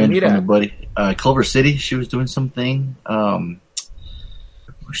got wind from a buddy. Culver City. She was doing something. What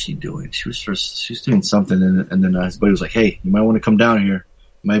was she doing? She was doing something, and then his buddy was like, "Hey, you might want to come down here.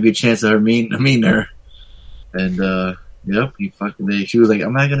 Might be a chance of her meeting her." And yep, she was like,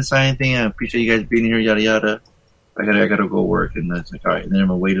 "I'm not gonna sign anything. I appreciate you guys being here. Yada yada. I gotta go work." And that's like, all right. And then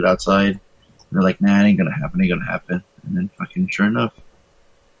I waited outside. And they're like, "Nah, it ain't gonna happen. And then fucking sure enough,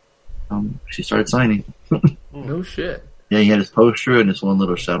 she started signing. No shit. Yeah, he had his poster and this one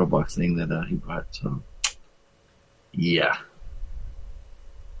little shadow box thing that he bought. So, yeah.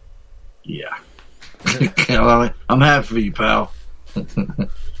 I'm happy for you, pal.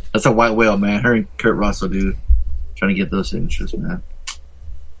 That's a white whale, man. Her and Kurt Russell, dude, trying to get those signatures, man.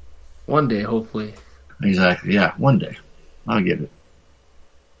 One day, hopefully. Exactly. Yeah, one day, I'll get it.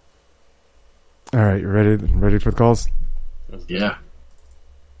 All right, you ready for the calls? Yeah.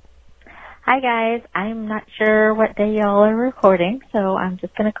 Hi, guys. I'm not sure what day y'all are recording, so I'm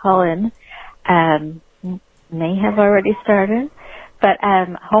just going to call in. May have already started, but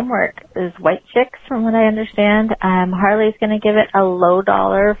homework is White Chicks, from what I understand. Harley's going to give it a low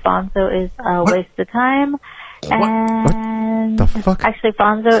dollar. Fonzo is a waste of time. And what the fuck? Actually,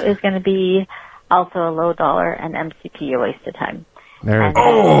 Fonzo is going to be also a low dollar, and MCP a waste of time. There it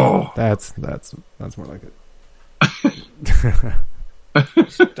goes. That's more like it.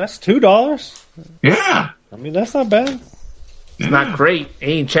 That's $2. Yeah. I mean, that's not bad. It's not great. It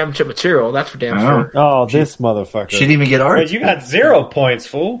ain't championship material, that's for damn sure. Oh, this motherfucker. She didn't even get art. Well, you got 0 points,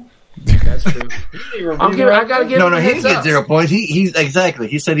 fool. That's true. I gotta give him No, a he heads didn't up. get 0 points. He exactly.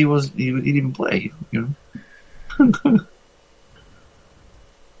 He said he didn't even play. You know.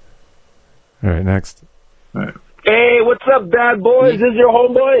 All right, next. All right. Hey, what's up, bad boys? This is your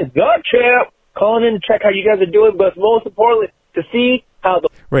homeboy, The Champ, calling in to check how you guys are doing, but most importantly, to see how the...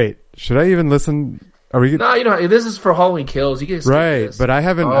 Wait, should I even listen? Are we? No, this is for Halloween Kills. You can skip right, this. but I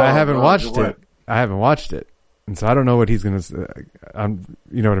haven't watched it. I haven't watched it, and so I don't know what he's gonna say.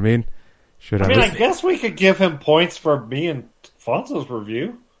 You know what I mean? I guess we could give him points for me and Fonzo's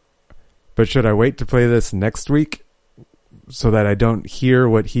review. But should I wait to play this next week so that I don't hear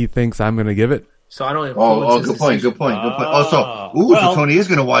what he thinks I'm going to give it? So I don't. Oh, good point. Also, so Tony is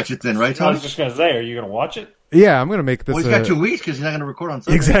going to watch it then, right, Tony? I was just going to say, are you going to watch it? Yeah, I'm going to make this. Well, he's got 2 weeks because he's not going to record on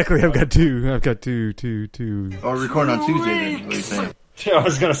Sunday. Exactly, I've got two. Or recording on Tuesday, then, what are you saying? Yeah, I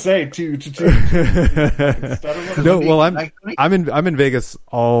was going to say two. No, well, I'm in Vegas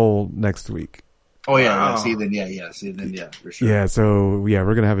all next week. Oh yeah, see then, for sure. Yeah, so yeah,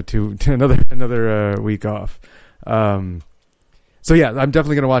 we're gonna have another week off. So yeah, I'm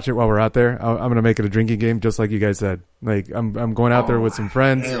definitely gonna watch it while we're out there. I'm gonna make it a drinking game, just like you guys said. Like I'm going out there with some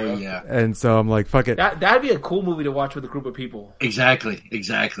friends, and so I'm like, fuck it. That'd be a cool movie to watch with a group of people. Exactly.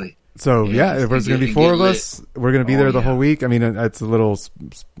 So yeah, if there's gonna be 4 of us, we're gonna be there the whole week. I mean, it's a little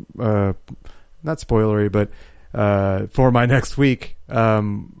not spoilery, but for my next week,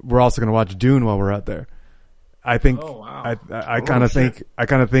 we're also gonna watch Dune while we're out there. I think I kind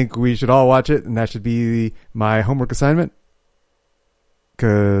of think we should all watch it, and that should be my homework assignment.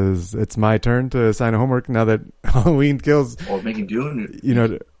 Because it's my turn to assign a homework now that Halloween Kills. Or making Dune.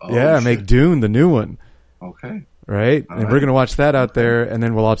 Make Dune the new one. Okay. Right? And we're going to watch that out there, and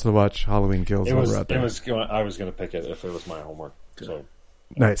then we'll also watch Halloween Kills while we're out there. I was going to pick it if it was my homework. So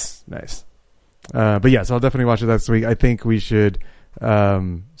Nice. But yeah, so I'll definitely watch it this week. I think we should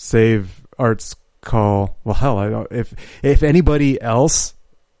save Art's call. Well, hell, I don't, if anybody else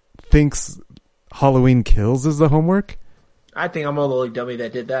thinks Halloween Kills is the homework, I think I'm all the only dummy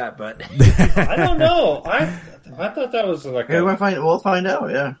that did that, but I don't know. I thought that was like. We'll find out.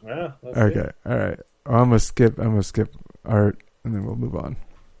 Yeah. Okay. All right. I'm gonna skip Art, and then we'll move on.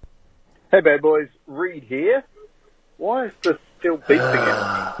 Hey, bad boys. Reed here. Why is this still beeping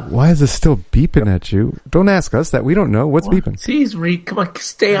at me? Why is this still beeping at you? Don't ask us that. We don't know what's beeping. Jeez, Reed, come on,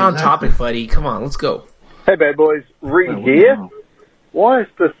 stay on topic, buddy. Come on, let's go. Hey, bad boys. Reed here. Why is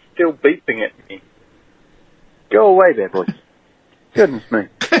this still beeping at me? Go away, bad boys. Goodness me.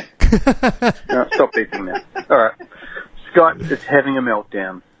 No, stop beeping now. Alright. Skype is having a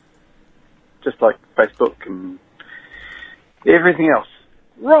meltdown. Just like Facebook and everything else.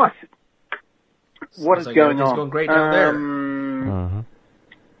 Right. What is going on? It's going great down there.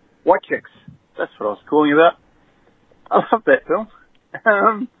 White Chicks. That's what I was calling you about. I love that film.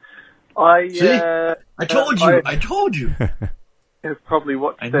 I told you. I've probably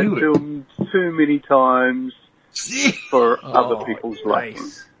watched that film too many times for other people's liking.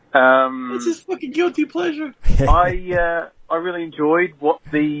 It's his fucking guilty pleasure. I really enjoyed what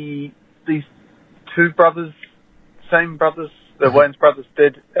these two brothers, same brothers, the Wayans brothers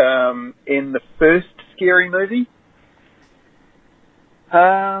did in the first Scary Movie.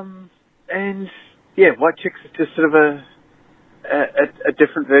 And yeah, White Chicks is just sort of a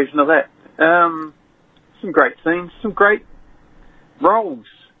different version of that. Some great scenes, some great roles.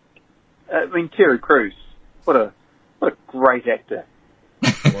 I mean, Terry Crews, what a great actor.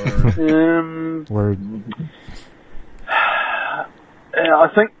 Word. I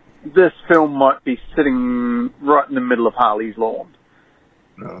think this film might be sitting right in the middle of Harley's Lawn.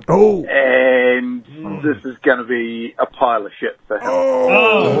 Oh! And this is going to be a pile of shit for him.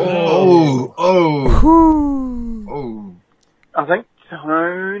 I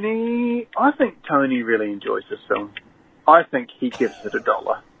think Tony really enjoys this film. I think he gives it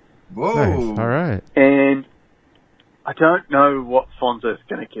 $1. Whoa! Nice. All right. And I don't know what Fonzo's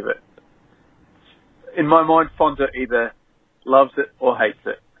going to give it. In my mind, Fonzo either loves it or hates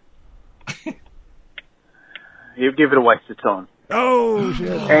it. He'll give it a waste of time. Oh, shit.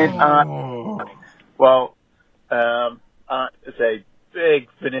 And Art is a big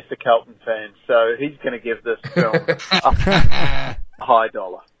Vanessa Carlton fan, so he's going to give this film a high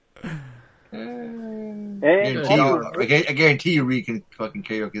 $1. And I guarantee you Reed can fucking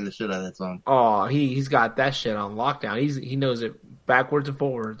karaoke the shit out of that song. Oh, he's got that shit on lockdown. He knows it backwards and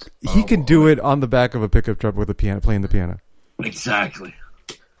forwards. He can do it on the back of a pickup truck with a piano, playing the piano. Exactly.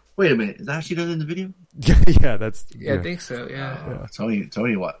 Wait a minute, is that how she does it in the video? Yeah, that's. Yeah, I think so. Yeah. Tony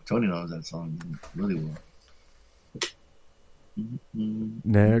knows that song really well.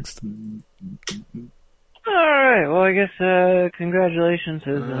 Next. All right. Well, I guess congratulations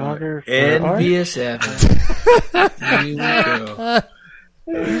is in order for Envious Evan. Here we go.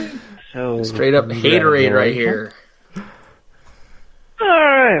 So straight up haterade right here. All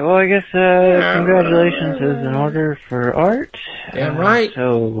right. Well, I guess congratulations is in order for Art. Damn right.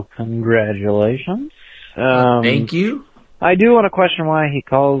 So congratulations. Thank you. I do want to question why he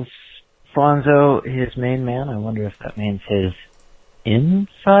calls Fonzo his main man. I wonder if that means his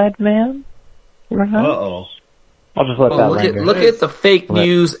inside man. Uh-oh. I'll just let that linger. Look at the fake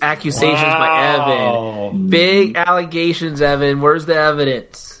news accusations by Evan. Big allegations, Evan. Where's the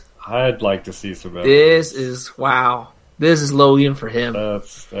evidence? I'd like to see some evidence. This is wow. This is Logan for him.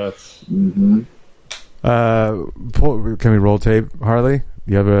 That's. Can we roll tape, Harley?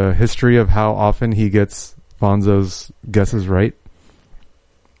 You have a history of how often he gets Fonzo's guesses right?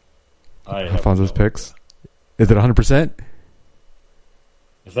 Fonzo's picks? Is it 100%?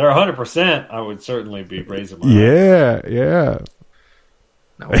 If they're 100%, I would certainly be raising my Yeah.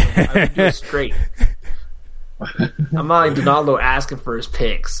 No, I would do it straight. I'm not like Donaldo asking for his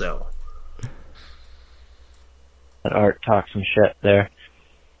picks, so. Let Art talk some shit there.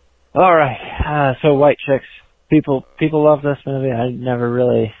 All right, so White Chicks. People love this movie. I never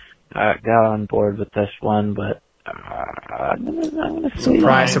really got on board with this one, but I'm gonna say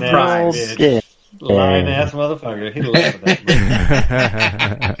surprise. Yeah. Lying ass motherfucker. He loved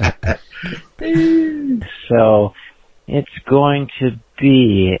that movie. So it's going to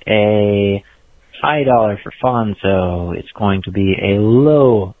be a high dollar for Fonzo. It's going to be a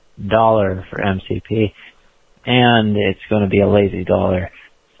low dollar for MCP, and it's going to be a lazy dollar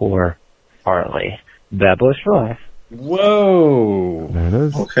for Harley. Bad Boys for Life. Whoa. There it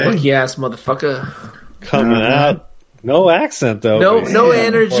is. Okay. Funky ass motherfucker. Coming out. No accent, though. No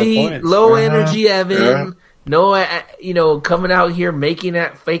energy. Low energy, Evan. No, coming out here making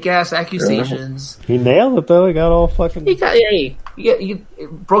that fake ass accusations. He nailed it, though. He got all fucking... You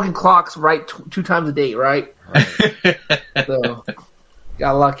broken clocks right 2 times a day, right? So,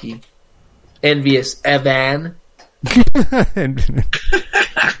 got lucky. Envious Evan.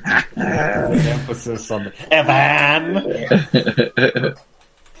 Emphasis on the Evan.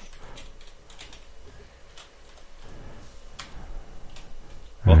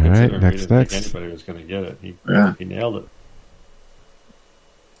 All right, next. Anybody was going to get it. He nailed it.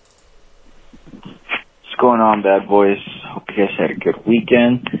 What's going on, bad boys? Hope you guys had a good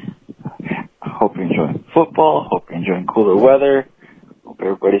weekend. Hope you're enjoying football. Hope you're enjoying cooler weather. Hope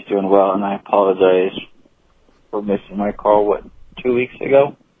everybody's doing well, and I apologize for missing my call, 2 weeks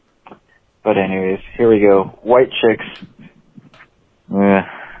ago? But anyways, here we go. White Chicks. I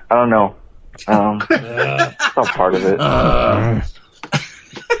don't know. It's all part of it.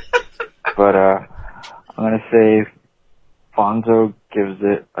 But I'm gonna say Fonzo gives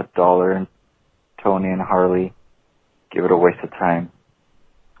it $1, and Tony and Harley give it a waste of time.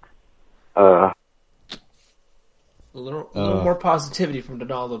 A little more positivity from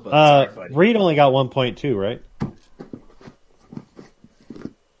Donaldo, but sorry, buddy. Reed only got 1.2, right?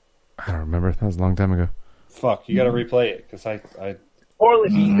 I don't remember. That was a long time ago. Fuck, you got to replay it because I. Or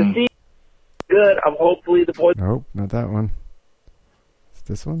if you can see good, I'm hopefully the boys. Nope, not that one. It's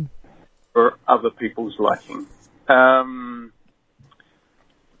this one. For other people's liking. I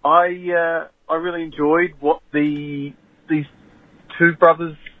really enjoyed what these two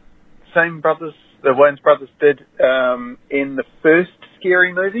brothers, same brothers, the Wayans brothers did in the first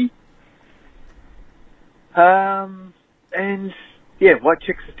Scary Movie. And yeah, White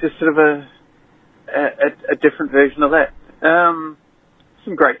Chicks is just sort of a different version of that. Some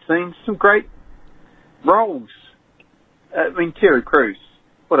great scenes, some great roles. I mean, Terry Crews,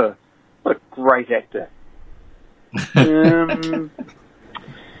 what a great actor.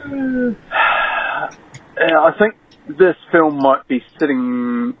 I think this film might be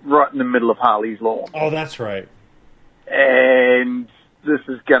sitting right in the middle of Harley's Lawn. Oh, that's right. And this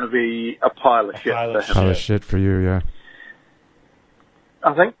is going to be a pile of shit for him. Pile of shit for you, yeah.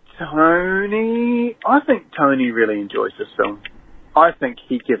 I think Tony really enjoys this film. I think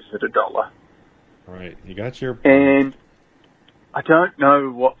he gives it $1. Right, you got your... And I don't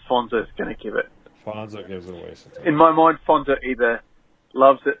know what Fonzo's going to give it. Fonzo gives it a waste of time. In my mind, Fonzo either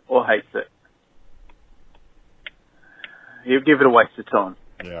loves it or hates it. He'll give it a waste of time.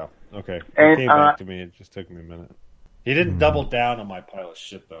 Yeah, okay. And, it came back to me. It just took me a minute. He didn't double down on my pile of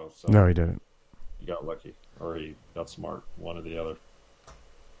shit, though. So no, he didn't. He got lucky. Or he got smart. One or the other.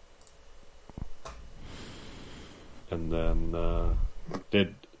 And then,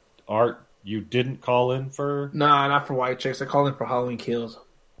 did Art, you didn't call in for... Nah, not for White Chicks. I called in for Halloween Kills.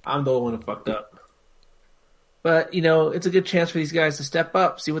 I'm the one who fucked up. But, it's a good chance for these guys to step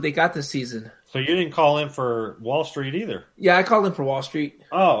up, see what they got this season. So you didn't call in for Wall Street either? Yeah, I called in for Wall Street.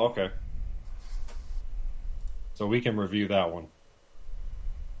 Oh, okay. So we can review that one.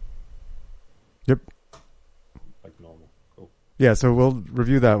 Yep. Like normal. Cool. Yeah, so we'll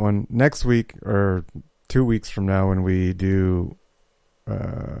review that one next week, or 2 weeks from now when we do...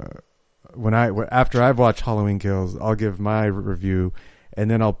 after I've watched Halloween Kills, I'll give my review,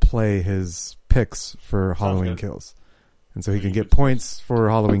 and then I'll play his picks for Halloween Kills. And so he can get points for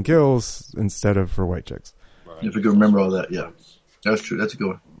Halloween Kills instead of for White Chicks. Right. If we can remember all that, yeah. That's true. That's a good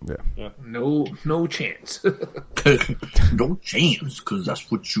one. Yeah. No chance. No chance, because that's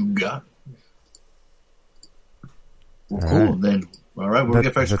what you got. Well, all cool. Right. Then, all right, we'll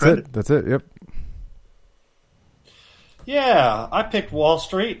get extra credit. That's it. Yep. Yeah, I picked Wall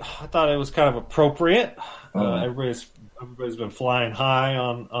Street. I thought it was kind of appropriate. Everybody's been flying high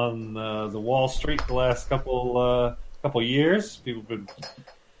on the Wall Street the last couple years. People have been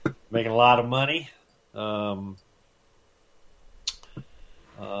making a lot of money. And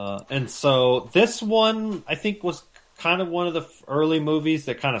so this one, I think, was kind of one of the early movies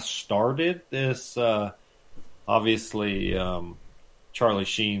that kind of started this. Obviously, Charlie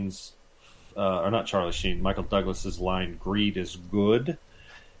Sheen's, or not Charlie Sheen, Michael Douglas's line, "Greed is good,"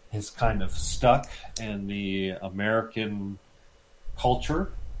 is kind of stuck in the American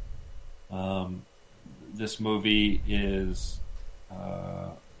culture. This movie is,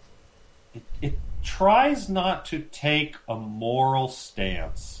 it tries not to take a moral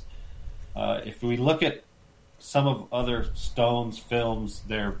stance. If we look at some of other Stone's films,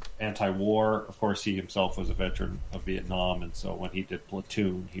 they're anti-war. Of course, he himself was a veteran of Vietnam, and so when he did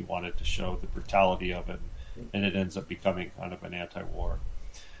Platoon, he wanted to show the brutality of it, and it ends up becoming kind of an anti-war.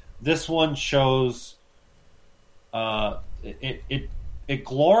 This one shows it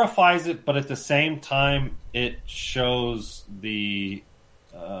glorifies it, but at the same time, it shows the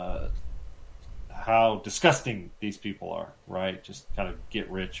how disgusting these people are, right? Just kind of get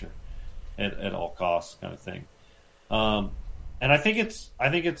rich at all costs kind of thing. And I think it's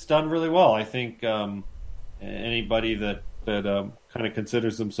done really well. I think anybody that kind of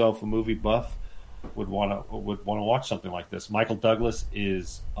considers himself a movie buff would want to watch something like this. Michael Douglas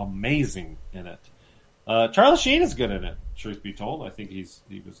is amazing in it. Charlie Sheen is good in it, truth be told. I think he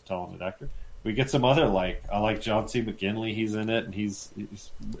was a talented actor. We get some other, I like John C. McGinley. He's in it, and his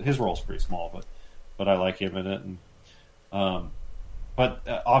role's pretty small, but I like him in it. And but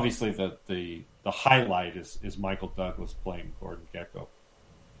obviously the highlight is Michael Douglas playing Gordon Gekko,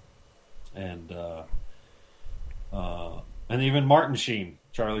 and even Martin Sheen,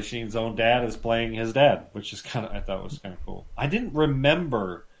 Charlie Sheen's own dad, is playing his dad, which is I thought was kind of cool. I didn't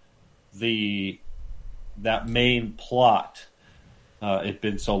remember that main plot. It'd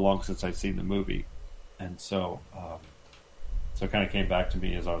been so long since I'd seen the movie, and so it kind of came back to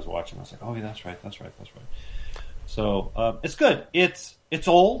me as I was watching. I was like, "Oh, yeah, that's right." So it's good. It's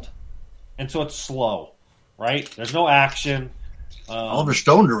old, and so it's slow, right? There's no action. Oliver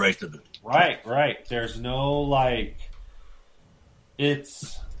Stone directed it. Right. There's no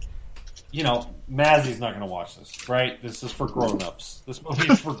it's, Mazzy's not going to watch this, right? This is for grown-ups. This movie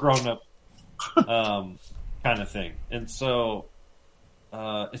is for grown-up kind of thing. And so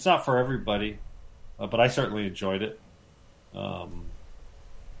it's not for everybody, but I certainly enjoyed it.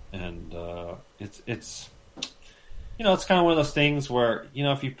 It's it's kind of one of those things where,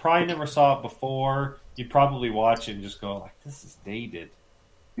 if you probably never saw it before, you'd probably watch it and just go, this is dated.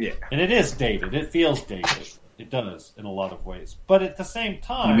 Yeah. And it is dated. It feels dated. It does in a lot of ways. But at the same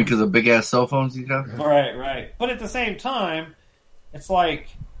time... Because of big-ass cell phones you have? Right. But at the same time, it's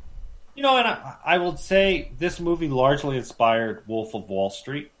and I would say this movie largely inspired Wolf of Wall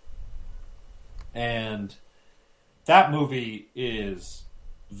Street. And that movie is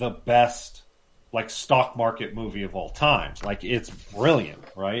the best, stock market movie of all time. It's brilliant,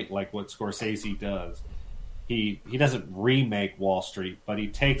 right? What Scorsese does. He doesn't remake Wall Street, but he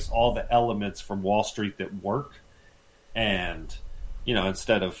takes all the elements from Wall Street that work, and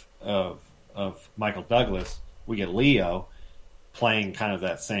instead of Michael Douglas, we get Leo playing kind of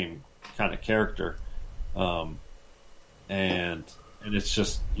that same kind of character, and it's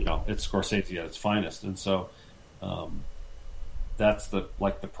just it's Scorsese at its finest, and so that's the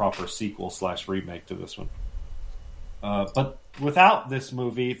proper sequel / remake to this one. But without this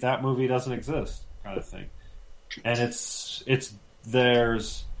movie, that movie doesn't exist, kind of thing. And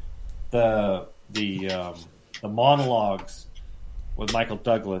there's the monologues with Michael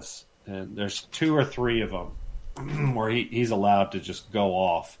Douglas, and there's 2 or 3 of them where he's allowed to just go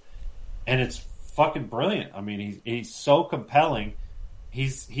off, and it's fucking brilliant. I mean, he's so compelling.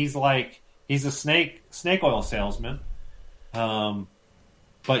 He's a snake oil salesman,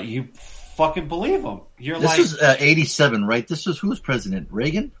 but you fucking believe him. This was 87, right? This was, who was president?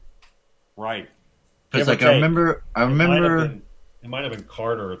 Reagan? Right. Because I remember. It might have been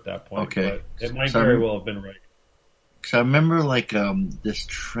Carter at that point. Okay, but it might very well have been right. Because I remember this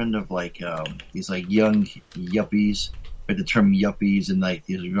trend of these young yuppies, the term yuppies, and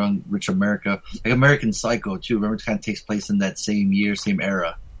these young rich America, American Psycho too. Remember, it kind of takes place in that same year, same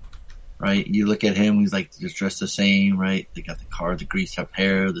era, right? You look at him; he's just dressed the same, right? They got the car, the greased up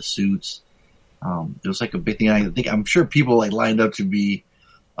hair, the suits. It was a big thing. I'm sure people lined up to be.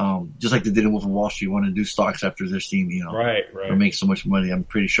 Just like they did in Wolf of Wall Street, want to do stocks after they're seeing, right, or make so much money. I'm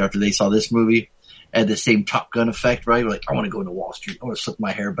pretty sure after they saw this movie, had the same Top Gun effect, right? I want to go into Wall Street. I want to slip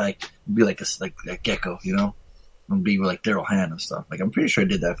my hair back and be like a gecko, and be like Daryl Hannah and stuff. Like, I'm pretty sure I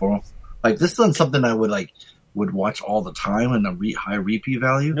did that for him. Like, this isn't something I would watch all the time and a high repeat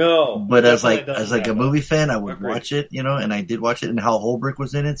value. No, but as a movie fan, I would watch it, and I did watch it, and Hal Holbrook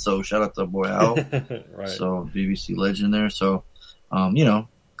was in it, so shout out to boy Hal. Right. So BBC legend there. So,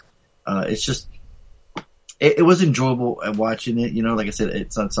 it's just it was enjoyable watching it. Like I said,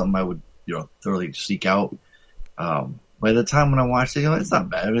 it's not something I would thoroughly seek out. By the time when I watched it, it's not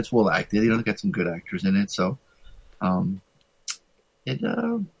bad. It's well acted. They got some good actors in it. So, I mean,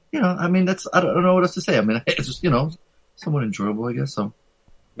 I don't know what else to say. I mean, it's just, somewhat enjoyable, I guess. So,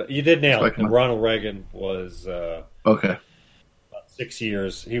 but you did nail it. Ronald Reagan was okay. About 6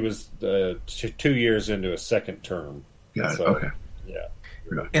 years. He was 2 years into his second term. Got it. So, okay. Yeah,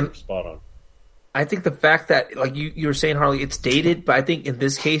 And spot on. I think the fact that, like you were saying, Harley, it's dated, but I think in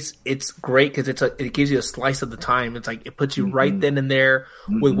this case it's great because it gives you a slice of the time. It's like it puts you right then and there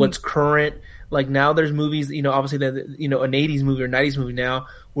with what's current. Like now there's movies, obviously that an 80s movie or 90s movie now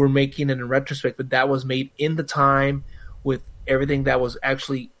we're making it in retrospect, but that was made in the time with everything that was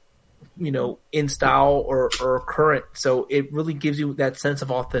actually, in style or current. So it really gives you that sense of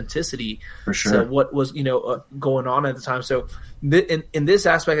authenticity. For sure. So what was, going on at the time. So in this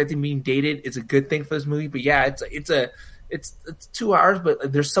aspect, I think being dated is a good thing for this movie. But yeah, it's 2 hours,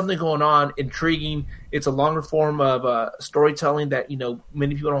 but there's something going on, intriguing. It's a longer form of storytelling that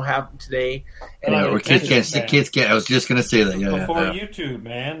many people don't have today. And kids can't. I was just gonna say that. Yeah, before YouTube,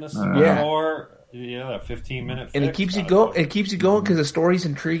 man. This is before. Yeah, 15-minute. And it keeps you going. It keeps you going because the story's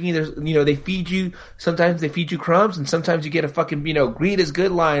intriguing. There's, they feed you. Sometimes they feed you crumbs, and sometimes you get a fucking, greed is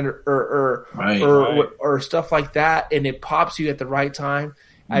good line or stuff like that, and it pops you at the right time.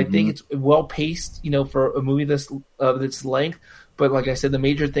 I think it's well paced, for a movie this length. But like I said, the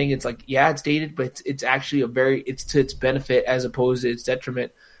major thing, it's like, yeah, it's dated, but it's actually it's to its benefit as opposed to its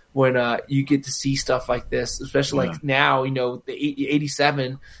detriment when you get to see stuff like this, especially like now, the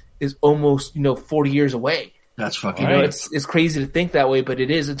 87 is almost 40 years away. That's fucking it's crazy to think that way, but it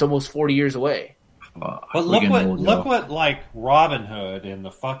is. It's almost 40 years away. But look what like Robin Hood and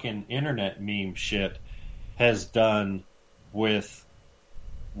the fucking internet meme shit has done with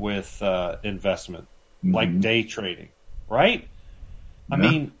investment, like day trading, right? I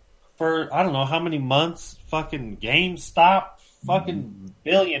mean, for I don't know how many months, fucking GameStop, fucking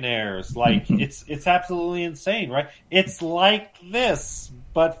billionaires, like it's absolutely insane, right? It's like this,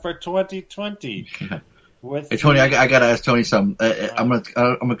 but for 2020. Hey Tony, I gotta ask Tony something. I'm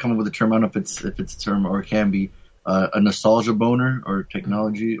gonna come up with a term. I don't know if it's a term or it can be a nostalgia boner or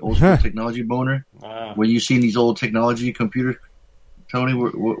old school technology boner. Where you seen these old technology computers, Tony?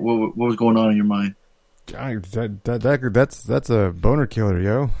 What was going on in your mind? That's a boner killer,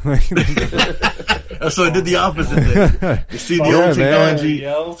 yo. So I did the opposite then. You see the old technology,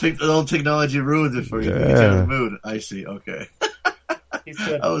 the old technology ruins it for you. It's in the mood. I see. Okay. He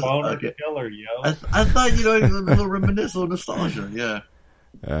said boner killer, yo. I thought, a little reminiscent, nostalgia. Yeah.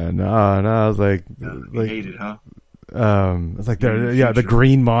 No, I was like, hate it, huh? It's like the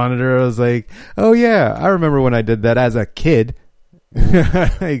green monitor. I was like, oh yeah, I remember when I did that as a kid. I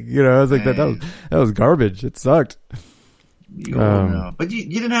was like, that was garbage. It sucked. No. But you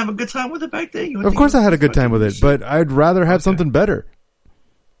didn't have a good time with it back then. Of course, I had a good time with it, but I'd rather have something better.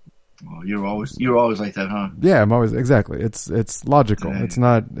 Well, you're always like that, huh? Yeah, I'm always exactly. It's logical. Dang. It's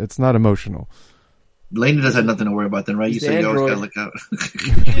not emotional. Laney doesn't have nothing to worry about then, right? You said you always gotta look out.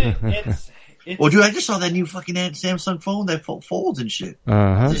 Well, dude, I just saw that new fucking Samsung phone that folds and shit.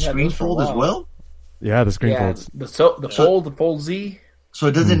 Does the screen fold as well? Yeah, the screen folds. The Fold Z. So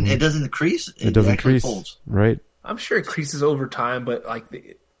it doesn't crease. It doesn't crease. Folds. Right. I'm sure it creases over time, but like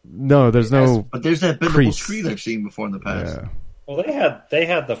there's no. But there's that bendable screen I've seen before in the past. Yeah. Well, they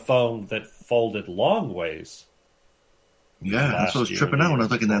had the phone that folded long ways. Yeah, that's what I was tripping out when I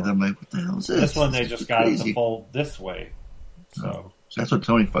was looking at them. I'm like, what the hell is this? This one they just got it to fold this way. So that's what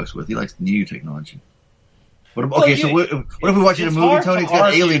Tony fucks with. He likes new technology. What if we're watching a movie, Tony? It's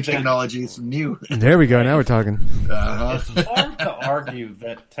got alien technology. It's new. There we go. Now we're talking. It's hard to argue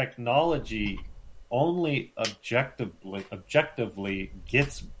that technology only objectively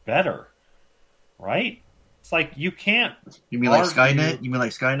gets better, right? It's like you can't. You mean like Skynet? You mean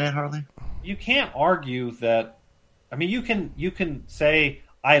like Skynet, Harley? You can't argue that. I mean, you can say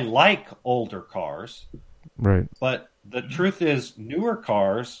I like older cars, right? But the truth is, newer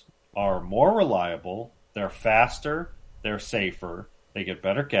cars are more reliable. They're faster. They're safer. They get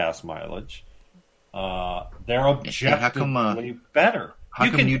better gas mileage. They're objectively better. How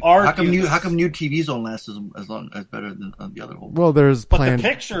come new TVs don't last as better than the other old? Well, there's planned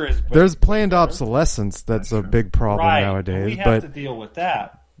better. Obsolescence. That's a big problem nowadays. We have to deal with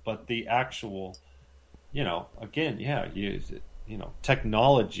that. But the actual again,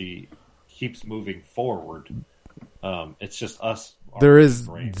 technology keeps moving forward. It's just us. There is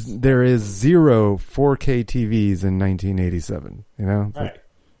 0 4K TVs in 1987. Right.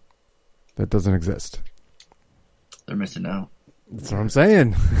 That doesn't exist. They're missing out. That's what I'm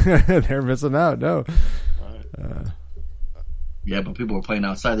saying. They're missing out. No. Right. Yeah, but people were playing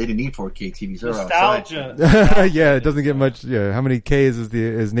outside. They didn't need 4K TVs. They're Nostalgia. outside. Yeah, it doesn't get much. Yeah, how many Ks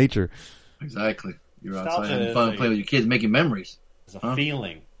is nature? Exactly. You're Nostalgia outside having fun, playing with your kids, making memories. It's a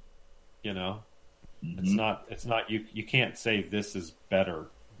feeling, Mm-hmm. It's not. You can't say this is better.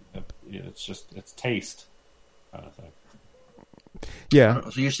 It's taste, kind of thing. Yeah.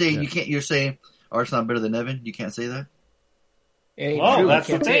 So you're saying You're saying Art's not better than Evan? You can't say that. Well, that's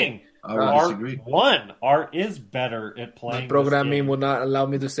the thing. I would disagree. Art is better at playing. My programming will not allow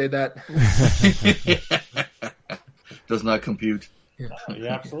me to say that. Does not compute. Yeah,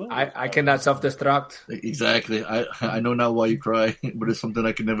 absolutely. I cannot self-destruct. Exactly. I know now why you cry, but it's something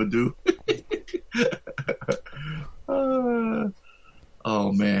I can never do.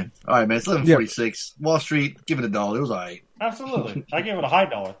 Oh man! All right, man. It's 11:46. Wall Street. Give it $1. It was all right. Absolutely. I give it a high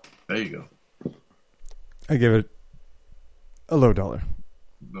dollar. There you go. I give it a low dollar.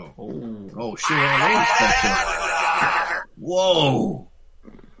 No. Oh shit! Whoa!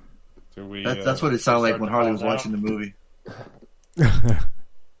 That's what it sounded like when Harley was watching the movie.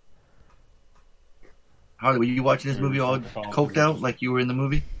 Harley, were you watching this movie all coked out like you were in the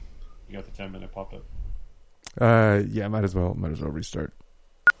movie? You got the 10-minute pop-up. Yeah, might as well restart.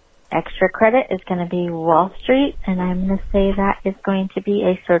 Extra credit is going to be Wall Street, and I'm going to say that is going to be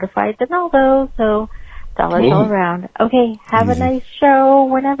a certified Donaldo, so dollars all around. Okay, have a nice show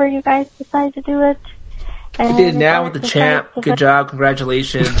whenever you guys decide to do it. You did it now with the champ. Good job.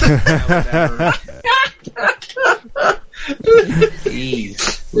 Congratulations.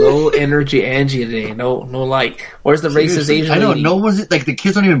 Jeez. Low energy Angie today. No like. Where's the racist Asian lady? I know. No one's like the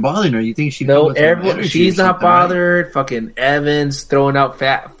kids aren't even bothering her. You think she? No, everyone. She's not bothered. Right? Fucking Evans throwing out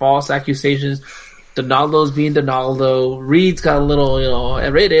false accusations. Donaldo's being Donaldo. Reed's got a little,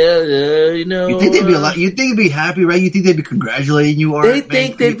 You think they'd be You think they'd be happy, right? You think they'd be congratulating you? Art, they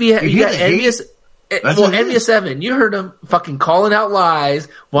think they'd be. You got envious. Envious Evan. You heard him fucking calling out lies.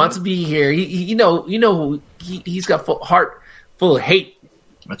 Wants to be here. He's got heart full of hate.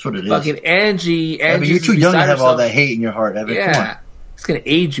 That's what it is. Fucking Angie. You're too young to have all that hate in your heart, Evan. Yeah. Come on. It's gonna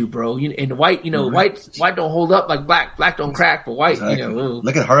age you, bro. And white, white don't hold up like black. Black don't crack, but white, exactly.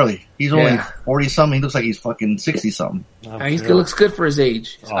 Look at Harley. He's only 40 something. He looks like he's fucking 60 something. He looks good for his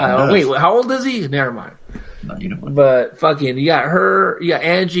age. Wait, how old is he? Never mind. No, you know what? But fucking, you got her. You got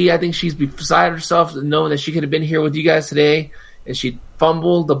Angie. I think she's beside herself knowing that she could have been here with you guys today, and she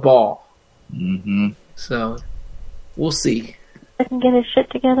fumbled the ball. Mm-hmm. So we'll see. I can get his shit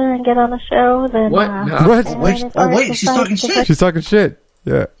together and get on the show, then what? Wait, she's talking shit. She's talking shit.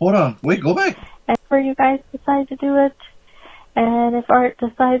 Yeah. Hold on. Wait, go back. And for you guys decide to do it, and if Art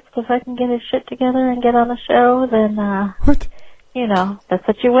decides to fucking get his shit together and get on the show, then what? That's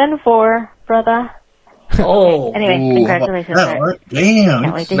what you win for, brother. Oh. Anyway, congratulations, Art. Damn.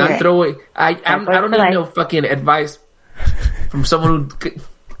 Can't wait to Not hear throw away. I don't need no fucking advice from someone who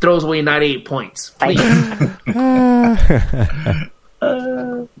throws away 98 points. Please.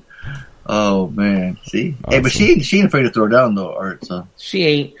 Oh man, see, awesome. Hey, but she ain't afraid to throw down though, Art. So she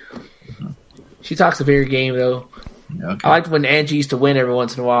ain't. She talks a fair game though. Okay. I liked when Angie used to win every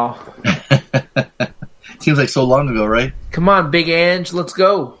once in a while. Seems like so long ago, right? Come on, Big Ange, let's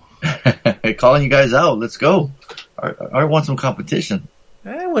go. Hey, calling you guys out. Let's go. Art wants some competition.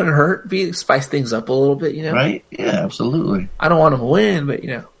 It wouldn't hurt. Spice things up a little bit, Right? Yeah, absolutely. I don't want to win, but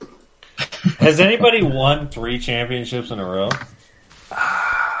Has anybody won 3 championships in a row?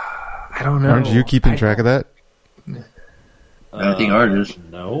 I don't know. Aren't you keeping track of that? I think Art is.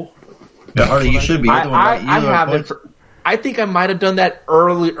 No. Yeah, Harley, you should be. I haven't. I think I might have done that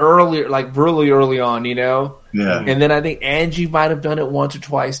earlier, like really early on, Yeah. And then I think Angie might have done it once or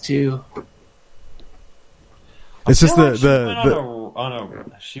twice too. It's just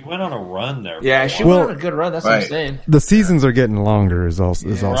she went on a run there. Yeah, she went on a good run. That's what I'm saying. The seasons are getting longer. Is also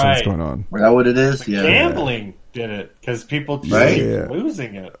what's going on. Is that what it is? Yeah. Gambling did it because people keep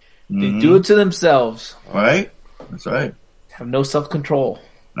losing it. They do it to themselves. Right. That's right. Have no self-control.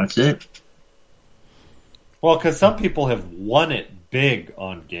 That's it. Well, because some people have won it big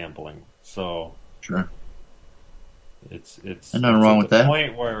on gambling, so sure. It's nothing wrong with that.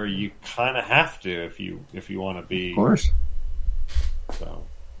 Point where you kind of have to if you want to be. Of course. So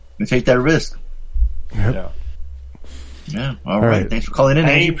you take that risk. Yep. Yeah. Yeah. All right. Thanks for calling in,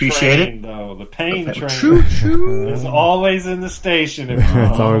 Angie. Appreciate it. Though the pain train Choo-choo. is always in the station.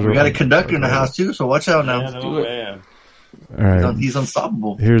 It's always we got a conductor in the house too, so watch out now. Man. All right. He's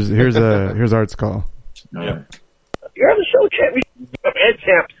unstoppable. Here's Art's call. You're on the show, champ. And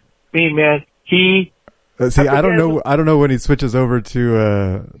champs. Man, he. See, I don't know when he switches over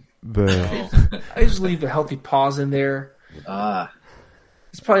to the. I just leave a healthy pause in there.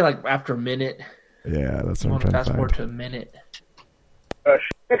 It's probably like after a minute. Yeah, that's what I'm trying to fast find. forward to a minute.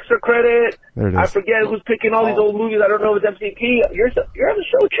 Extra credit. There it is. I forget who's picking all these old movies. I don't know if it's MCP. You're on the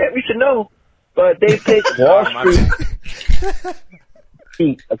show, champ. You should know. But they picked Wall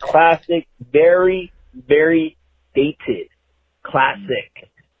Street. A classic, very, very dated classic.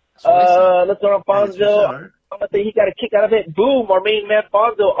 Let's go on Fonzo. I'm going to say he got a kick out of it. Boom, our main man,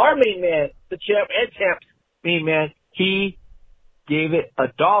 Fonzo. Our main man, the champ and champs main man. He gave it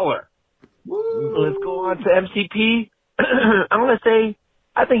 $1. Let's go on to MCP. I'm going to say,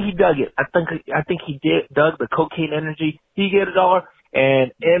 I think he dug it. I think he dug the cocaine energy. He gave $1.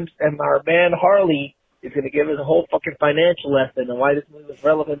 And our man Harley is going to give us a whole fucking financial lesson on why this movie was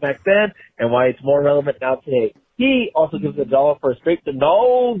relevant back then and why it's more relevant now today. He also gives $1 for a straight to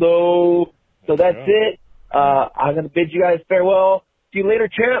no, though. So that's it. I'm going to bid you guys farewell. See you later,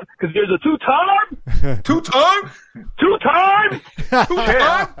 champ, because there's a two-time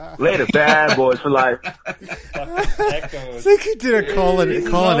later, bad boys for life. I think he did a call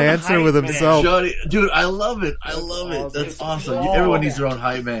and answer with himself. Johnny, dude, I love it. That's awesome. Everyone needs their own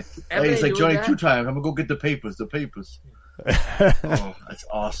hype, man. Hey, it's like Johnny 2 times. I'm gonna go get the papers. Oh, that's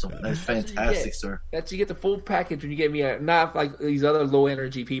awesome. That's fantastic, sir. You get the full package when you get me not like these other low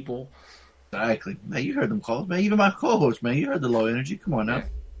energy people. Exactly. Man, you heard them calls, man. Even my co-host, man. You heard the low energy. Come on now.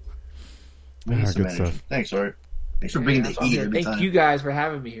 We need some energy. Stuff. Thanks, Art. Thanks for bringing the heat every time. Thank you guys for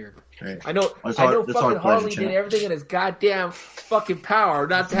having me here. Great. I know fucking Harley did everything in his goddamn fucking power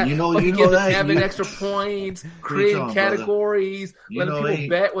not to have having extra points, creating categories, letting people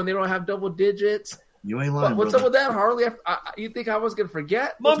bet when they don't have double digits. You ain't lying. What's up with that, Harley? You think I was gonna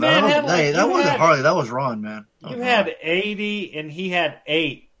forget? My man that wasn't Harley. That was Ron, man. You had 80 and he had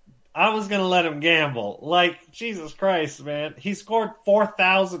 8. I was going to let him gamble. Like, Jesus Christ, man. He scored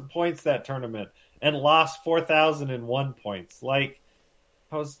 4,000 points that tournament and lost 4,001 points. Like,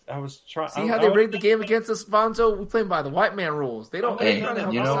 I was trying. See how they rigged the game against us, Bonzo? We playing by the white man rules. They don't. Hey, I got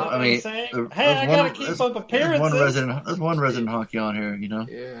to keep up appearances. There's one resident hockey on here, you know?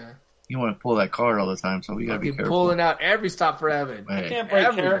 Yeah. You want to pull that card all the time, so we got to be careful. Pulling out every stop for Evan. I can't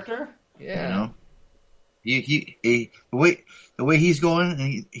break character. Yeah. You know? The way he's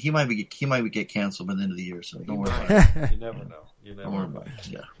going, he might get canceled by the end of the year. So don't worry about it. You never know. Don't worry about it.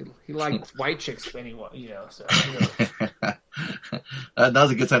 Yeah. He likes white chicks anyway, you know. So that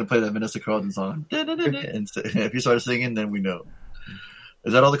was a good time to play that Vanessa Carlton song. And if you started singing, then we know.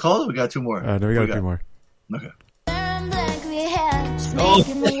 Is that all the calls? We got 2 more. No, we got 2 more. Okay.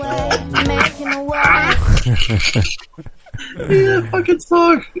 Yeah, fucking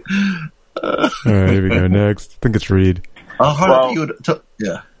song. All right, here we go. Next, I think it's Reed.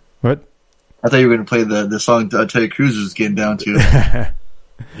 Yeah. What? I thought you were going to play the song Terry Crews was getting down to.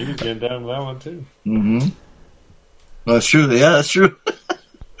 He was getting down to that one too. Mm-hmm. Well, that's true. Yeah, that's true.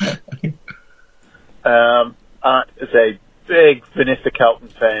 Is a big Vanessa Carlton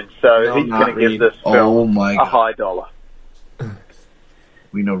fan, so he's going to give this film a high dollar.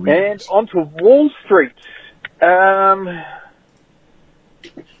 We know Reed. And onto Wall Street.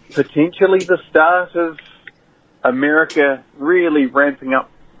 Potentially the start of America really ramping up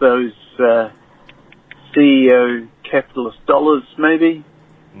those CEO capitalist dollars, maybe.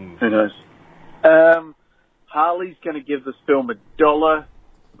 Who knows? Harley's going to give this film $1,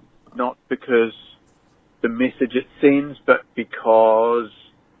 not because the message it sends, but because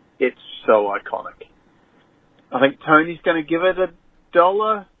it's so iconic. I think Tony's going to give it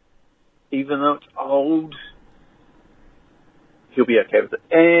 $1, even though it's old. He'll be okay with it.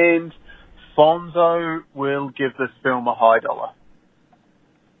 And Fonzo will give this film a high dollar.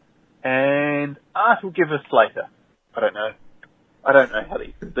 And Art will give us later. I don't know how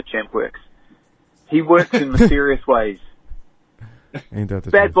the champ works. He works in mysterious ways. Ain't that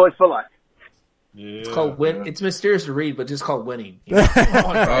the Bad truth? boys for life. Yeah. It's called win. It's mysterious to read, but just called winning.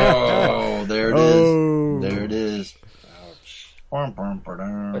 Oh, there it is. There it is.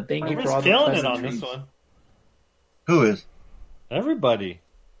 But thank you for all the killing it on this one. Who is? Everybody.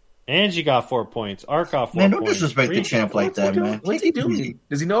 Angie got 4 points. Art got 4 points. Man, don't disrespect the champ like that, man. What's he doing?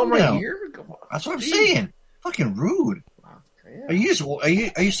 Does he know I'm right here? That's what I'm saying. Fucking rude. Are you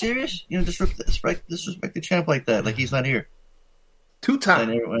serious? You know, disrespect the champ like that, like he's not here.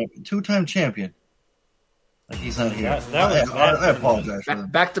 2-time champion. Like he's not here. That was I apologize for them.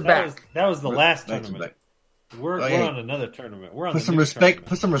 Back to back. That was the last Back to tournament. back. We're Hey, on another tournament. We're on Put the some new respect. tournament.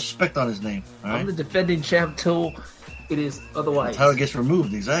 Put some respect on his name. All I'm right. the defending champ till it is otherwise. Title gets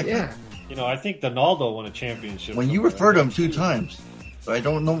removed. Exactly. Yeah. You know, I think Donaldo won a championship. When you refer to him 2 times, so I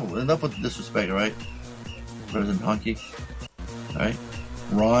don't know enough with the disrespect. All right. President Honky. All right.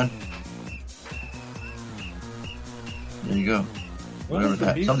 Ron. There you go. What is the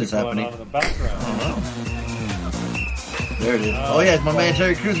music Something's going happening. on in the background? I don't know. There it is. Oh yeah, it's my man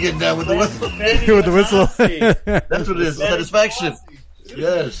Terry Crews getting down with the whistle. With the whistle. That's what it is. Satisfaction.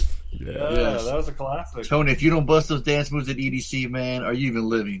 Yes. Yeah, that was a classic. Tony, if you don't bust those dance moves at EDC, man, are you even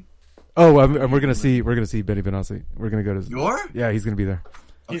living? Oh, and we're gonna see Benny Benassi. We're gonna go to. You are? Yeah, he's gonna be there.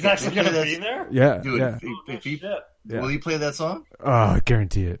 He's actually going to be there? Yeah, Dude, yeah. Will he play that song? Oh, I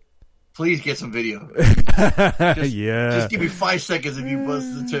guarantee it. Please get some video. Yeah. Just give me 5 seconds if you bust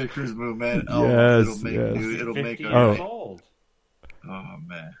the Terry Crews move, man. Oh, Yes, it'll make yes. dude, it'll make 50 our years night. old. Oh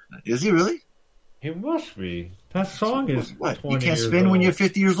man, is he really? He must be. That song is What? 20 You can't years spin when old. you're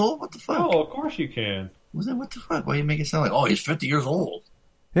 50 years old? What the fuck? No, of course you can. What the fuck? Why you make it sound like, oh, he's 50 years old?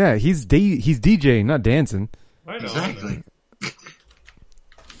 Yeah, he's DJing, not dancing. I know. Exactly.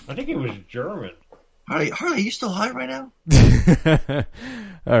 I think he was German. Harley, are you still high right now?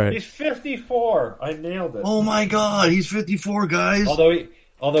 All right. He's 54. I nailed it. Oh my god, he's 54, guys.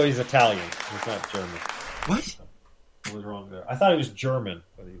 Although he's Italian. He's not German. What? I was wrong there. I thought he was German,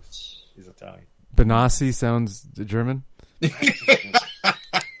 but he's Italian. Benassi sounds German.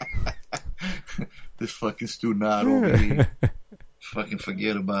 This fucking student over here. Fucking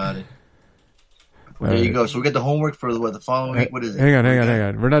forget about it. There you go. So we got the homework for the following week. What is it? Hang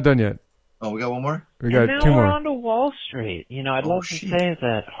on. We're not done yet. Oh, we got one more? We got and now 2 we're more. on to Wall Street. You know, I'd love to say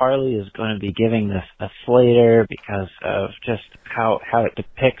that Harley is going to be giving this a Slater because of just how it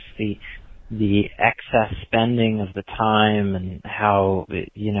depicts the excess spending of the time and how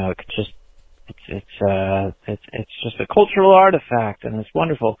it could just it's just a cultural artifact and it's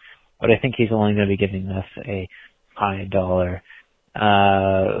wonderful. But I think he's only going to be giving this a high dollar.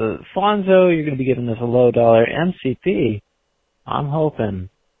 Fonzo, you're going to be giving this a low dollar. MCP, I'm hoping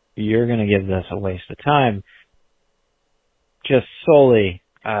you're going to give this a waste of time, just solely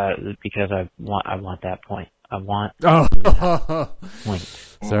because I want that point. I want that point.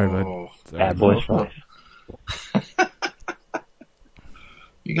 Sorry, bud. Bad boys for life.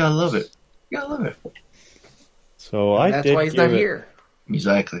 You gotta love it. So That's why he's not here.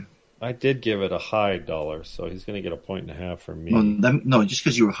 Exactly. I did give it a high dollar, so he's going to get a 1.5 from me. No, just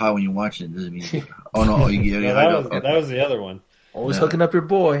because you were high when you're watching it doesn't mean. Oh no, you get that was the other one. Always hooking up your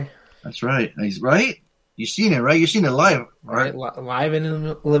boy. That's right. He's right. You seen it, right? You seen it live, right? Live and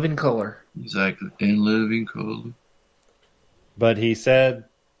in living color. Exactly, in living color. But he said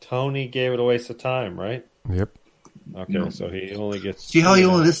Tony gave it a waste of time, right? Yep. Okay, so he only gets. See how he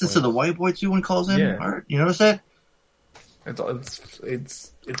only listens to the white boy too when he calls in? Yeah. Art? You notice that?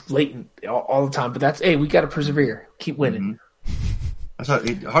 It's blatant all the time. But we got to persevere. Keep winning. I thought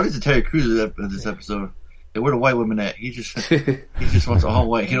Hardy's the Terry Crews of this episode. Hey, where the white women at? He just wants all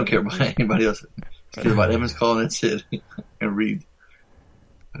white. He don't care about anybody else. He cares about Evans, Collin, and Sid, and Reed.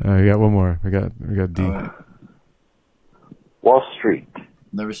 We got one more. We got D. Wall Street.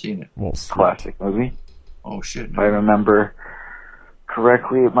 Never seen it. Wall Street. Classic movie. Oh shit! If I remember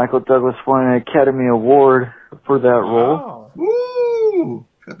correctly, Michael Douglas won an Academy Award for that role. Woo!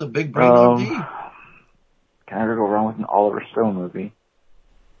 Got the big brain on D. Can I ever go wrong with an Oliver Stone movie?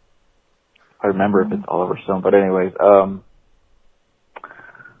 I remember if it's Oliver Stone, but anyways, I'm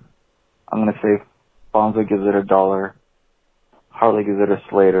gonna say Fonzo gives it $1, Harley gives it a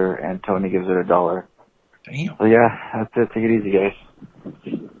Slater, and Tony gives it $1. Damn. So yeah, that's it. Take it easy, guys.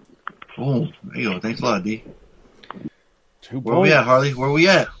 Boom. There you go. Thanks a lot, D. 2 Where we at, Harley? Where we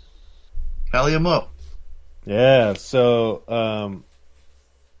at? Tally them up. Yeah, so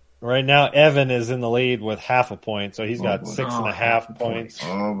right now Evan is in the lead with half a point, so he's got 6.5 points.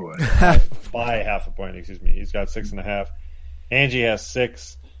 Oh boy. By half a point, excuse me. He's got 6.5. Angie has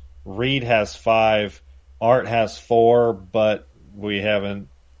 6. Reed has 5. Art has 4, but we don't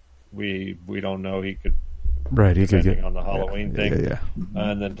know. He could. Right, he could get on the Halloween thing. Yeah.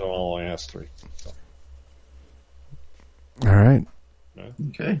 And then Donald only has 3. So. All right.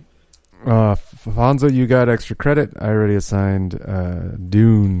 Okay. Fonzo, you got extra credit. I already assigned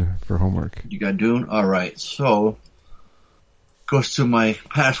Dune for homework. You got Dune? All right. So, goes to my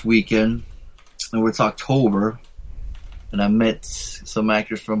past weekend, and it's October, and I met some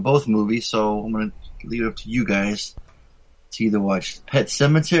actors from both movies, so I'm going to leave it up to you guys to either watch Pet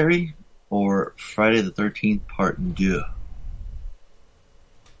Sematary or Friday the 13th Part 2.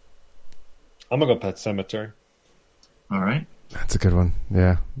 I'm going to go Pet Sematary. All right. That's a good one.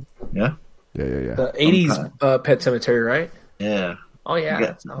 Yeah. Yeah? Yeah. The 80s Pet Cemetery, right? Yeah. Oh,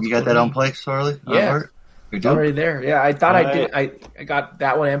 yeah. You got that on play, Charlie? Yeah. You're already there. Yeah, I thought I did. I got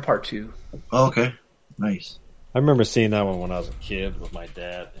that one and part 2. Oh, okay. Nice. I remember seeing that one when I was a kid with my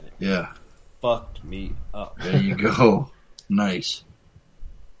dad. And it fucked me up. There you go. Nice.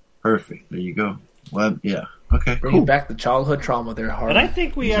 Perfect. There you go. Well, yeah. Okay, Bringing back the childhood trauma there, Harley. And I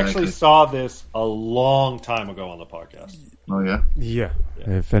think we actually saw this a long time ago on the podcast. Oh, yeah? Yeah.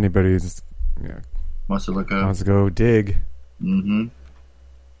 If anybody's wants to look up. Wants to go dig. Mm-hmm.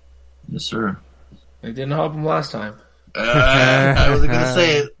 Yes, sir. It didn't help him last time. I wasn't going to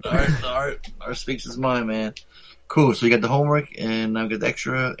say it. Art speaks his mind, man. Cool. So you got the homework, and I've got the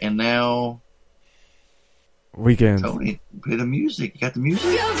extra, and now... Weekend. Tony, play the music. You got the music?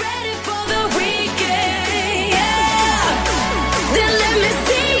 You're ready for the weekend, yeah. Then let me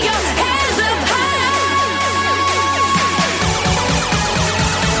see your hands up high.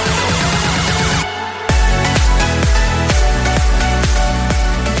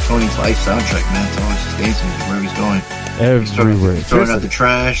 Tony's life soundtrack, man. It's always just dancing wherever he's going. Everywhere. He's throwing out the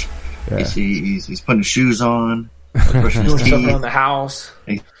trash. Yeah. He's putting his shoes on. Brushing his Doing stuff teeth. around the house.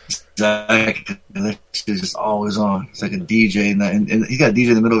 Exactly. That shit is just always on. It's like a DJ, and he's got a DJ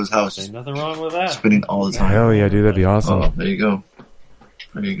in the middle of his house. There's nothing wrong with that. Spinning all the time. Hell yeah, dude. That'd be awesome. Oh, there you go.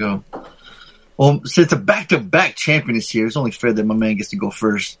 There you go. Well, since a back-to-back champion is here, it's only fair that my man gets to go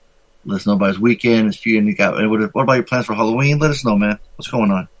first. Let us know about his weekend, his few, and what about your plans for Halloween? Let us know, man. What's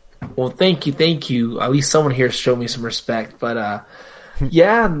going on? Well, thank you. At least someone here showed me some respect. But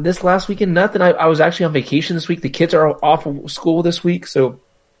yeah, this last weekend, nothing. I was actually on vacation this week. The kids are off of school this week, so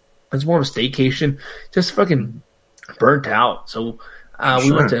it's more of a staycation. Just fucking burnt out. So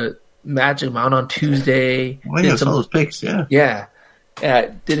we went to Magic Mountain on Tuesday. Well, yeah, saw those pics, yeah. Yeah.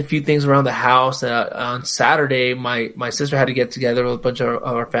 Did a few things around the house. On Saturday, my sister had to get together with a bunch of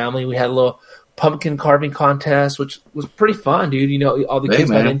our family. We had a little pumpkin carving contest, which was pretty fun, dude. You know, all the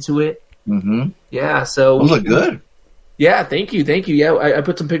kids got into it. Mm-hmm. Yeah, so... Those look good. Yeah, thank you. Yeah, I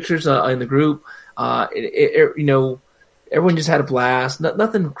put some pictures in the group. You know, everyone just had a blast.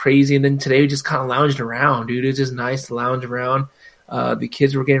 Nothing crazy. And then today we just kind of lounged around, dude. It was just nice to lounge around. The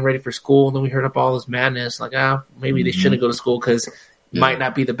kids were getting ready for school, and then we heard up all this madness. Like, maybe they shouldn't go to school because it might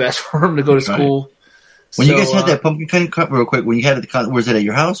not be the best for them to go to school. When you guys had that pumpkin cutting cut, real quick, when you had it, was it at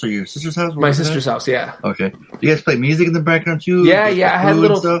your house or your sister's house? My sister's house, yeah. Okay. You guys play music in the background too? Yeah. I had a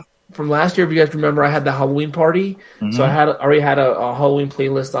little stuff from last year. If you guys remember, I had the Halloween party, so I already had a Halloween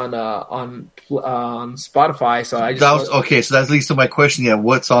playlist on Spotify. So I just okay. So that leads to my question. Yeah,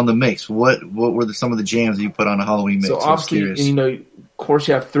 what's on the mix? What were some of the jams that you put on a Halloween mix? So obviously, you know, of course,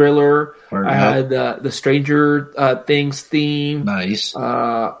 you have Thriller. I had the Stranger Things theme. Nice.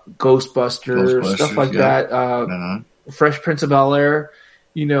 Ghostbusters, stuff like that. Fresh Prince of Bel-Air.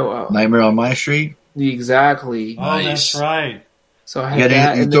 You know, Nightmare on My Street. Exactly. Oh, nice. That's right. So I had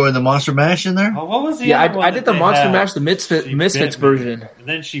that. You throw in the Monster Mash in there? Oh, what was the Yeah, other one I did the Monster Mash, the Misfits version. And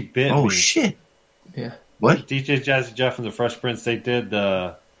then she bit me. Oh, shit. Yeah. What? DJ Jazzy Jeff and the Fresh Prince, they did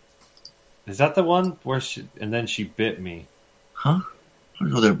the... Is that the one where she... And then she bit me. Huh?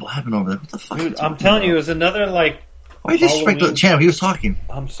 Oh, they're blabbing over there. What the fuck? Dude, I'm telling you, it was another, like... Why did you disrespect the champ? He was talking.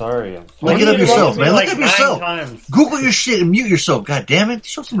 I'm sorry. Look it up yourself, man. Look Like up yourself. times. Google your shit and mute yourself. God damn it.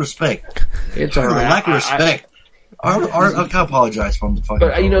 Show some respect. It's all right. Lack of respect. I apologize for the fucking...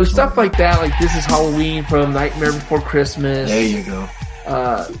 But, you know, stuff like that, like This Is Halloween from Nightmare Before Christmas. There you go.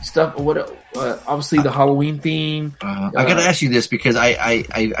 Stuff, obviously the Halloween theme. I gotta ask you this because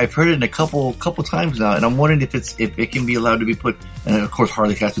I've heard it a couple times now, and I'm wondering if it can be allowed to be put. And of course,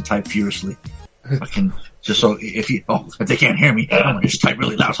 Harley has to type furiously. Fucking just so if they can't hear me, I'm gonna just type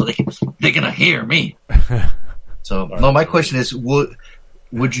really loud so they're gonna hear me. So no, my question is,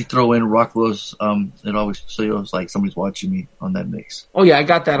 would you throw in Rockwell's? It always feels like somebody's watching me on that mix. Oh yeah, I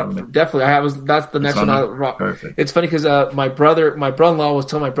got that. Definitely, that's the next one. Perfect. It's funny because my brother-in-law was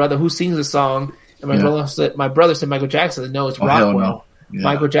telling my brother who sings the song, and my brother said Michael Jackson. No, it's Rockwell. No. Yeah.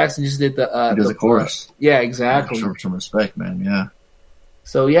 Michael Jackson just did the chorus. Yeah, exactly. Show some respect, man. Yeah.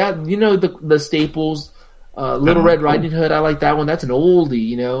 So yeah, you know the staples. Little Red Riding Hood. I like that one. That's an oldie,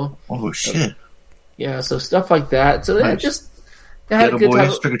 you know. Oh shit. Yeah, so stuff like that. So nice. just. Had a good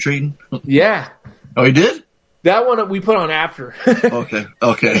boys trick or treating. Yeah. Oh, he did. That one we put on after. Okay.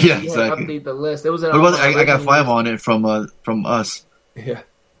 Yeah. Exactly. Update the list. It was. What about I got 5 on it from us. Yeah.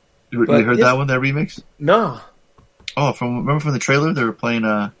 You heard that one? That remix? No. Oh, remember from the trailer they were playing.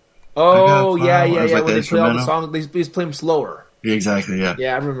 Oh yeah. Like when they play all the songs, they play them slower. Yeah, exactly. Yeah.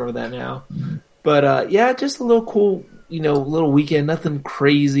 Yeah, I remember that now. But yeah, just a little cool little weekend, nothing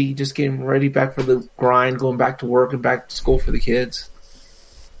crazy, just getting ready back for the grind, going back to work and back to school for the kids.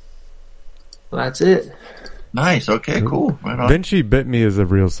 Well, that's it. Nice. Okay, cool. Right on. Vinci Bit Me is a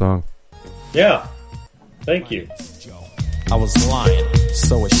real song. Yeah. Thank you. I was lying,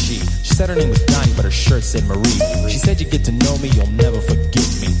 so was she. She said her name was Donnie, but her shirt said Marie. She said, you get to know me, you'll never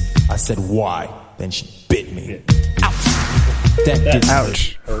forget me. I said, why? Then she bit me. Ouch.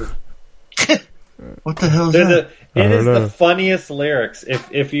 Ouch. What the hell is that? It is the funniest lyrics.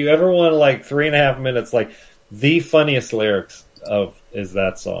 If you ever want 3.5 minutes, the funniest lyrics is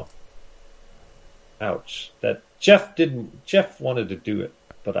that song. Ouch. That Jeff wanted to do it,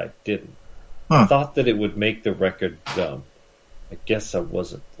 but I didn't. I thought that it would make the record dumb. I guess I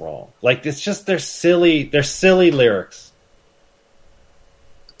wasn't wrong. It's just they're silly lyrics.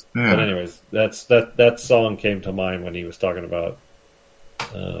 Yeah. But anyways, that song came to mind when he was talking about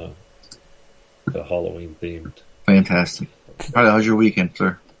the Halloween themed. Fantastic. All right, how's your weekend,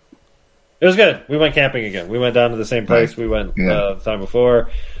 sir? It was good. We went camping again. We went down to the same place we went the time before.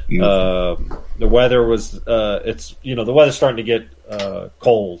 The weather was the weather's starting to get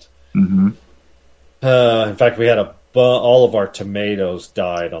cold. Mm-hmm. In fact, we had all of our tomatoes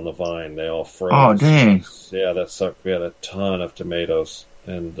died on the vine. They all froze. Oh, dang. Yeah, that sucked. We had a ton of tomatoes,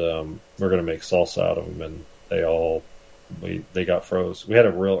 and we're going to make salsa out of them, and they got froze. We had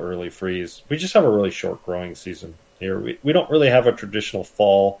a real early freeze. We just have a really short growing season here. We don't really have a traditional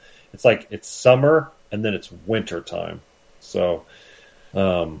fall. It's summer, and then it's winter time. So,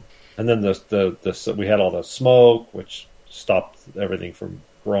 and then we had all the smoke, which stopped everything from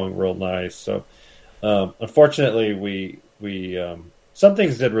growing real nice. So, unfortunately, we some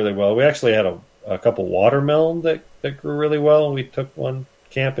things did really well. We actually had a couple watermelon that grew really well, and we took one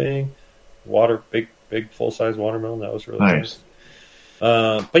camping. Big full size watermelon. That was really nice.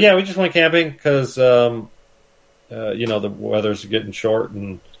 But yeah, we just went camping because the weather's getting short,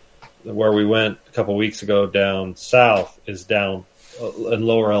 and where we went a couple weeks ago down south is down in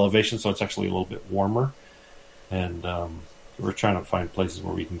lower elevation, so it's actually a little bit warmer, and we're trying to find places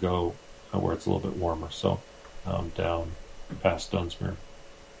where we can go where it's a little bit warmer. So down past Dunsmuir,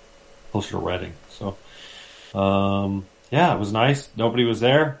 closer to Reading. So it was nice. Nobody was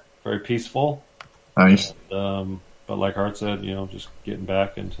there. Very peaceful. Nice. And, but like Hart said, just getting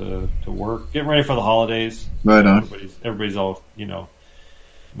back into work, getting ready for the holidays. Right on. Everybody's all,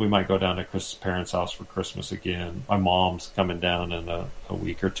 we might go down to Chris's parents' house for Christmas again. My mom's coming down in a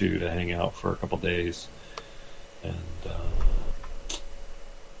week or two to hang out for a couple days. And,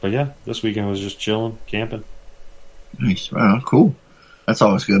 but yeah, this weekend was just chilling, camping. Nice. Right on. Cool. That's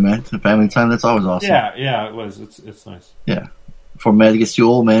always good, man. The family time, that's always awesome. Yeah, it was. It's nice. Yeah. Before Matt gets too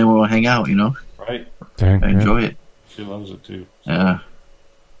old, man, we'll hang out, Right. Dang, enjoy it. She loves it too. So. Yeah.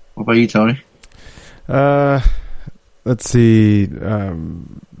 What about you, Tony? Let's see.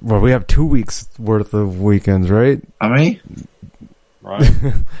 We have 2 weeks worth of weekends, right? How many? Right.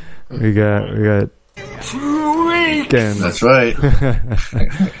 we got 2 weekends. That's right.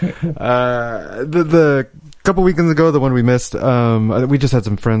 The couple weekends ago, the one we missed, we just had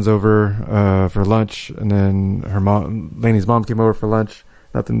some friends over for lunch, and then Lainey's mom came over for lunch.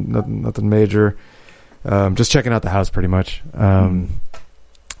 Nothing major. Just checking out the house, pretty much. And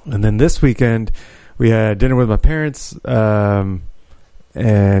then this weekend, we had dinner with my parents, and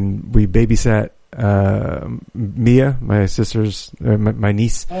we babysat Mia, my sister's, my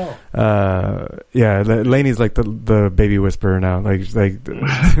niece. Oh. Lainey's like the baby whisperer now.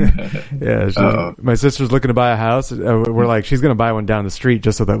 Yeah. My sister's looking to buy a house. We're like, she's going to buy one down the street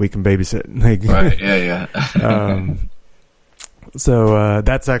just so that we can babysit. Right. Yeah. So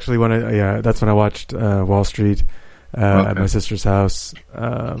that's actually when I watched Wall Street at my sister's house.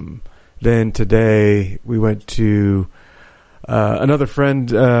 Then today we went to another friend.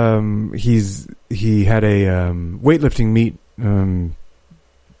 He had a weightlifting meet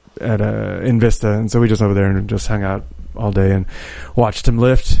at in Vista, and so we just over there and just hung out all day and watched him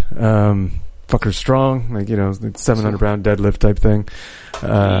lift. Fucker's strong, 700-pound deadlift type thing.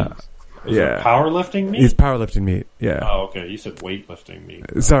 Powerlifting meet? He's powerlifting meet, yeah. Oh, okay. You said weightlifting meet.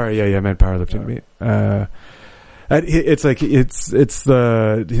 Sorry, I meant powerlifting meet. It's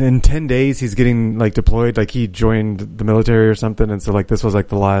in 10 days he's getting deployed, he joined the military or something, and so this was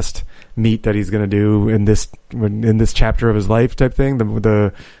the last meet that he's gonna do in this chapter of his life type thing.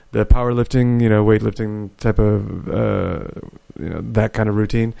 The powerlifting, weightlifting type of that kind of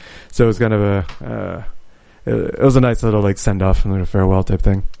routine. So it was kind of it was a nice little send off and a farewell type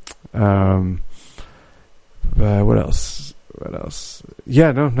thing. What else?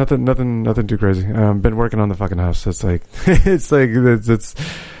 Yeah, no, nothing too crazy. Been working on the fucking house. It's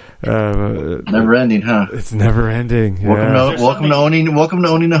Never ending, huh? It's never ending. Yeah. Welcome to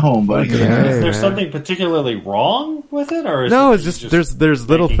owning a home, buddy. Yeah, Is there something particularly wrong with it, or is no? it It's just there's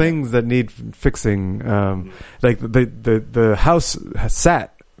little things that need fixing. Like the house has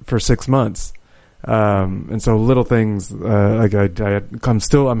sat for 6 months, and so little things. Like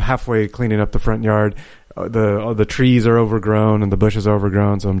I'm halfway cleaning up the front yard. The trees are overgrown and the bushes are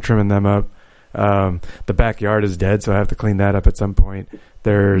overgrown, so I'm trimming them up. The backyard is dead, so I have to clean that up at some point.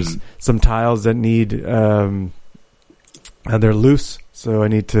 There's some tiles that need they're loose, so I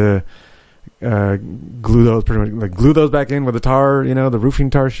need to glue those back in with the tar, the roofing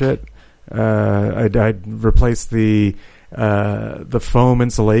tar shit. I'd replace the foam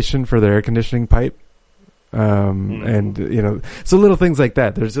insulation for the air conditioning pipe. And so little things like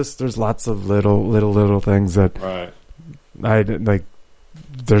that. There's lots of little things that I like.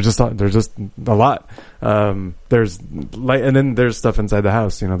 They're just a lot. There's and then there's stuff inside the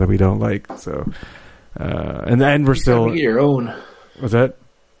house, that we don't like. So, and we're still make it your own. What's that?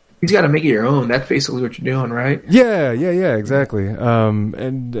 You got to make it your own. That's basically what you're doing, right? Yeah, exactly.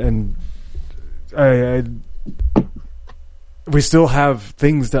 And we still have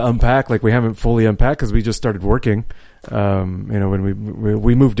things to unpack. Like we haven't fully unpacked because we just started working. When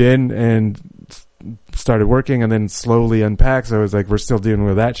we moved in and started working and then slowly unpacked, so it's like we're still dealing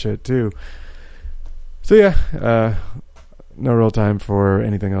with that shit too. So yeah, no real time for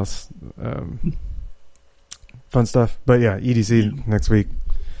anything else. Fun stuff, but yeah, EDC next week.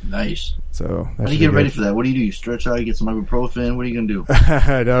 Nice. So how do you get ready for that? What do? You stretch out? You get some ibuprofen? What are you gonna do? I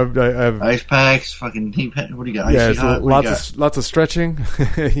have ice packs, fucking heat pack. What do you got? Yeah, so lots of stretching.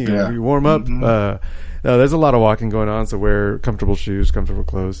 You warm up. No, there's a lot of walking going on, so wear comfortable shoes, comfortable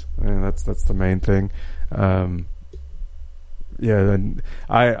clothes, and that's the main thing. And I'm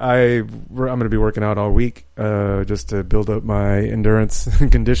going to be working out all week just to build up my endurance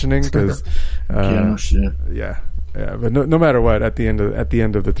and conditioning because no shit. Yeah, but no matter what, at the end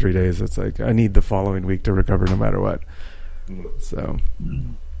of the 3 days, it's like I need the following week to recover no matter what. So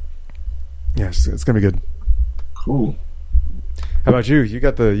yeah, it's going to be good. Cool. How about you? You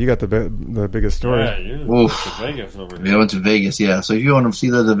got the biggest story. Yeah, you went to Vegas over here. Yeah, I went to Vegas. Yeah, so if you want to see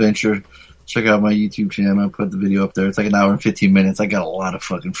that adventure, check out my YouTube channel. I put the video up there. It's like an hour and 15 minutes. I got a lot of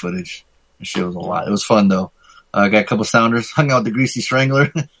fucking footage. The shit was a lot. It was fun though. I got a couple sounders. Hung out with the Greasy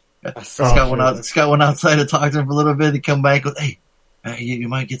Strangler. Scott went outside to talk to him for a little bit. He come back with, "Hey, you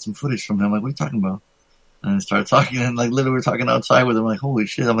might get some footage from him." I'm like, "What are you talking about?" And I started talking, and like literally we're talking outside with him. I'm like, "Holy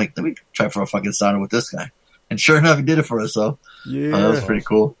shit!" I'm like, "Let me try for a fucking sounder with this guy." And sure enough, he did it for us. So that was pretty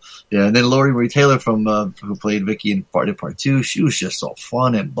cool. Yeah, and then Lori Marie Taylor who played Vicky in Part 2, she was just so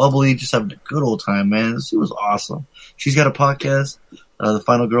fun and bubbly, just having a good old time, man. She was awesome. She's got a podcast, the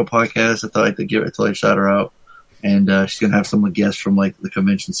Final Girl podcast. I thought I'd give it till I shout her out, and she's gonna have some guests from like the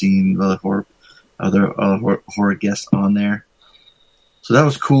convention scene, other horror guests on there. So that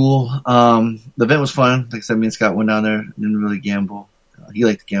was cool. The event was fun. Like I said, me and Scott went down there. Didn't really gamble. He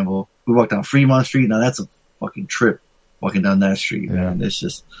liked to gamble. We walked down Fremont Street. Now that's a fucking trip walking down that street, man. It's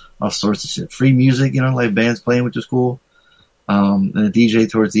just all sorts of shit. Free music, like bands playing, which is cool. And a DJ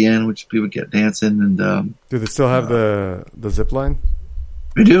towards the end, which people get dancing. And do they still have the zip line?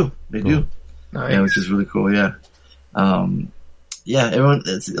 They do. They do. Nice. Yeah, which is really cool. Yeah. Everyone.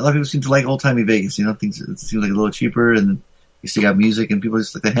 A lot of people seem to like old timey Vegas. Things it seems like a little cheaper, and you still got music, and people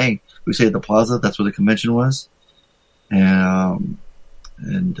just like to hang. We stayed at the Plaza. That's where the convention was,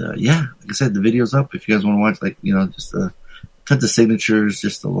 And like I said, the video's up if you guys want to watch. Just tons of signatures,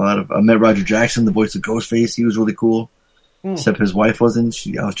 just a lot of. I met Roger Jackson, the voice of Ghostface. He was really cool. Except his wife wasn't.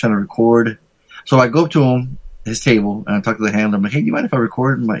 I was trying to record, so I go up to him, his table, and I talk to the handler. I'm like, "Hey, do you mind if I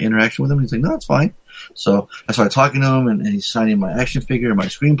record my interaction with him?" And he's like, "No, it's fine." So I started talking to him, and he's signing my action figure and my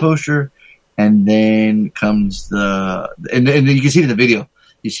screen poster. And then comes and then you can see it in the video.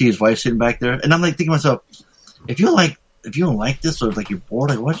 You see his wife sitting back there, and I'm like thinking to myself, if you don't like this, or if you're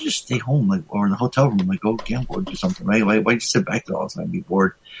bored, why don't you just stay home, or in the hotel room, go gamble or do something, right? Why don't you sit back there all the time and be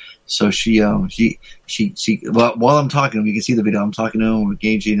bored? So she while I'm talking to him, you can see the video. I'm talking to him, we're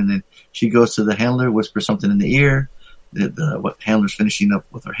engaging, and then she goes to the handler, whispers something in the ear. What handler's finishing up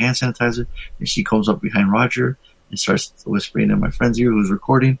with her hand sanitizer, and she comes up behind Roger and starts whispering in my friend's ear who's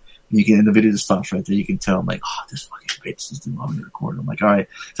recording. And the video just stops right there. You can tell. I'm like, "Oh, this fucking bitch doesn't want me to record." I'm like, "All right."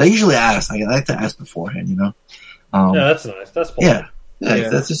 So I usually ask. I like to ask beforehand, Yeah, that's nice. That's polite. Yeah,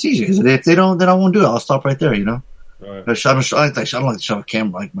 that's just easy. Because if they don't, then I won't do it. I'll stop right there, Right. But I don't like to shove a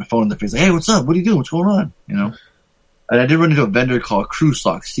camera, my phone in their face. Like, "Hey, what's up? What are you doing? What's going on?" And I did run into a vendor called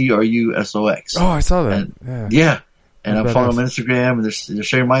Crusox, CRUSOX. Oh, I saw that. And I'm following them on Instagram, and they're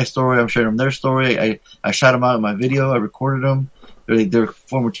sharing my story. I'm sharing them their story. I shot them out in my video. I recorded them. they're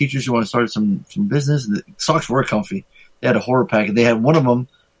former teachers who want to start some business. And the socks were comfy. They had a horror pack, and they had one of them.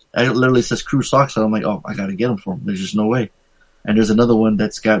 It literally says Crew socks. So I'm like, oh, I got to get them for them. There's just no way. And there's another one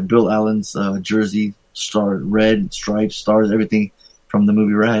that's got Bill Allen's jersey, star, red stripes, stars, everything from the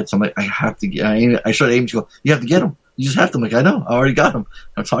movie Rad. So I'm like, I have to get. I showed Amy. She go, you have to get them. You just have to. I'm like, I know. I already got them.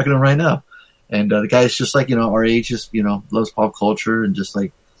 I'm talking to him right now. And the guy's just like, our age, just loves pop culture, and just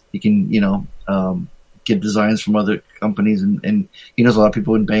like he can get designs from other companies, and he knows a lot of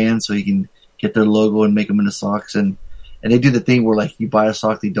people in bands, so he can get their logo and make them into socks. And they do the thing where like you buy a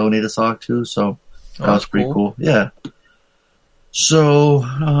sock, they donate a sock too. So that was pretty cool. Yeah. So,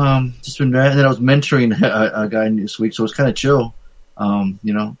 just been that. And then I was mentoring a guy this week, so it was kind of chill. I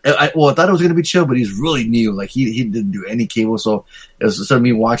thought it was going to be chill, but he's really new. Like he didn't do any cable. So it was instead of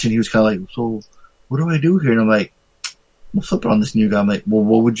me watching, he was kind of like, so what do I do here? And I'm like, I'm flipping on this new guy. I'm like, well,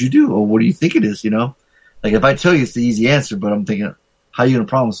 what would you do? Or what do you think it is? Like if I tell you it's the easy answer, but I'm thinking, how are you going to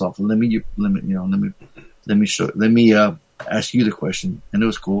problem solve? Let me ask you the question. And it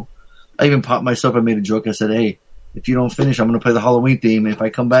was cool. I even popped myself. I made a joke. I said, hey, if you don't finish, I'm going to play the Halloween theme. If I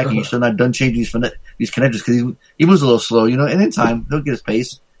come back and you're still not done changing these connectors, because he moves a little slow, and in time, he'll get his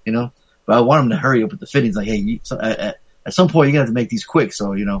pace, But I want him to hurry up with the fittings. Like, hey, at some point, you're going to have to make these quick.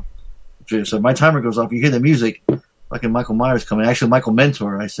 So, so my timer goes off. You hear the music, fucking Michael Myers coming. Actually, Michael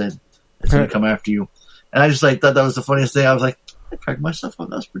Mentor, I said, it's going to come after you. And I just thought that was the funniest thing. I was like, I cracked myself up.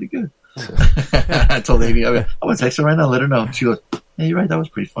 That was pretty good. I told Amy, I'm going to text her right now, let her know. She goes, hey, you're right. That was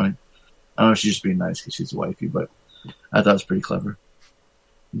pretty funny. I don't know if she's just being nice because she's a wifey, but I thought it was pretty clever.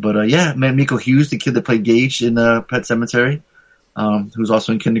 But, Miko Hughes, the kid that played Gage in Pet Sematary, who's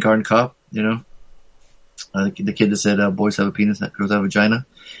also in Kindergarten Cop, the kid that said boys have a penis, girls have a vagina.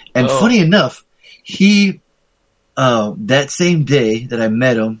 And funny enough, he, that same day that I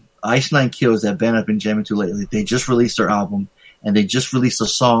met him, Ice Nine Kills, that band I've been jamming to lately, they just released their album, and they just released a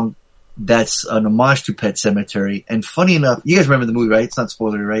song that's an homage to Pet Sematary. And funny enough, you guys remember the movie, right? It's not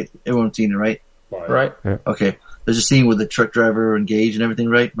spoilery, right? Everyone's seen it, right? Right. Yeah. Okay. There's a scene with the truck driver and Gage and everything,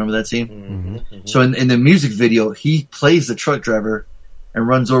 right? Remember that scene? Mm-hmm. So in the music video, he plays the truck driver and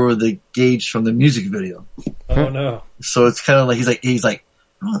runs over the Gage from the music video. Oh no! So it's kind of like he's like,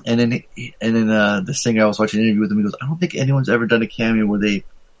 oh. And then the singer, I was watching an interview with him. He goes, I don't think anyone's ever done a cameo where they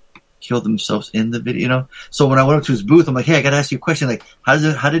killed themselves in the video. So when I went up to his booth, I'm like, hey, I got to ask you a question. Like, how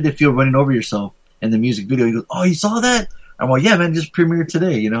did it feel running over yourself in the music video? He goes, oh, you saw that? I'm like, yeah, man, just premiered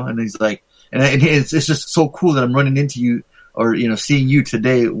today, And he's like, and it's just so cool that I'm running into you or, seeing you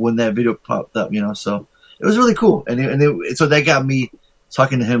today when that video popped up, So it was really cool. So that got me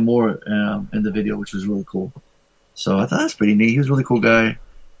talking to him more, in the video, which was really cool. So I thought that's pretty neat. He was a really cool guy.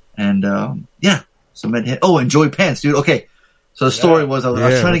 And, so met him. Oh, and Joey Pants, dude. Okay. So the story was I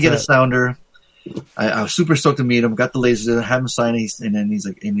was trying to get a sounder. I was super stoked to meet him. Got the lasers and had him sign it. And then he's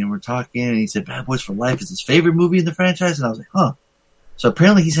like, and then we're talking, and he said, Bad Boys for Life is his favorite movie in the franchise. And I was like, huh. So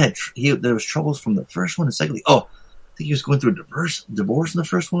apparently there was troubles from the first one. And secondly, I think he was going through a divorce in the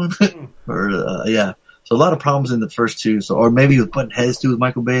first one. So a lot of problems in the first two. So, or maybe he was butting heads too with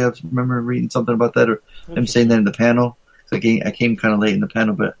Michael Bay. I remember reading something about that, or him saying that in the panel. I came kind of late in the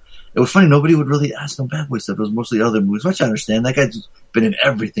panel, but it was funny. Nobody would really ask him Bad Boy stuff. It was mostly other movies, which I understand. That guy's been in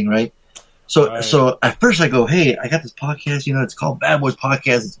everything, right? So at first I go, hey, I got this podcast, it's called Bad Boys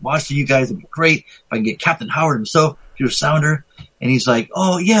Podcast. It's watching you guys. It'd be great if I can get Captain Howard himself, if you're a sounder. And he's like,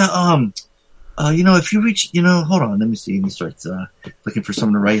 oh yeah, if you reach, hold on, let me see. And he starts, looking for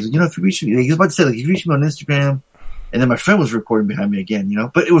someone to write. He's like, if you reach me, he was about to say, like, if you reach me on Instagram. And then my friend was recording behind me again,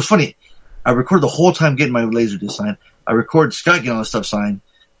 but it was funny. I recorded the whole time getting my laser disc signed. I record Scott getting all the stuff signed.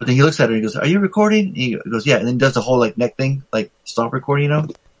 But then he looks at her and he goes, are you recording? And he goes, yeah. And then he does the whole like neck thing, like stop recording,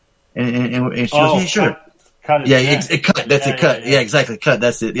 And she goes, yeah, sure. Cut it cut. That's it. Cut. Yeah, exactly. Cut.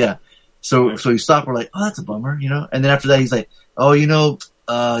 That's it. Yeah. So he stopped. We're like, oh, that's a bummer, And then after that, he's like, oh,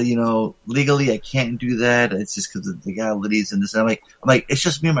 legally I can't do that. It's just because of the legalities and this. And I'm like, it's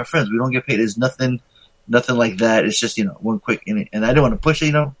just me and my friends. We don't get paid. There's nothing like that. It's just, one quick, and I didn't want to push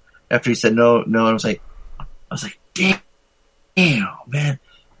it, after he said no. And I was like, damn, man.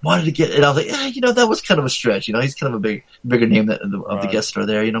 Wanted to get it. I was like, that was kind of a stretch. He's kind of a bigger name of the guest star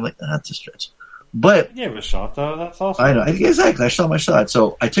there. I'm like, that's a stretch. But you gave it a shot though. That's awesome. I know exactly. I shot my shot.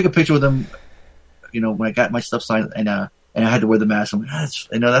 So I took a picture with him. When I got my stuff signed, and I had to wear the mask. I'm like,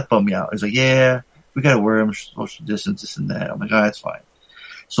 that bummed me out. He's like, yeah, we got to wear them, social distance, this and that. I'm like, that's fine.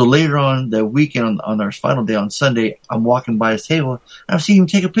 So later on that weekend, on our final day on Sunday, I'm walking by his table, and I'm seeing him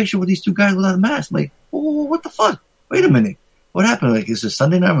take a picture with these two guys without a mask. I'm like, oh, what the fuck? Wait a minute. What happened? Like, is it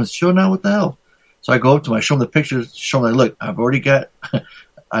Sunday night? I'm chill now? What the hell? So I go up to him, I show him the pictures, show him, look, I've already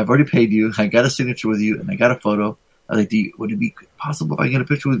paid you, I got a signature with you, and I got a photo. I was like, would it be possible if I get a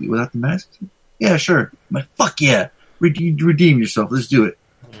picture without the mask? Yeah, sure. I'm like, fuck yeah. Redeem yourself. Let's do it.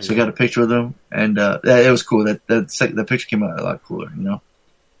 So I got a picture of them, and it was cool. That picture came out a lot cooler, you know?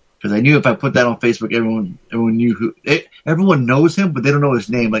 Because I knew if I put that on Facebook, everyone knew everyone knows him, but they don't know his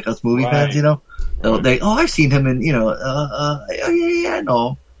name, like us movie fans, you know? I've seen him in, yeah, I know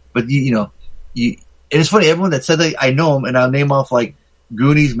him. But, and it's funny, everyone that said that, I know him, and I'll name off, like,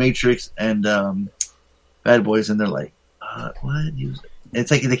 Goonies, Matrix, and Bad Boys, and they're like, what? And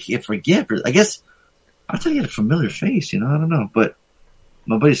it's like they can't forget. I guess, I thought he had a familiar face, I don't know. But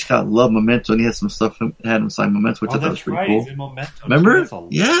my buddy Scott loved Memento, and he had some stuff, had him sign Memento, which I thought was pretty cool. He's in Memento. Remember?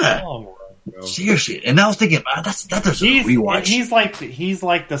 Yeah. Seriously. And I was thinking, that there's a rewatch. He's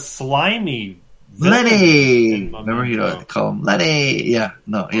like the slimy Lenny. Remember, he'd call him Lenny. Yeah.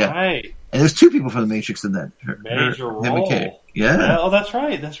 No, yeah. Right. And there's two people from the Matrix in that. Major role. Him and Kay. Yeah. Oh, that's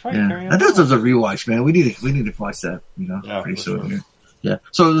right. Yeah. That deserves a rewatch, man. We need to watch that, pretty soon. Sure. Yeah.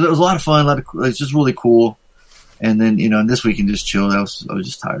 So it was a lot of fun. It's just really cool. And then, and this weekend just chilled. I was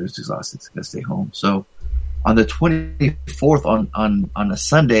just tired. I was exhausted. I got to stay home. So on the 24th on a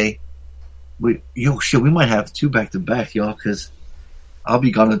Sunday, we might have 2 back-to-back, y'all, because I'll be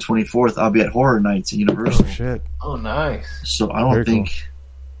gone on the 24th. I'll be at Horror Nights at Universal. Oh, shit. Oh, nice. So I don't think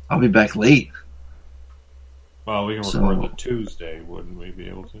I'll be back late. Well, we can record the Tuesday, wouldn't we be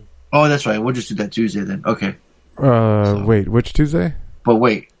able to? Oh, that's right. We'll just do that Tuesday then. Okay. Wait, which Tuesday? But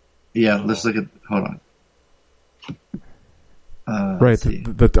wait. Yeah, let's look at... Hold on. Right.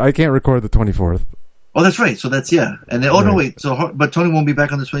 I can't record the 24th. Oh, that's right. So that's, yeah. And then, no, wait. So, but Tony won't be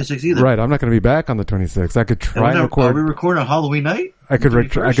back on the 26th either. Right. I'm not going to be back on the 26th. I could try and record. Are we recording on Halloween night? I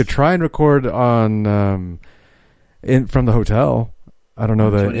could try and record on, from the hotel. I don't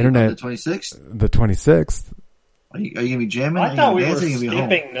know the internet. The 26th? The 26th. Are you going to be jamming? I thought we were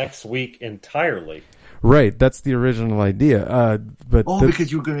skipping next week entirely. Right, that's the original idea.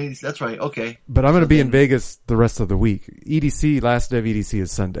 Because you were going to. That's right. Okay. But I'm going to be in Vegas the rest of the week. EDC, last day of EDC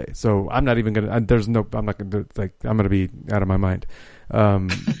is Sunday, so I'm not even going to. I'm not going to I'm going to be out of my mind.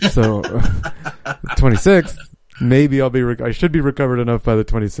 So 26th, maybe I'll be. I should be recovered enough by the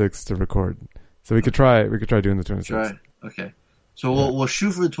 26th to record. So we could try. We could try doing the 26th. Try. Okay. So we'll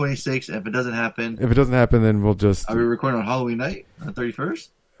shoot for the 26th. If it doesn't happen, then we'll just. Are we recording on Halloween night on the 31st?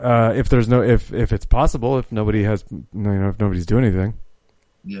 If it's possible, if nobody has, if nobody's doing anything.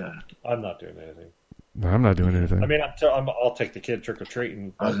 Yeah, I'm not doing anything. No, I'm not doing anything. I mean, I'll take the kid trick or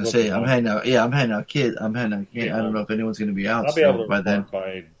treating. I was gonna say I'm handing out. Yeah, I'm handing out kids. I don't know if anyone's gonna be out. I'll be able to by then.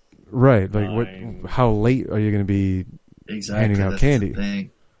 Right, like how late are you going to be handing out candy?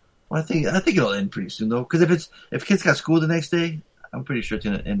 Well, I think it'll end pretty soon though, because if kids got school the next day, I'm pretty sure it's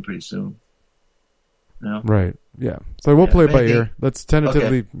gonna end pretty soon. Right. Yeah. So we'll play it by ear. Let's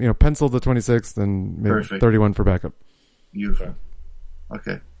tentatively, pencil the 26th and maybe 31 for backup. Beautiful.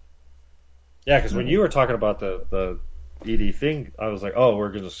 Okay. Yeah, because when you were talking about the ED thing, I was like, oh,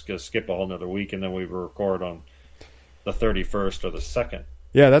 we're just going to skip a whole another week, and then we record on the 31st or the 2nd.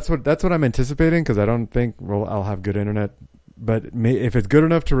 Yeah, that's what I'm anticipating, because I don't think I'll have good internet. But if it's good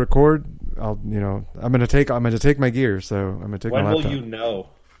enough to record, I'm going to take my gear. So I'm going to take my laptop. When will you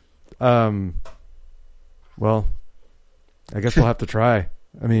know? Well, I guess we'll have to try.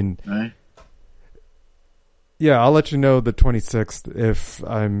 I mean, right. Yeah, I'll let you know the 26th if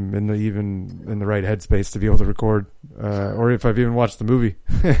I'm in the right headspace to be able to record, or if I've even watched the movie.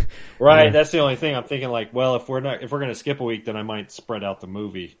 Right, that's the only thing I'm thinking. Like, well, if we're going to skip a week, then I might spread out the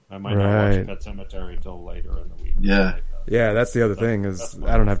movie. I might not watch Pet Sematary until later in the week. Yeah, yeah, that's the other thing is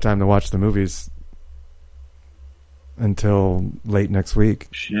I don't have time to watch the movies until late next week.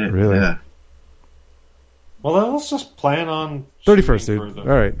 Shit, really. Yeah. Well, then let's just plan on 31st, dude. All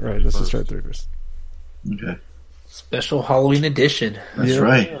right. Let's just try 31st. Okay. Special Halloween edition. That's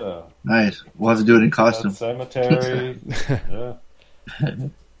right. Yeah. Nice. We'll have to do it in costume. Cemetery. Yeah.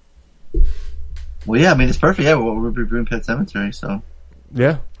 Well, yeah. I mean, it's perfect. Yeah, we'll be doing Pet Sematary. So.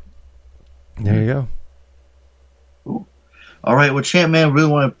 Yeah. There you go. Cool. All right. Well, Champ, man,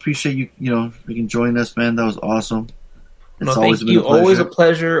 really want to appreciate you. You can join us, man. That was awesome. It's always been a pleasure. Always a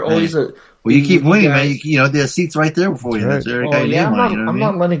pleasure. Always a. Well, you keep winning, man. The seat's right there before you. Right. I'm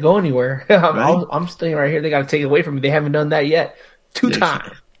not letting it go anywhere. I'm staying right here. They got to take it away from me. They haven't done that yet. Two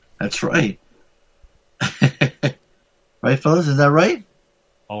times. That's right. Right, fellas? Is that right?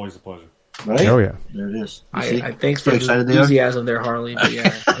 Always a pleasure. Right? Oh, yeah. There it is. I thanks for the enthusiasm there, Harley. But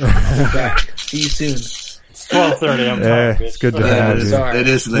yeah, I'll be back. See you soon. It's 12:30. I'm tired. It's good to have you. It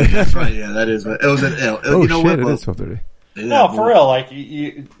is late. That's right. Yeah, that is. It was an L. Oh, shit, it is 12:30. No, for real. Like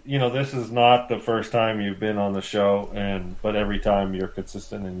you this is not the first time you've been on the show, but every time you're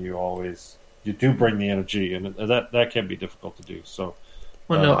consistent and you always you do bring the energy, and that can be difficult to do. So,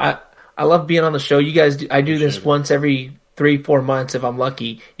 well, no, I love being on the show. You guys, I do this once every 3-4 months if I'm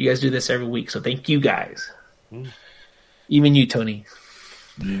lucky. You guys do this every week, so thank you guys. Even you, Tony.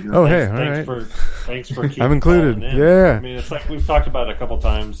 Oh, hey, all right. Thanks for keeping I'm included. calling in. Yeah. I mean, it's like we've talked about it a couple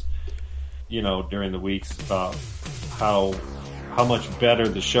times, during the weeks about how much better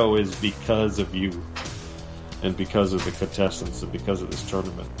the show is because of you and because of the contestants and because of this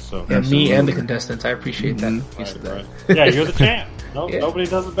tournament. So yeah, me and the contestants, I appreciate that piece of that. Right. Yeah, you're the champ. Nobody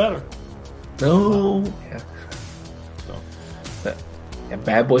does it better. No. Yeah.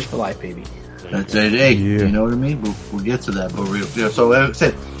 Bad boys for life, baby. That's it. Hey, you know what I mean? We'll get to that, but so like I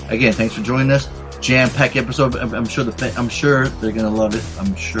said, again, thanks for joining us. Jam-packed episode. I'm sure they're gonna love it.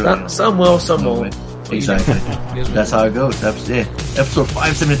 I'm sure some will, some won't. Exactly. That's how it goes. Episode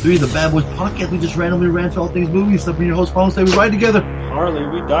 573, the Bad Boys Podcast. We just randomly ran through all things movies. Stuff in your host, Paul, say we ride together. Harley,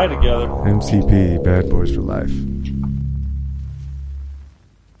 we die together. MCP, Bad Boys for Life.